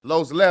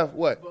 Los left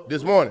what?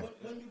 This morning.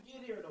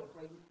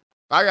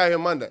 I got here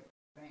Monday.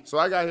 So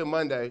I got here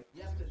Monday.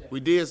 We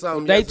did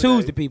something Day yesterday.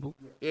 Tuesday, people.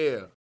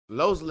 Yeah.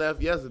 Los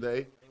left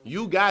yesterday.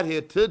 You got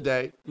here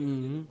today.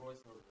 Mm-hmm.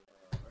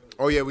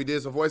 Oh, yeah, we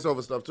did some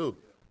voiceover stuff, too.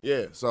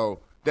 Yeah,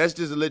 so that's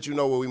just to let you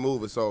know where we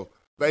moving. So,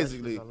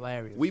 basically,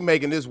 we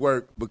making this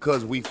work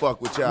because we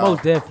fuck with y'all.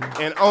 Most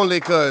definitely. And only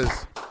because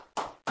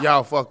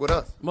y'all fuck with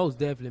us. Most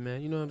definitely,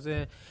 man. You know what I'm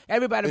saying?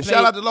 Everybody And played,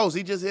 shout out to Los.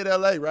 He just hit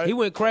L.A., right? He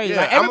went crazy.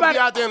 Yeah, Like, I'm going to everybody be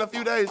out there in a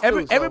few days,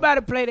 too. So.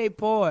 Everybody play their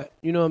part,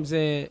 you know what I'm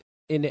saying,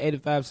 in the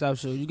 85 South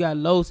Show. You got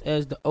Los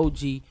as the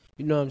OG, you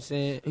know what I'm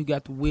saying, who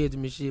got the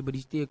wisdom and shit, but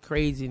he's still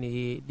crazy in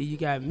the head. Then you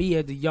got me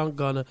as the young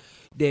gunner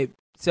that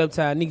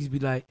sometimes niggas be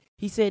like,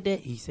 he said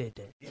that.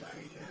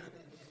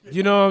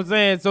 You know what I'm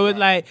saying? So it's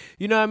like,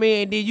 you know what I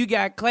mean? And then you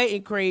got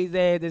Clayton crazy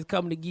ass that's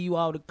coming to give you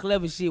all the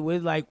clever shit where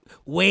it's like,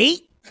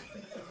 wait,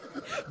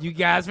 you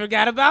guys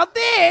forgot about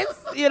this.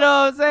 You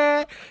know what I'm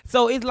saying?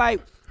 So it's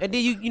like, and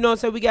then you know what I'm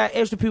saying? We got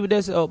extra people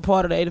that's a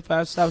part of the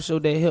 85 South Show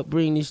that help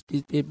bring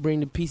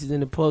bring the pieces in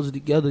the puzzle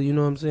together. You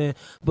know what I'm saying?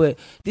 But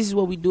this is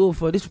what we do it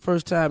for. This is the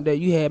first time that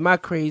you had my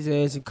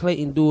crazy ass and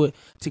Clayton do it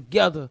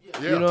together.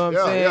 You know what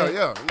I'm saying?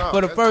 Yeah. No, for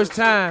the first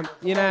time.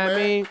 You know what I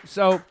mean?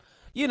 So,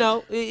 you know,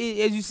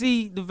 as you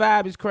see, the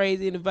vibe is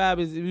crazy and the vibe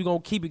is, we're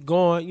going to keep it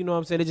going. You know what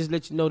I'm saying? They just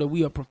let you know that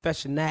we are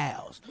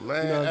professionals. Man, you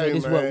know what I'm hey, saying?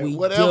 This is what we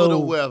whatever do. the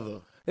weather.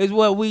 It's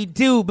what we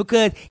do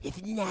because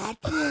if not,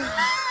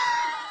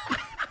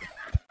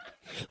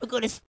 we're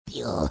gonna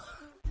steal.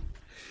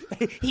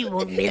 He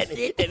won't miss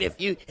it. And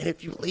if you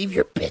leave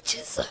your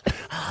bitches,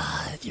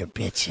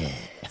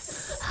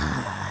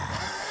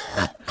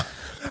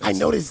 I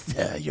noticed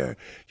your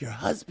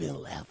husband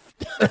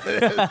left.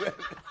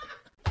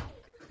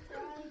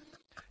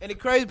 And the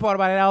crazy part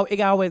about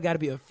it always got to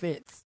be a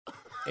fence.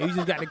 And you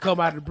just got to come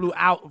out of the blue,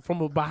 out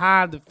from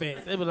behind the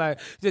fence. They be like,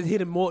 just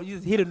hit a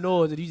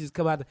noise, and you just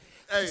come out.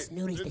 I just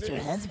noticed that your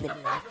husband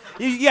left.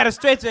 You got to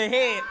stretch your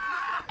head.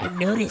 I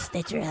noticed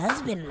that your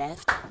husband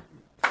left.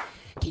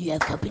 Can you have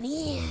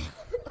company?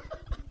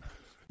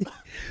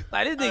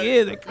 Like, this nigga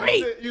is a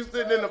creep. You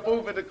sitting in the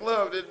booth at the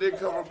club, this nigga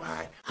come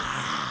by.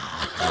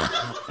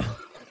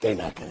 They're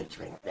not gonna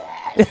drink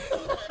that.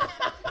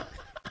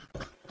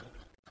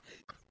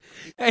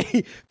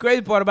 Hey,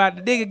 crazy part about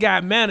it, the nigga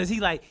got manners. He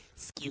like,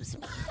 Excuse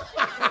me.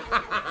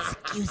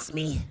 Excuse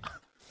me.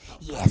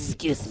 Yes,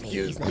 excuse me.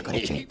 He's not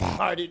gonna drink that.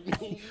 Pardon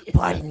me.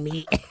 Pardon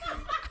me.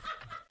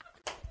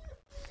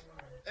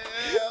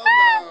 Hell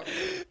no.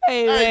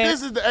 hey, man.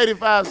 This is the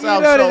 85 South Show,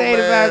 you know this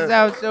 85 man.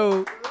 South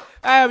Show.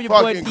 I am your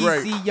Fucking boy DC,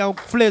 great. Young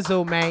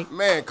Flizzle, man.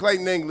 Man,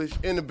 Clayton English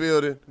in the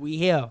building. We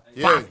here.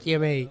 Yeah. Fuck you,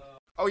 man.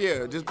 Oh,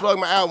 yeah. Just plug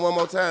my album one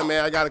more time,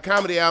 man. I got a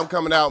comedy album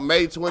coming out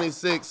May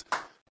 26th.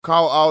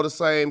 Called All the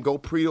Same. Go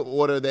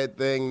pre-order that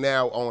thing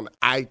now on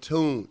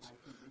iTunes.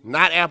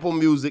 Not Apple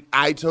Music,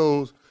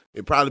 iTunes.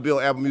 It'll probably be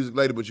on Apple Music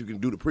later, but you can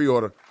do the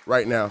pre-order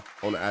right now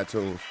on the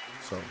iTunes.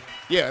 So,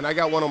 yeah, and I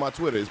got one on my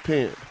Twitter. It's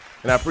pinned.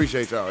 And I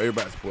appreciate y'all,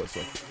 everybody's support.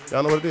 So,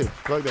 y'all know what it is.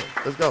 Plug that.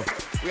 Let's go.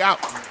 We out.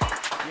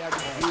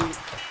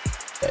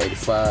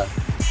 85.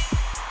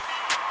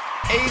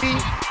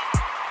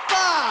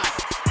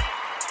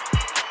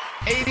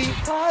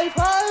 85.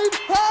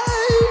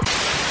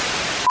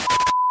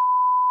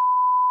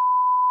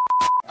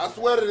 I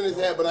sweated in his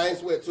hat, but I ain't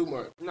sweat too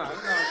much. No,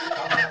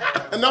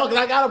 because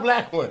I got a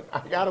black one.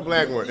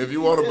 If you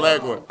want a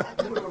black one.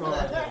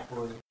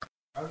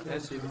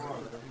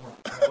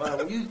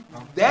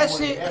 That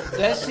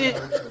shit,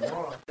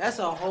 that's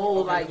a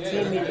whole like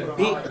 10-minute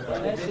bit.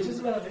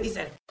 He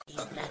said, he's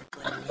not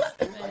gonna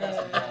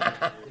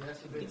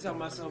listen. He talking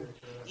about something.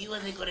 He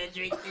wasn't gonna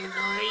drink this,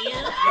 were you?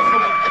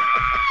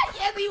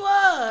 Yes, he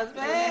was,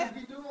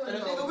 man.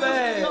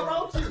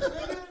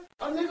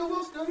 A nigga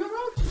will steal your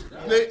roaches.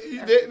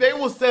 They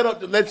will set up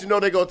to let you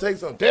know they gonna take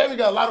something. Damn, you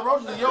got a lot of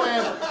roaches in your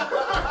ass.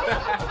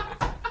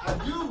 I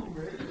do,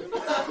 man.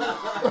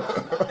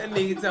 That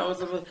nigga told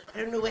someone,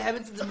 I don't know what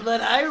happened to the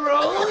blood I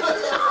rolled.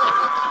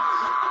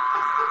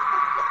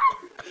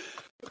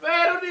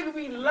 Man, don't nigga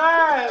be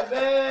lying,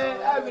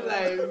 man. I be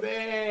like,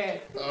 man,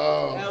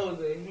 that was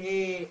a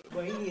head.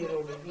 Boy, he hit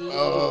on the head.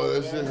 Oh,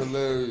 that shit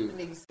hilarious.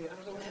 Nigga said, I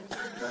don't know what happened to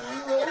the blood I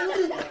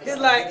rolled.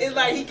 It's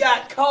like he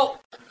got caught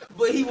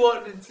but he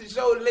wanted to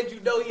show to let you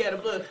know he had a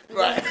blood.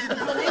 Right.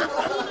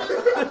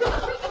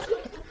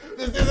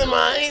 This isn't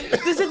mine.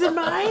 This isn't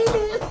mine.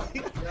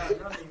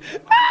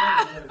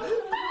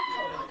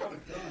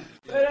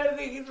 That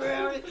nigga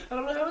said, I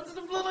don't know how much of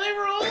the blood I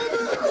wrong.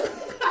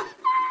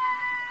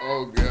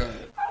 Oh God.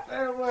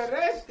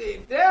 That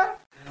shit there.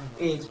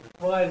 It's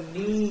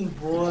funny,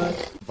 boy.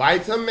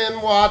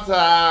 Vitamin water.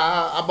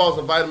 I bought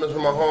some vitamins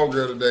from my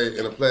homegirl today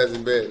in a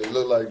plastic bag. They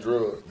look like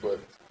drugs, but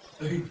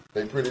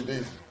they pretty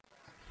decent.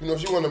 You know,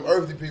 she one of them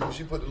earthy people.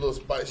 She put the little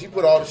spice. She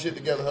put all the shit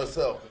together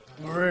herself.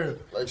 For real.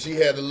 Like she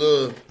had a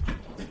little,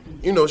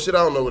 you know, shit.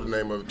 I don't know what the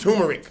name of it.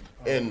 Turmeric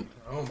and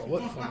I don't know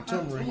what the fuck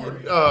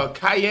turmeric.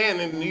 Cayenne,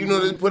 and you know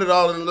they put it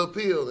all in a little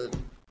pill and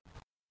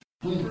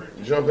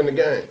jump in the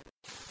game.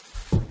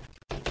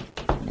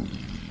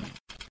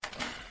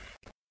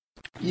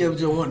 You ever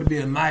just want to be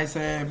a nice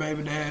ass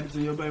baby dad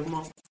to your baby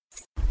mom?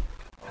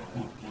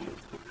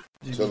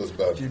 Tell us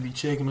about it. Just be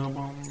checking up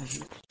on them and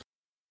shit.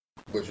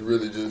 But you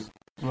really just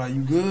like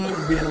you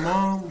good being a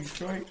mom, you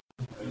straight.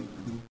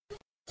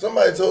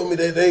 Somebody told me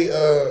that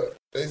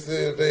they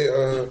said they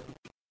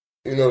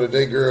you know that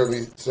they girl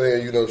be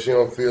saying, you know, she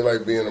don't feel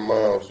like being a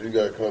mom, so you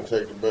gotta come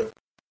take her back.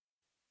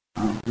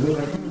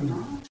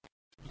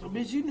 So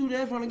bitch, you knew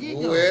that from the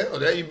get-go. Well,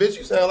 that you bitch,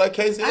 you sound like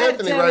Casey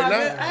Anthony right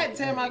now. I had to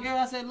tell my girl,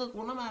 I said, look,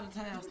 when I'm out of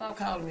town, stop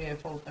calling me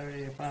at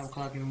 4:30 and 5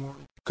 o'clock in the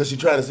morning. Cause she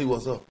trying to see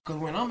what's up. Cause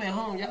when I'm at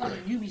home,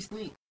 you be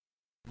asleep.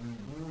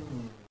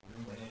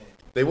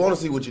 They want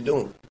to see what you're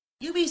doing.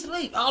 You be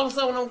asleep. All of a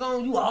sudden when I'm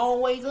gone, you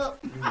always up.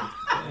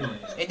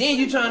 And then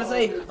you trying to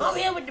say, I'm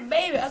here with the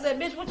baby. I said,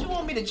 bitch, what you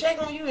want me to check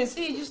on you and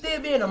see if you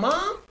still being a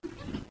mom?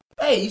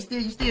 Hey, you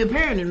still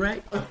parenting,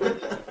 right?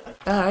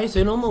 I ain't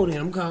say no more then.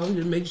 I'm calling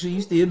just make sure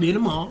you still being a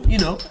mom. You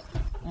know,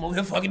 I'm over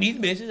here fucking these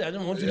bitches. I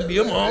just want you to be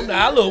a mom.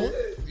 Now I love her.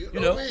 You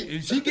know,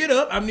 if she get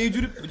up, I need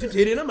you to put your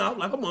titty in her mouth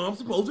like a mom's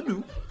supposed to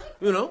do.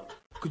 You know,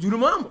 cause you the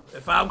mama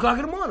at 5 o'clock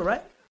in the morning,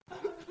 right?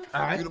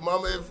 All right. You the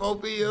mama at 4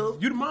 p.m.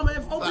 You the mama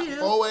at 4 p.m.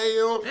 4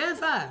 a.m. and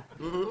 5.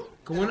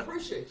 Mm-hmm. I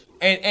appreciate you.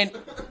 And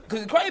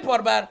cause the crazy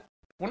part about it,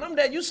 when I'm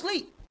there, you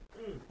sleep.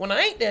 When I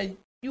ain't there,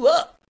 you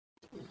up.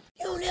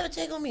 You don't never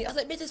check on me. I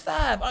said, bitch, it's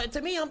 5.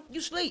 To me, you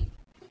sleep.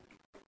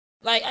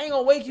 Like, I ain't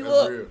gonna wake you That's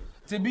up real.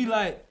 to be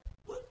like,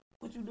 what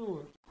you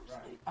doing? Right.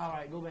 All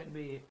right, go back to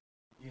bed.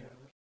 Yeah.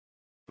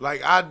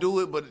 Like I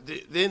do it, but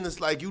then it's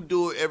like you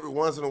do it every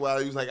once in a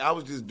while. You like, I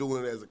was just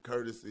doing it as a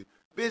courtesy.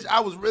 Bitch, I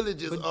was really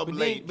just up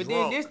late But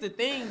drunk. then this the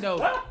thing,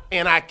 though.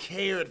 And I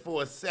cared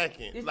for a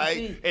second. This Like,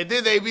 the thing. and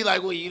then they be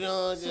like, well, you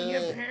know. So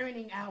your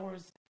parenting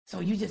hours. So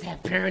you just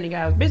have parenting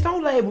hours. Bitch,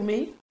 don't label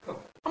me.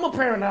 I'm a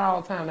parent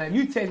all the time. Like, if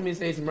you text me and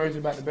say some emergency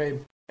about the baby,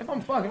 if I'm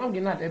fucking, I'm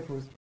getting out that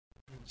pussy.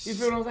 You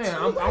feel what I'm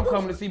saying? I'm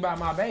coming to see about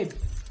my baby.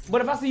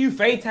 But if I see you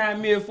FaceTime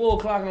me at 4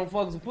 o'clock and I'm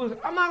fucking some pussy,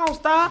 I'm not gonna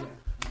stop.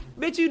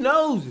 Bitch, you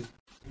nosy.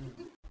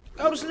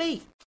 Go to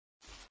sleep.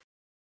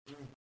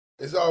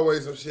 It's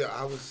always some shit.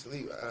 I was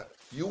asleep.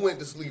 You went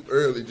to sleep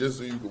early just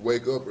so you could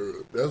wake up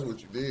early. That's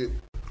what you did.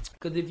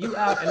 Cause if you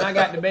out and I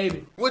got the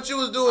baby, what you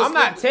was doing? I'm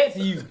not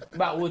texting you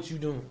about what you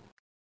doing.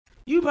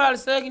 You probably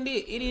sucking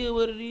dick. It is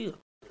what it is.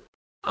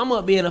 I'm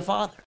up being a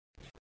father.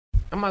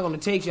 I'm not gonna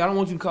text you. I don't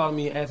want you to call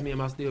me and ask me,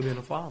 am I still being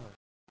a father?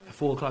 At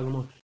 4 o'clock in the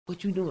morning.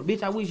 What you doing?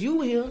 Bitch, I wish you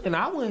were here and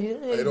I wasn't here.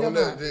 Hey,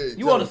 don't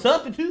you want a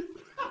substitute?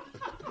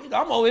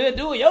 I'm over here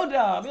doing your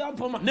job. I'm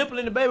putting my nipple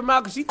in the baby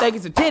mouth because she think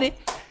it's a titty.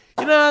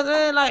 You know what I'm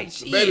saying? Like,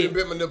 shit. Baby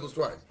bit my nipples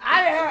twice.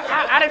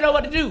 I didn't know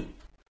what to do.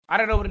 I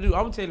didn't know what to do.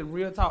 I'm gonna tell you the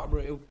real talk,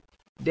 bro.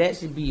 That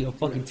should be a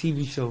fucking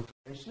TV show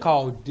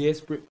called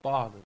Desperate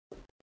Father.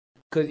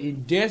 Cause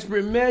in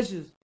desperate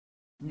measures,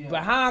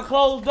 behind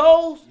closed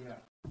doors,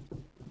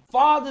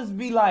 fathers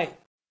be like,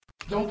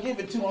 don't give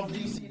it to him,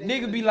 DC.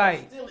 Nigga be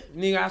like,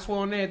 nigga, I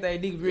swear on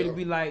everything. Niggas really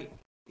be like,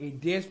 in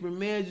desperate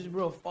measures,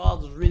 bro,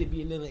 fathers really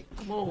be in there like,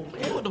 come on,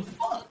 man, what the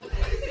fuck?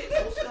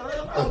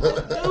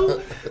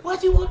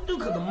 What you want to do?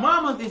 Cause the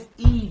mama is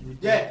evil.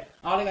 Yeah.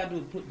 All they gotta do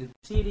is put the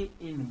titty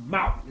in the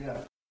mouth. Yeah.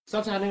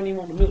 Sometimes they don't even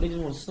want the milk, they just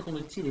want to suck on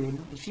the titty.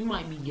 She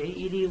might be gay,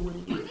 it is what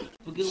it is.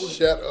 Forget what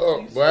Shut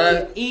up,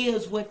 boy. It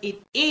is what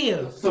it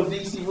is. So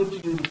DC, what you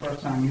do the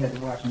first time you had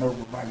to watch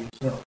Nova by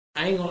yourself?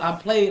 I ain't gonna, I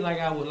played like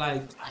I would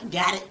like, I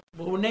got it.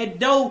 But when that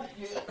door,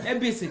 that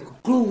bitch said,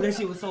 glue, that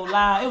shit was so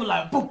loud, it was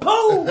like, boom,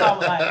 boom. I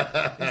was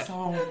like, this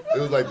song. It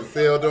was like the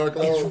cell door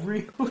closed. It's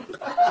real.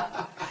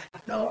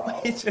 No,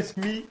 it's just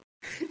me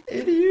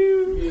and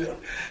you. Yeah.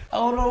 I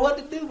don't know what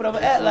to do, but I'm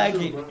gonna act like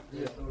it.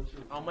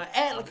 I'm gonna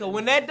act like it.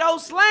 When that door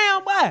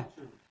slam, boy,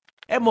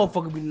 that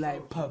motherfucker be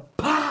like,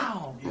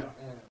 pow.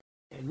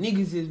 And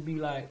niggas just be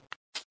like,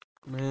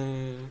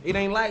 man, it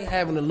ain't like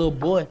having a little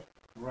boy.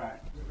 Right.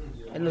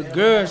 And the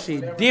girl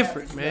shit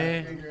different,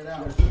 man.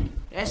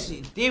 That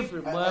shit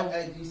different, boy.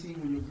 At DC,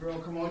 when your girl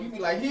come on, you be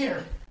like,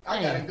 here,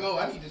 I gotta go.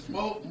 I need to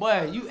smoke.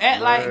 Boy, you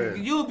act like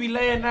you be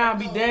laying down,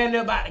 be down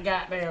there about to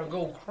goddamn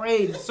go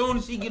crazy. As soon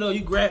as she get up,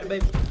 you grab the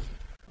baby.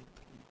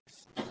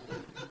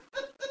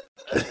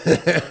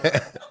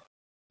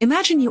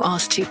 Imagine you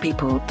ask two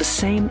people the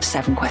same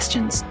 7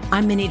 questions.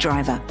 I'm Minnie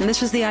Driver, and this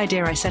was the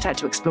idea I set out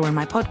to explore in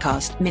my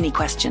podcast, Mini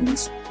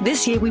Questions.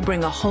 This year, we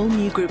bring a whole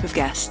new group of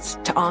guests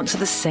to answer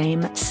the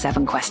same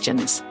 7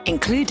 questions,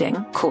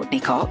 including Courtney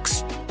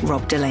Cox,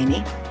 Rob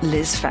Delaney,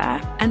 Liz Fair,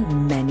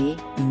 and many,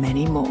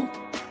 many more.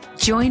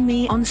 Join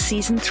me on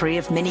Season 3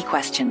 of Mini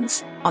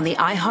Questions on the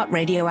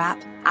iHeartRadio app,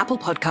 Apple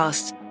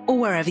Podcasts, or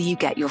wherever you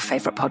get your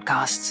favorite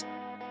podcasts.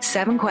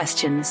 7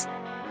 questions,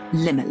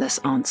 limitless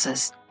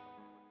answers.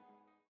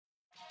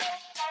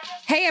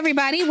 Hey,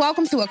 everybody.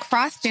 Welcome to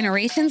Across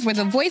Generations, where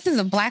the voices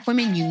of Black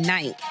women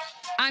unite.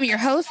 I'm your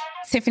host,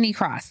 Tiffany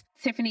Cross.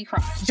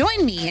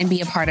 Join me and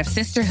be a part of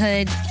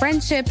sisterhood,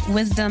 friendship,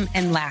 wisdom,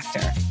 and laughter.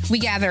 We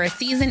gather a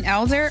seasoned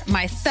elder,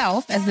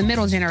 myself as the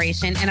middle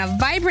generation, and a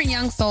vibrant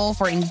young soul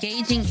for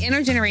engaging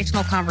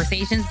intergenerational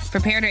conversations.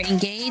 Prepare to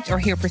engage or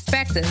hear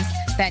perspectives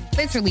that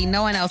literally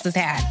no one else has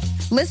had.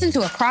 Listen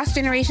to Across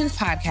Generations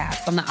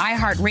podcast on the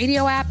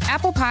iHeartRadio app,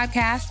 Apple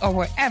Podcasts, or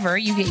wherever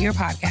you get your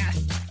podcasts.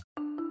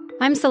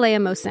 I'm Saleha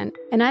Mohsen,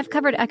 and I've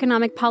covered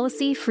economic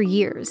policy for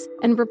years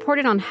and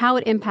reported on how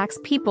it impacts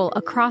people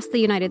across the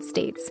United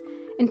States.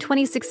 In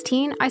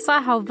 2016, I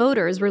saw how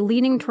voters were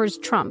leaning towards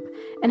Trump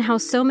and how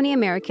so many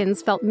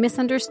Americans felt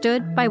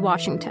misunderstood by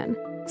Washington.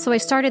 So I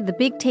started The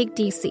Big Take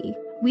DC.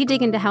 We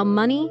dig into how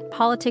money,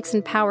 politics,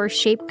 and power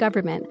shape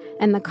government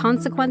and the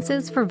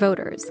consequences for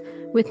voters.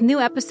 With new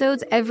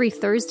episodes every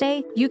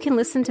Thursday, you can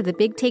listen to The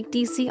Big Take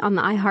DC on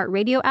the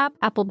iHeartRadio app,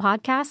 Apple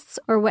Podcasts,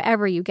 or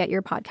wherever you get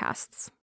your podcasts.